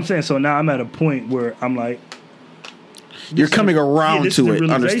that's what I'm saying. So now I'm at a point where I'm like, you're coming around to it.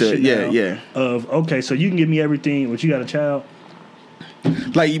 Understood? Yeah. Of okay, so you can give me everything, but you got a child.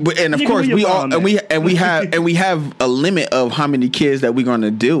 Like, and of course we all and we have a limit of how many kids that we're going to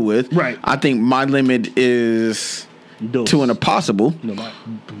deal with. Right. I think my limit is to an impossible. No.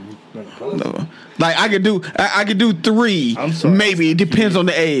 Like I could do 3. Maybe it depends on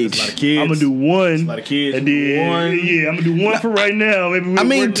the age. That's a lot of kids. I'm gonna do 1. That's a lot of kids. And then, yeah, I'm gonna do 1 for right now. Maybe I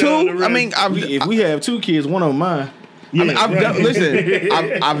mean 2. I mean, if we have 2 kids, one of them mine. Yeah, I mean,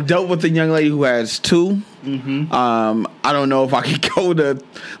 I've dealt with a young lady who has 2. Mm-hmm. I don't know if I could go to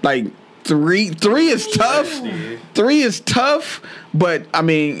like 3. 3 is tough. 3 is tough, but I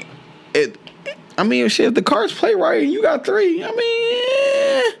mean, shit. If the cards play right and you got 3, I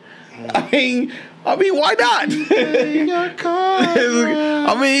mean, why not? You got cards.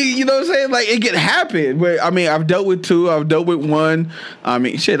 I mean, you know what I'm saying? Like it can happen. But I mean, I've dealt with 2. I've dealt with 1. I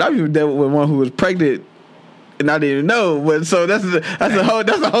mean, shit. I've even dealt with one who was pregnant. And I didn't know, but so that's a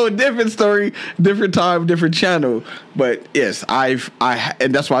whole different story, different time, different channel. But yes,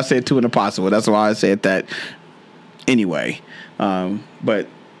 and that's why I said 2 and impossible. That's why I said that. Anyway, but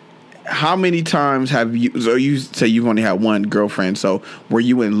how many times have you? So you say you've only had 1 girlfriend. So were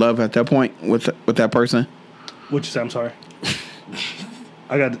you in love at that point with that person? What you say? I'm sorry.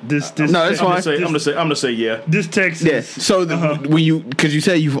 I got this. No, that's fine. I'm gonna say yeah. This text. Yeah. So because you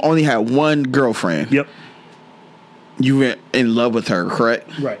said you've only had 1 girlfriend. Yep. You were in love with her, correct?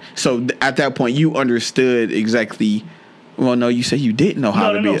 Right. So at that point, you understood exactly. Well, no, you said you didn't know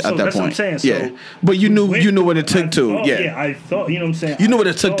how to be at that that's point. What I'm saying. So yeah, but you knew what it took to. Yeah, I thought. You know what I'm saying. You knew what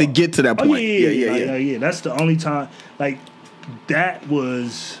it took to get to that point. Yeah. That's the only time. Like that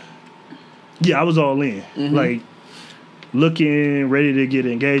was. Yeah, I was all in. Mm-hmm. Like looking, ready to get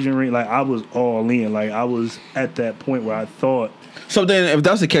an engagement ring. Like I was all in. Like I was at that point where I thought. So then, if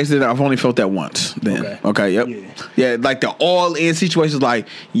that's the case, then I've only felt that once. Then, okay, yep, yeah, like the all-in situations, like,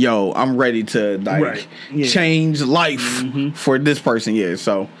 yo, I'm ready to change life for this person. Yeah,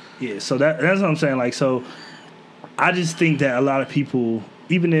 so that's what I'm saying. Like, so I just think that a lot of people,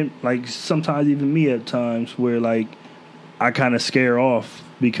 even in like sometimes even me at times, where like I kind of scare off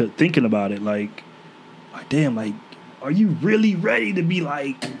because thinking about it, like damn, like, are you really ready to be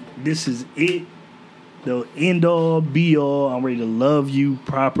like, this is it? The end all, be all. I'm ready to love you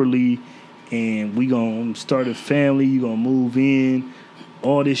properly, and we gonna start a family. You gonna move in,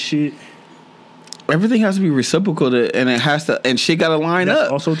 all this shit. Everything has to be reciprocal, and it has to, and shit got to line up.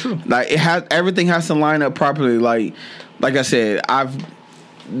 That's also true. Like everything has to line up properly. Like I said,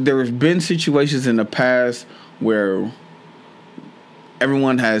 there's been situations in the past where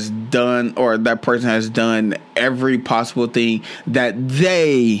everyone has done, or that person has done every possible thing that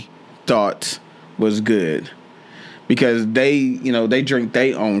they thought was good, because they drink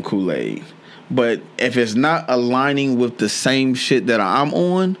their own Kool-Aid. But if it's not aligning with the same shit that I'm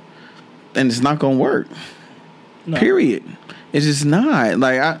on, then it's not gonna work. No. Period. It's just not.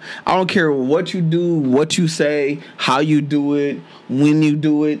 Like I don't care what you do, what you say, how you do it, when you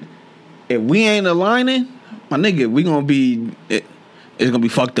do it. If we ain't aligning, my nigga, it's gonna be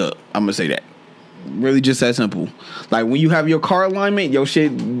fucked up. I'm gonna say that. Really, just that simple. Like when you have your car alignment, your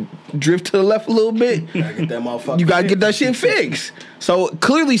shit drift to the left a little bit. You gotta get that motherfucker. You gotta get that shit fixed. So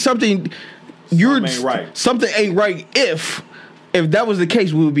clearly, something ain't right. Something ain't right. If that was the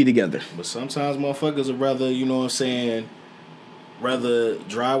case, we would be together. But sometimes motherfuckers would rather, you know what I'm saying, rather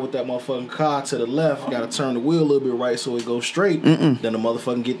drive with that motherfucking car to the left, gotta turn the wheel a little bit right so it goes straight, than the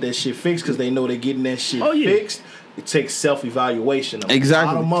motherfucking get that shit fixed because they know they're getting that shit fixed. It takes self-evaluation.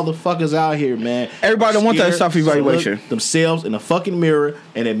 Exactly. A lot of motherfuckers out here, man. Everybody don't want that self-evaluation. Look themselves in the fucking mirror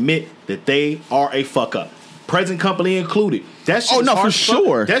and admit that they are a fuck up. Present company included. That shit for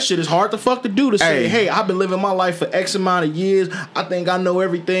sure. That shit is hard to fuck to do, to say, hey, I've been living my life for X amount of years. I think I know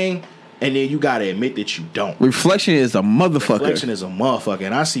everything. And then you gotta admit that you don't. Reflection is a motherfucker. Reflection is a motherfucker.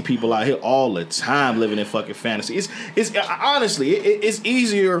 And I see people out here all the time living in fucking fantasy. It's honestly, it's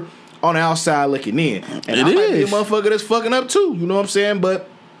easier on the outside looking in. And I might be a motherfucker that's fucking up too. You know what I'm saying? But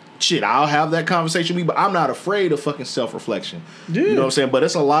shit, I'll have that conversation with me, but I'm not afraid of fucking self-reflection. Yeah. You know what I'm saying? But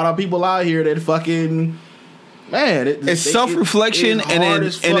it's a lot of people out here that fucking, man, it's self-reflection and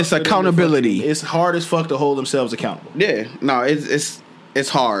it's accountability. It's hard as fuck to hold themselves accountable. Yeah. No, it's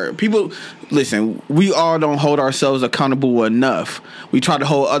hard. People, listen, we all don't hold ourselves accountable enough. We try to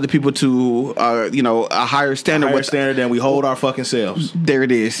hold other people to, a higher standard. Than we hold our fucking selves. There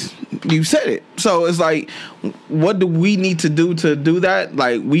it is. You said it. So it's like, what do we need to do that?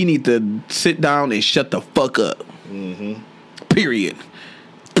 Like, we need to sit down and shut the fuck up. Period.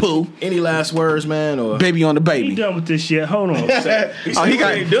 Pooh. Any last words, man? Or Baby on the baby. He done with this shit. Hold on. He said,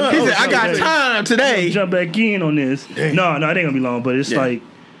 I got time today. Jump back in on this. No, it ain't gonna be long. But it's like,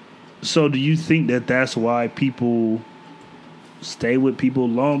 so do you think that that's why people stay with people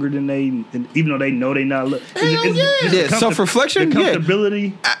longer than even though they know they not? Self-reflection. The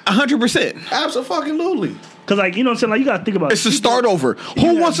comfortability. 100%. Absolutely. Because like, you know what I'm saying? Like, you gotta think about It's a start over.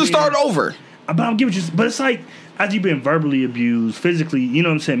 Who wants to start over? But I'm giving you. But it's like, as you've been verbally abused, physically, you know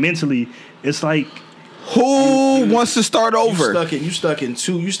what I'm saying, mentally, it's like, who wants to start over? You stuck in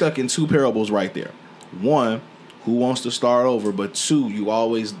two parables right there. One, who wants to start over? But two, you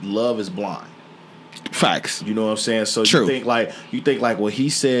always love is blind. Facts. You know what I'm saying? So True. you think like, well, he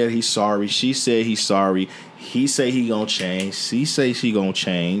said he's sorry. She said he's sorry. He say he gonna change. She say she gonna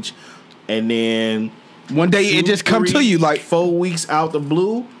change. And then one day it just come to you like 4 weeks out the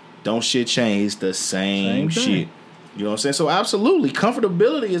blue. Don't shit change. It's the same shit. You know what I'm saying? So absolutely,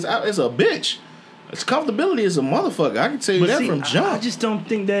 comfortability is a bitch. It's comfortability is a motherfucker. I can tell you that from jump. I just don't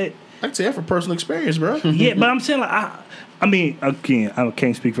think that. I can tell you that from personal experience, bro. Yeah, but I'm saying like I mean, again, I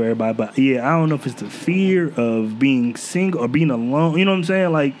can't speak for everybody, but yeah, I don't know if it's the fear of being single or being alone. You know what I'm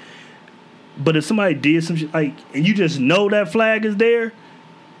saying? Like, but if somebody did some shit, like, and you just know that flag is there,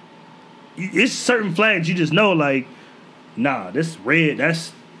 it's certain flags you just know, like, nah, this red,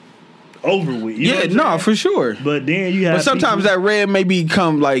 that's over with. You know what I'm saying? For sure. But then you have. But sometimes that red may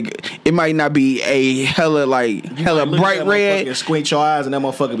become like, it might not be a hella bright red. Squint your eyes and that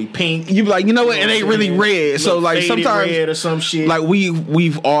motherfucker be pink. You be like, you know what? It ain't really red. So like sometimes red or some shit. Like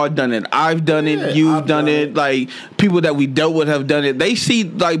we've all done it. I've done it. You've done it. Like people that we dealt with have done it. They see,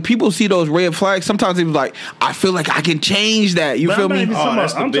 like, people see those red flags. Sometimes they be like, I feel like I can change that. You feel me? I'm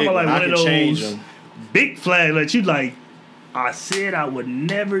talking about like one of those big flags that you like. I said I would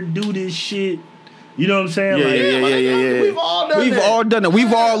never do this shit. You know what I'm saying? Yeah. We've all done it.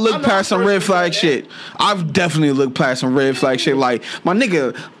 We've all looked past some red flag shit. I've definitely looked past some red flag shit. Like, my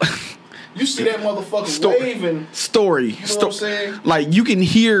nigga. You see that motherfucker waving. Story. You know what I'm saying? Like, you can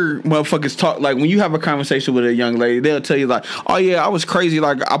hear motherfuckers talk. Like, when you have a conversation with a young lady, they'll tell you, like, oh, yeah, I was crazy.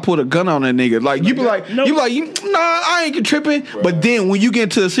 Like, I put a gun on a nigga. Like, you be like, nah, I ain't tripping. Right. But then when you get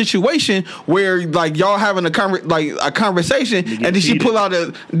into a situation where, like, y'all having a conversation, and then she pull out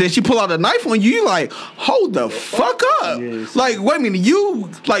a knife on you, you like, hold the fuck up. Yes. Like, wait a minute,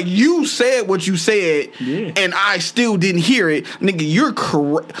 you said what you said, and I still didn't hear it. Nigga, you're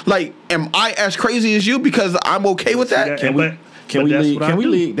correct. Like, am I as crazy as you because I'm okay with that? Can we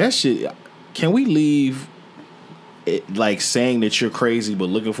leave that shit? Can we leave it, like, saying that you're crazy but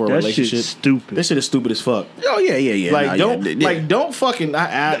looking for a relationship? Shit's stupid. That shit is stupid as fuck. Oh yeah. Like, don't fucking.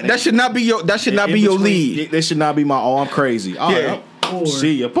 That should not be your. That should not be your lead. That should not be my. Oh, I'm crazy. Oh, yeah.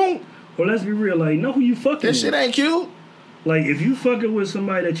 See ya. Boom. Well, let's be real. Like, know who you fucking. That shit ain't cute. Like, if you fucking with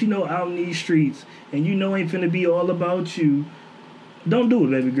somebody that you know out in these streets and you know ain't finna be all about you, don't do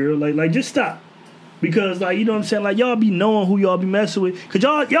it, baby girl. Like just stop. Because, like, you know what I'm saying? Like, y'all be knowing who y'all be messing with.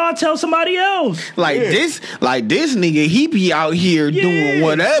 Because y'all tell somebody else. This nigga, he be out here doing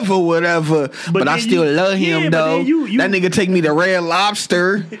whatever. But I still love him, though. That nigga take me to Red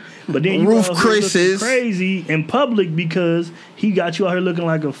Lobster. But then you Roof Chris's. Crazy in public because he got you out here looking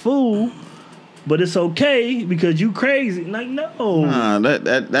like a fool. But it's okay because you crazy. Like, no. Nah,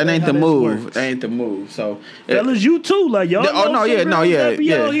 that ain't the move. That ain't the move. So, fellas, you too. Like, y'all. Out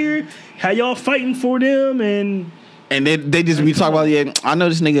here. How y'all fighting for them and they just be talking about, I know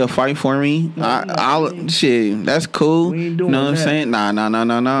this nigga fight for me. Shit, that's cool. We ain't you doing know what I'm saying? Nah.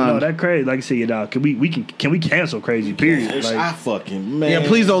 No, that crazy. Like I said, dog. Can we cancel crazy? Period. Like, I fucking man. Yeah,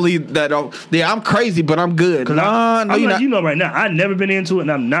 please don't leave that off. Yeah, I'm crazy, but I'm good. No, I'm like, you know, right now, I've never been into it,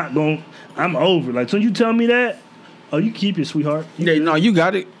 and I'm not going. I'm over. Like, so you tell me that, you keep it, sweetheart. You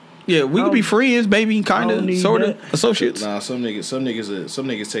got it. Yeah, we could be friends, maybe, kind of, sort of, associates. Nah, some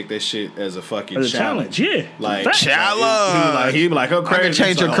niggas take that shit as a fucking as a challenge. Yeah, like challenge. He be like, I'm crazy. I can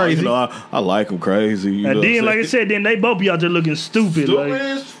change her crazy. I like him crazy. And then, like I said, then they both be out there looking stupid. Stupid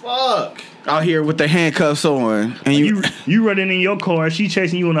as fuck. Out here with the handcuffs on, and you running in your car, she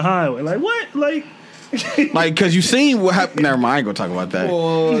chasing you on the highway. Like, what? Like. Like, cause you seen what happened. Never mind, I ain't gonna talk about that.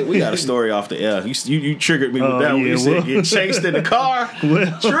 Boy, we got a story off the air. You triggered me with that when you said get chased in the car.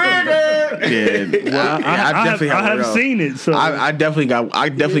 Triggered. Yeah, I have seen it. So I definitely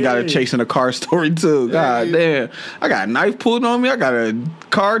got a chase in a car story too. God damn, I got a knife pulled on me. I got a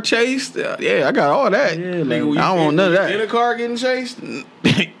car chased. Yeah, I got all that. Yeah, I don't want none of that. In a car getting chased?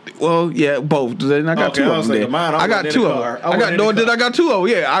 Well, yeah, both. Then I got two of them. I got two of them. I got two of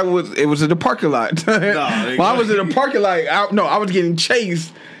them. Yeah, it was in the parking lot. When I was in the parking lot, I was getting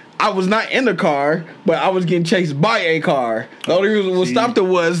chased. I was not in the car, but I was getting chased by a car. The only reason what stopped it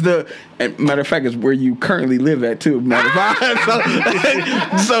was and matter of fact, is where you currently live at too. Matter of fact,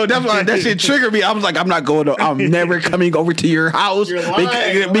 so that's why that shit triggered me. I was like, I'm never coming over to your house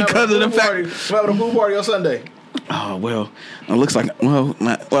because of the fact. We're having a pool party on Sunday. Oh well, it looks like well.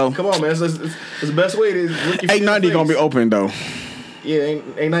 Come on, man. It's the best way to. 890 gonna be open though. Yeah,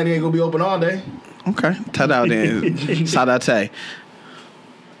 890 ain't gonna be open all day. Okay, ta-da then. Sadate.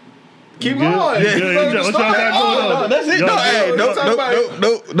 Keep on. Yeah. No, that's it. No. I ain't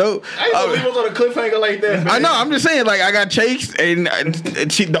gonna leave us on a cliffhanger like that, man. I know. I'm just saying, like, I got chased, and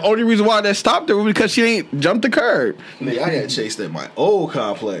the only reason why that stopped her was because she ain't jumped the curb. Nigga, I got chased at my old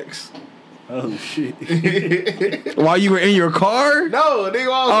complex. Oh shit! While you were in your car? No,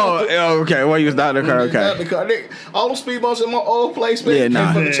 nigga. Okay. While you was not in the car. Okay. Not in the car. Nigga, all them speed bumps in my old place, man. Yeah, You nah.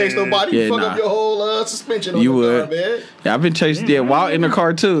 can't fucking chase nobody. Yeah, You fuck nah. up your whole suspension on You the would. car, man. Yeah, I've been chased. Yeah, while in the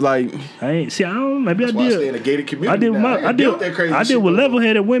car too. Like, I ain't see. I don't. Maybe That's I why I did. stay in a gated community. I did. now. I did. that crazy I did shit with no more.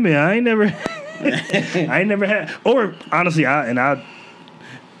 level-headed women. I ain't never. I ain't never had. Or honestly, I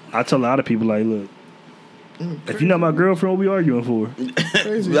tell a lot of people like, look, if you're not my girlfriend, what we arguing for?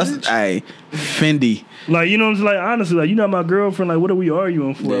 that's Fendi. Like, you know what I'm saying? Like, honestly, like, you're not my girlfriend. Like, what are we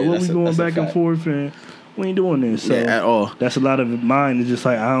arguing for? Yeah, What we going that's a back and fact. forth and we ain't doing this. So Yeah, at all. that's a lot of mine. It's just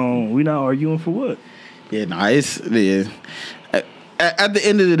like we not arguing for what? Yeah, nah, it's yeah. At the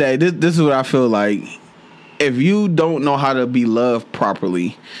end of the day, this is what I feel like. If you don't know how to be loved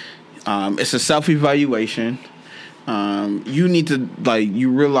properly, it's a self-evaluation. You need to, like,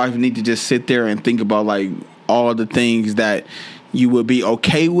 you real life need to just sit there and think about, like, all the things that you would be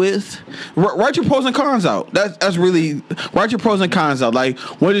okay with. Write your pros and cons out. That's really, write your pros and cons out. Like,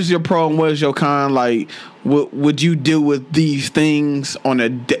 what is your pro and what is your con? Like, would you deal with these things on a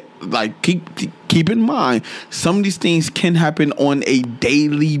like, keep in mind, some of these things can happen on a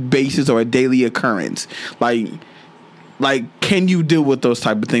daily basis or a daily occurrence. Like, can you deal with those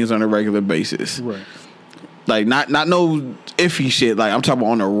type of things on a regular basis? Right. Like, not no iffy shit. Like, I'm talking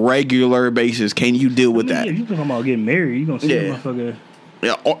about on a regular basis. Can you deal with that? Yeah, you talking about getting married? You gonna see a motherfucker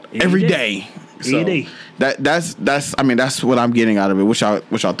Yeah, every day. every day. That's I mean, that's what I'm getting out of it. What's y'all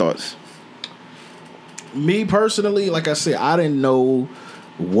thoughts? Me personally, like I said, I didn't know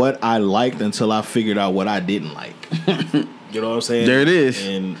what I liked until I figured out what I didn't like. You know what I'm saying? There it is.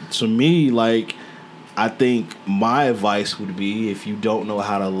 And to me, like, I think my advice would be, if you don't know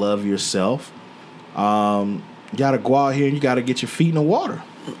how to love yourself, you gotta go out here and you gotta get your feet in the water.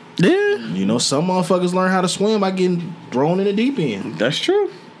 Yeah, You know, some motherfuckers learn how to swim by getting thrown in the deep end. that's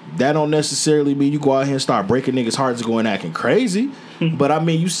true. That don't necessarily mean you go out here and start breaking niggas' hearts and going acting crazy. But I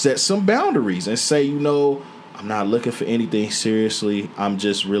mean, you set some boundaries and say, you know, I'm not looking for anything seriously. I'm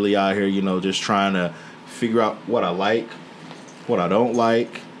just really out here, you know, just trying to figure out what I like, what I don't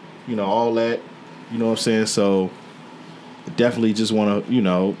like, you know, all that. You know what I'm saying? So definitely just want to, you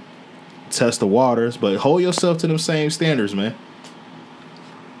know, test the waters, but hold yourself to them same standards, man.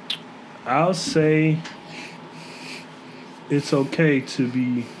 I'll say it's okay to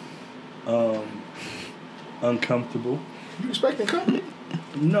be uncomfortable. You expecting company?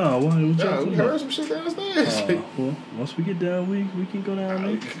 No, what you Yeah, talking we about? heard some shit downstairs. Well, once we get down, we can go down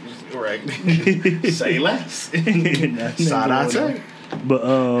there. Right. Say less. Nah, Side I nah, say.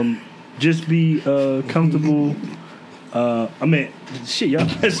 But just be comfortable. I mean, shit, y'all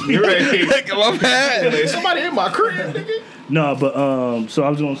messed me up. My bad. Hey, somebody in my crib, nigga. No, but so I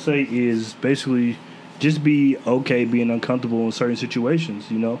was gonna say is basically just be okay being uncomfortable in certain situations.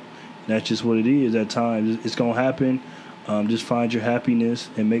 You know, that's just what it is. At times, it's gonna happen. Just find your happiness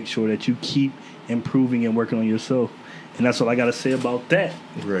and make sure that you keep improving and working on yourself. And that's all I gotta say about that.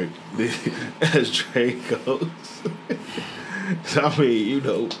 Right. As Dre goes. I mean, you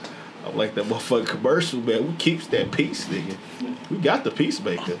know, I'm like that motherfucking commercial, man. We keeps that peace, nigga. We got the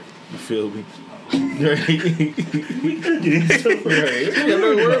peacemaker. You feel me? Right. Don't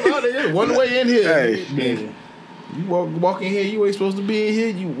worry about it. One way in here. Hey. Man. You walk in here, you ain't supposed to be in here,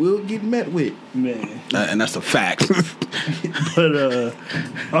 you will get met with. Man. And that's a fact. But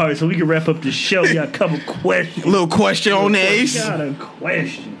all right, so we can wrap up the show. We got a couple questions. Little question on this. Got a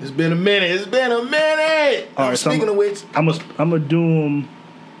question. It's been a minute. All right, so Speaking of which, I'm gonna do them.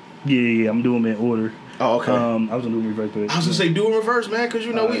 Yeah, I'm doing them in order. Oh, okay. I was gonna do reverse, but I was gonna say do a reverse, man, because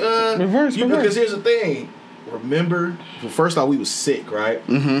you know we Reverse. Because here's the thing. Remember, first off, we was sick, right?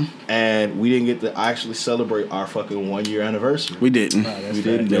 Mm-hmm. And we didn't get to actually celebrate our fucking 1 year anniversary. We didn't. We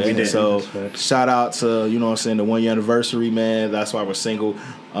didn't. Yeah, we didn't. So shout out to, you know what I'm saying, the 1 year anniversary, man. That's why we're single.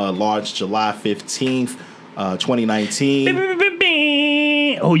 Launched July 15th, 2019.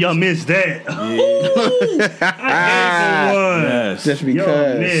 Oh, y'all missed that. Yeah. I had one. Yes. Just Y'all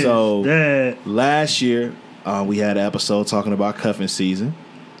because. missed So that. last year, we had an episode talking about cuffing season.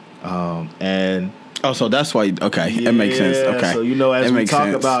 And Oh, so that's why. Okay, it makes sense. Okay, so you know, as It we makes talk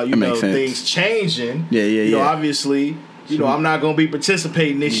sense. about, you It know, makes sense. things changing. Yeah, You know, yeah. obviously, you know, I'm not gonna be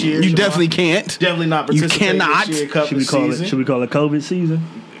participating this year. You so definitely I'm can't. Definitely not You participating cannot. this year. Cuffing season. Should we call it COVID season?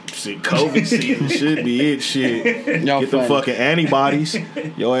 Shit, COVID season should be it. Shit, Y'all get the funny. fucking antibodies.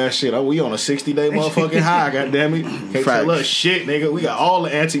 Yo ass shit. We on a 60-day motherfucking high. Goddamn it. Can't tell Facts. us shit, nigga. We got all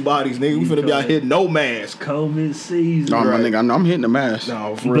the antibodies, nigga. We finna be out here no mask. COVID season. No, my Right. nigga, I'm hitting the mask.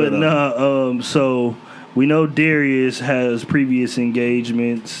 No, for real. But though. so we know Darius has previous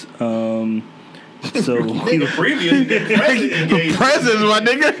engagements. So Nigga, previous present engagement. Presents, my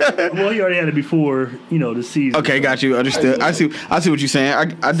nigga. well, he already had it before, you know, the season. Okay, got you. Understood. I see what you're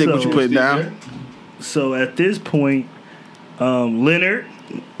saying. I dig what you So- put down. So at this point, Leonard,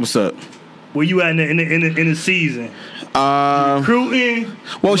 What's up? where you at in the season? Recruiting.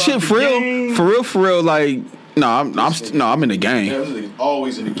 Well, You shit, out for the real, game? for real. Like, no, I'm in the game. This nigga's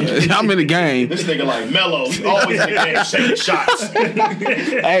always in the game. I'm in the game. This nigga like Melo, always in the game, shaking shots.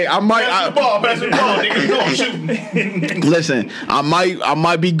 Hey, Pass the ball, nigga. Go on, shoot. Listen, I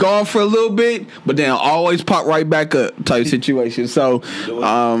might be gone for a little bit, but then I'll always pop right back up type situation. So,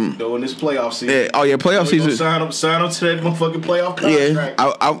 Doing this playoff season. playoff season. Sign up to that motherfucking playoff Yeah,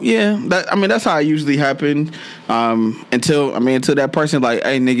 contract. that's how it usually happened. Until that person like,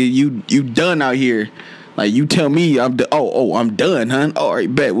 hey nigga, you done out here. Like you tell me I'm done, huh? All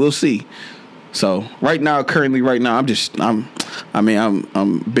right, bet we'll see. So currently right now, I'm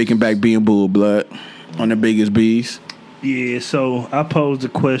baking back being bull blood on the biggest bees. Yeah, so I posed a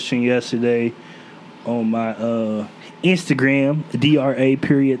question yesterday on my Instagram,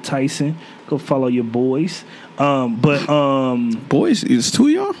 DRA.Tyson. Go follow your boys. Boys, it's two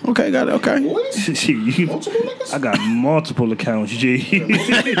of y'all. Okay, got it. Okay. I got multiple accounts, G.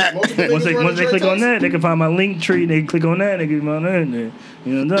 once they click on that, they can find my link tree. They can click on that, they can find that.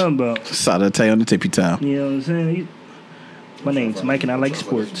 You know what I'm talking about? Saute on the tippy top. You know what I'm saying? My name's Mike, and I like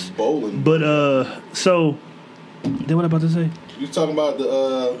sports. Bowling. But so, then what I about to say? You talking about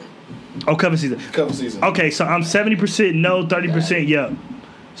the Cover season. cover season? Okay, so I'm 70% no, 30% yup.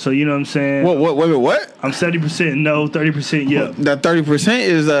 So you know what I'm saying? What? I'm 70% no, 30% yup. That 30%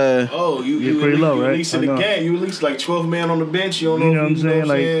 is Oh, you pretty low, right? release in the I know. game. You release like 12 man on the bench. You don't know, You know if what I'm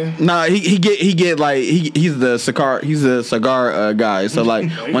saying? Nah, he get like he's the cigar guy. So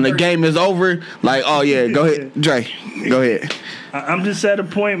like when the game is over, like oh yeah, go ahead, Dre, go ahead. I'm just at a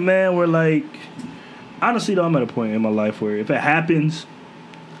point, man, where like honestly though, I'm at a point in my life where if it happens,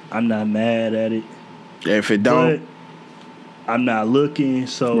 I'm not mad at it. If it But don't, I'm not looking,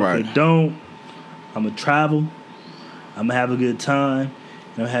 so Right. if it don't, I'm gonna travel. I'm gonna have a good time.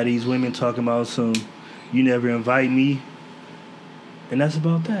 And I have these women talking about some, you never invite me, and that's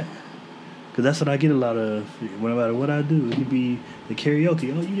about that. Cause that's what I get a lot of. No matter what I do, it could be the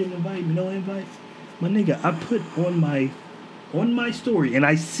karaoke. Oh, you didn't invite me, no invite. My nigga, I put on my story, and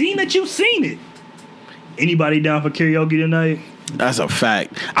I seen that you seen it. Anybody down for karaoke tonight? that's a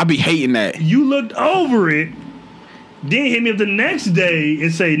fact. I be hating that. You looked over it, then hit me up the next day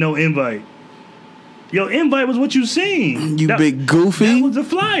and say no invite. Your invite was what you seen. You big goofy. That was a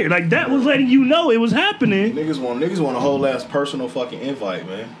flyer. Like that was letting you know it was happening. Niggas want a whole ass personal fucking invite,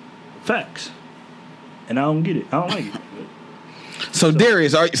 man. Facts. And I don't get it. I don't like it. So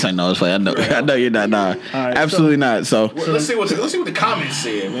Darius, are you saying no? It's like I know you're not. Nah, right, absolutely not. So Well, let's see what the comments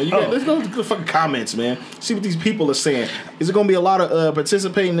said, man. Let's go to the fucking comments, man. See what these people are saying. Is it gonna be a lot of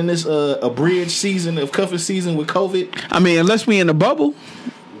participating in this abridged season of cuffing season with COVID? I mean, unless we in the bubble,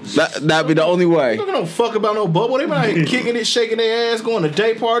 that'd be the only way. Look at no fuck about no bubble. They been out here kicking it, shaking their ass, going to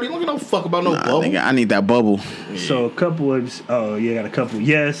day party. Look at no fuck about no bubble. Nigga, I need that bubble. So a couple of got a couple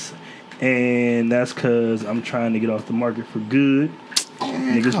yes. And that's cause I'm trying to get off the market for good.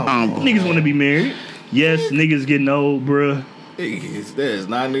 Niggas want to be married. Yes, niggas getting old, bruh. That is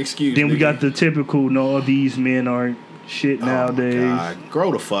not an excuse. Then we nigga. got the typical, no, these men aren't shit nowadays. God,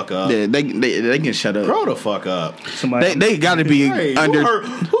 grow the fuck up. Yeah, they can shut up. Grow the fuck up. Somebody, They got to be Hey, under.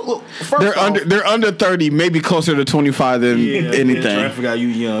 They're under 30, maybe closer to 25 than I anything. forgot you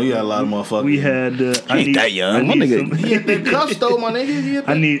young. You got a lot of motherfuckers. we had. Ain't that young, my nigga. He hit the cuffs though, my nigga.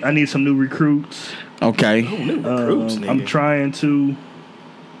 I need some new recruits. Okay. Recruits, nigga. I'm trying to.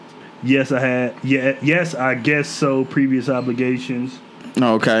 Yes, I had. Yeah, yes, I guess so. Previous obligations.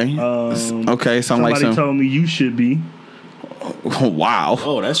 Okay. Okay. Sound like Somebody some. told me you should be. Wow.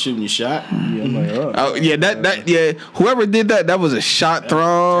 Oh, that's shooting your shot. Yeah, I'm like, oh. Oh yeah, that whoever did that was a shot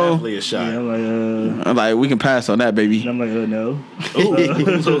throw. Definitely a shot. Yeah, I'm like, I'm like, we can pass on that, baby. and I'm like, no.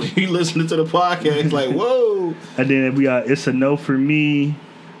 Ooh, so you listening to the podcast like, whoa. And then we got it's a no for me.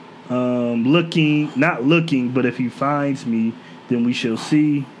 Not looking, but if he finds me, then we shall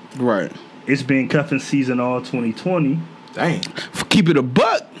see. Right. It's been cuffing season all 2020. Dang. Keep it a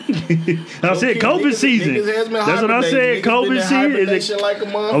buck. I said COVID season. That's what I said. COVID season. Is it? Like a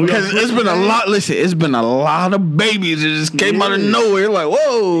Because it's been a lot. Listen, it's been a lot of babies that just came out of nowhere. Like,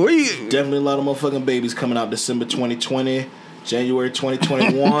 whoa, where you? Definitely a lot of motherfucking babies coming out December 2020, January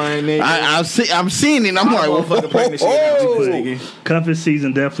 2021. Nigga. I'm seeing it. I'm like, motherfucking pregnancy announcements, nigga. Cuffing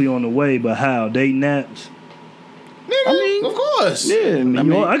season definitely on the way, but how? Dating apps? Nigga, of course. Yeah,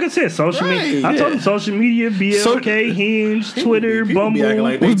 Like I said, social media. I told them social media, BLK, Hinge, Twitter, People Bumble. be acting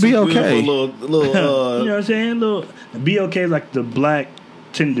like they What's too good BLK? for a little, You know what I'm saying? Little BLK is like the black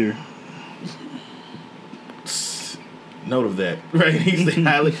Tinder. note of that, right? He's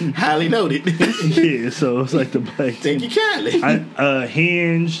highly noted. Yeah, so it's like the black Thank Tinder. you kindly.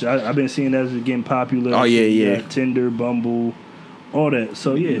 Hinge. I've been seeing that as getting popular. Oh, yeah. Tinder, Bumble, all that.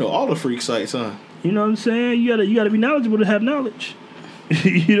 So yeah, You know all the freak sites, huh? you know what I'm saying. You gotta be knowledgeable to have knowledge.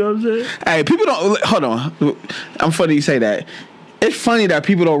 You know what I'm saying? Hey, people don't. Hold on. I'm funny you say that. It's funny that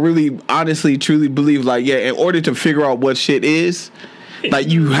people don't really, honestly, truly believe. Like, yeah, in order to figure out what shit is, like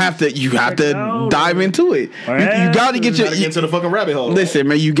you have to dive into it. You got to get Gotta get into the fucking rabbit hole. Listen,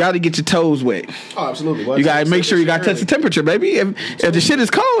 man, you got to get your toes wet. Oh, absolutely. You got to make sure you got to test the temperature, baby. If the shit is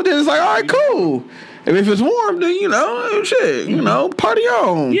cold, then it's like, all right, cool. If it's warm, then shit, party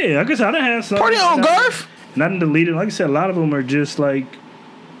on. Yeah, I guess I done had some. Party on, Garth. Nothing deleted. Like I said, a lot of them are just like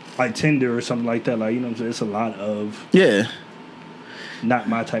Tinder or something like that. Like, you know what I'm saying? It's a lot of not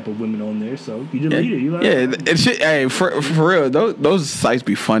my type of women on there. So you delete it. You like, and shit. Hey, for real, those sites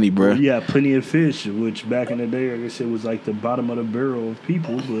be funny, bro. Yeah, Plenty of Fish, which back in the day, I guess it was like the bottom of the barrel of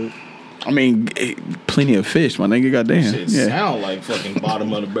people, but. I mean, Plenty of Fish, my nigga. Goddamn. Shit sound like fucking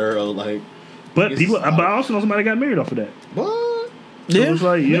bottom of the barrel, like. But people, but I also know somebody got married off of that. What? So it's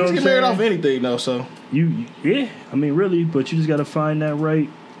like, you know what I'm get married saying? off anything though, so. I mean, really, but you just got to find that right.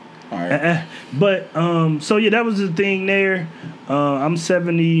 All right. But so yeah, that was the thing there. I'm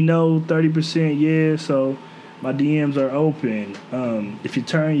 70 no, 30% yeah. So my DMs are open. If you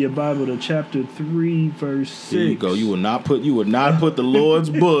turn your Bible to chapter 3, verse 6. There you go. You would not put the Lord's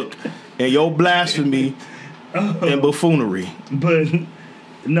book in your blasphemy and buffoonery. But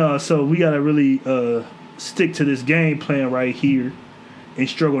no, so we gotta really stick to this game plan right here in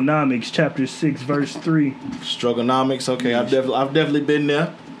Strugglenomics, chapter 6, verse 3. Strugglenomics, okay. I've definitely been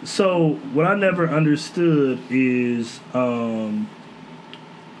there. So what I never understood is So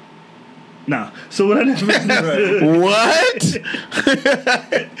what I never understood What?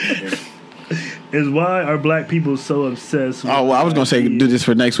 is why are black people so obsessed with Oh, well, I was gonna say do this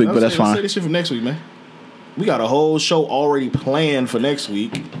for next week, but that's Say fine. this shit for next week, man. We got a whole show already planned for next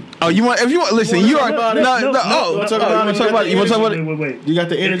week. Oh, you want? If you want, listen, you are. about it? You You wanna talk about it? Wait. You got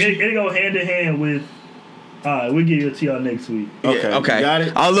the energy? It go hand in hand with. We'll give it to y'all next week. Okay, Okay. you got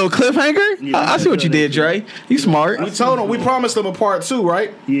it. A little cliffhanger. Yeah, I see what you did, Dre. You smart. We told them, we promised them a part 2,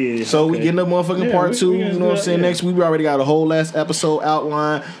 right? Yeah. So we getting a motherfucking part 2. You know what I'm saying? Yeah. Next week we already got a whole last episode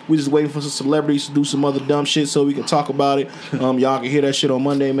outlined. We just waiting for some celebrities to do some other dumb shit so we can talk about it. Y'all can hear that shit on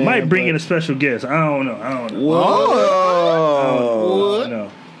Monday, man. Might bring in a special guest. I don't know. What? No.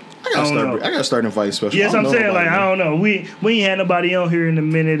 I gotta start inviting special. Yes, I don't I'm know saying, like, nobody, I don't know. We ain't had nobody on here in a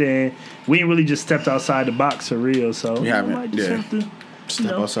minute, and we ain't really just stepped outside the box for real. So We haven't, might just yeah. have to,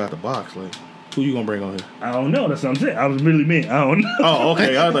 Step outside the box. Like, who you gonna bring on here? I don't know. That's what I'm saying. I was really meant. I don't know. Oh,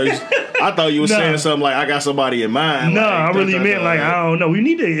 okay. I thought you was Nah. saying something like I got somebody in mind. No, like, I really meant like I don't know. We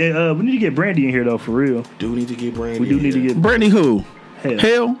need to get Brandy in here though, for real. do need to get Brandy. We do need to get Brandy who? Hell.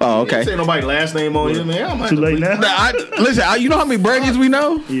 Hell? Oh, okay. Say nobody last name on here, man. I might Too late now. Listen, you know how many Brandys we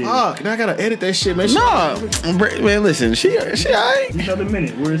know? Yeah. Fuck, now I gotta edit that shit, man. No, man. Listen, she alright. Another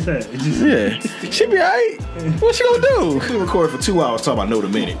minute. Where is that? It's just, Yeah, she be alright. What she gonna do? We record for 2 hours talking about know the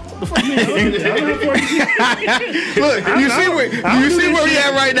minute. Look, you see where we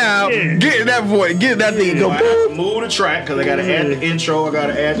at right now? Yeah. Getting that voice, getting that thing go. I have to move the track because I gotta add the intro. I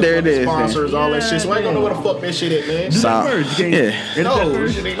gotta add the There it fucking is, sponsors, all that shit. So I ain't gonna know where the fuck that shit at, man. So, First, you can't- yeah. No,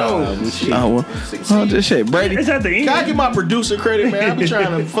 first. shit ain't no. Oh well, this shit, Brady. It's at the end. Can I get my producer credit, man? I be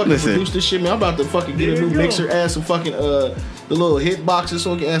trying to fucking Listen. produce this shit, man. I'm about to fucking get a new There you go. mixer, add some fucking the little hit boxes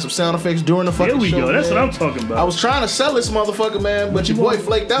so we can add some sound effects during the fucking There we show. go. That's man. what I'm talking about. I was trying to sell this motherfucker, man, but your boy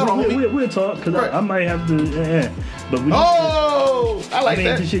flaked out on me. We'll talk because Right. I might have to. But we. Oh, I like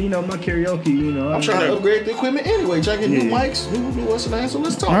that. Shit, my karaoke. I'm trying to upgrade the equipment anyway. Trying to get new mics, new what's the name. So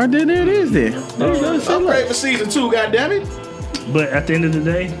let's talk. All right, there it is. There you go. Upgrade for season 2, goddammit. But at the end of the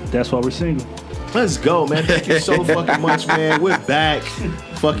day, that's why we're single. Let's go, man. Thank you so fucking much, man. We're back.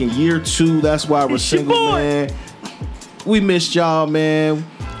 Fucking year 2. That's why we're single, man. We missed y'all, man.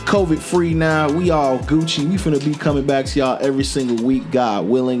 COVID free now. We all Gucci. We finna be coming back to y'all every single week, God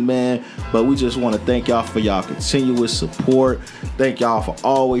willing, man. But we just want to thank y'all for y'all continuous support. Thank y'all for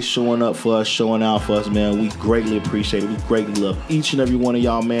always showing up for us, showing out for us, man. We greatly appreciate it. We greatly love each and every one of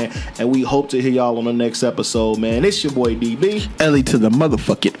y'all, man. And we hope to hear y'all on the next episode, man. It's your boy DB. Ellie to the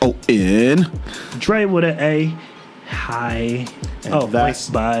motherfucking O-N. Dre with an A. Hi. And that's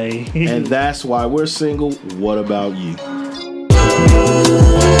bye. And that's why we're single. What about you?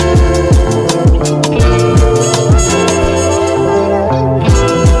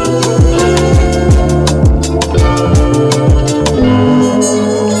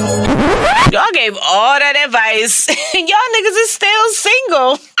 Y'all gave all that advice and y'all niggas is still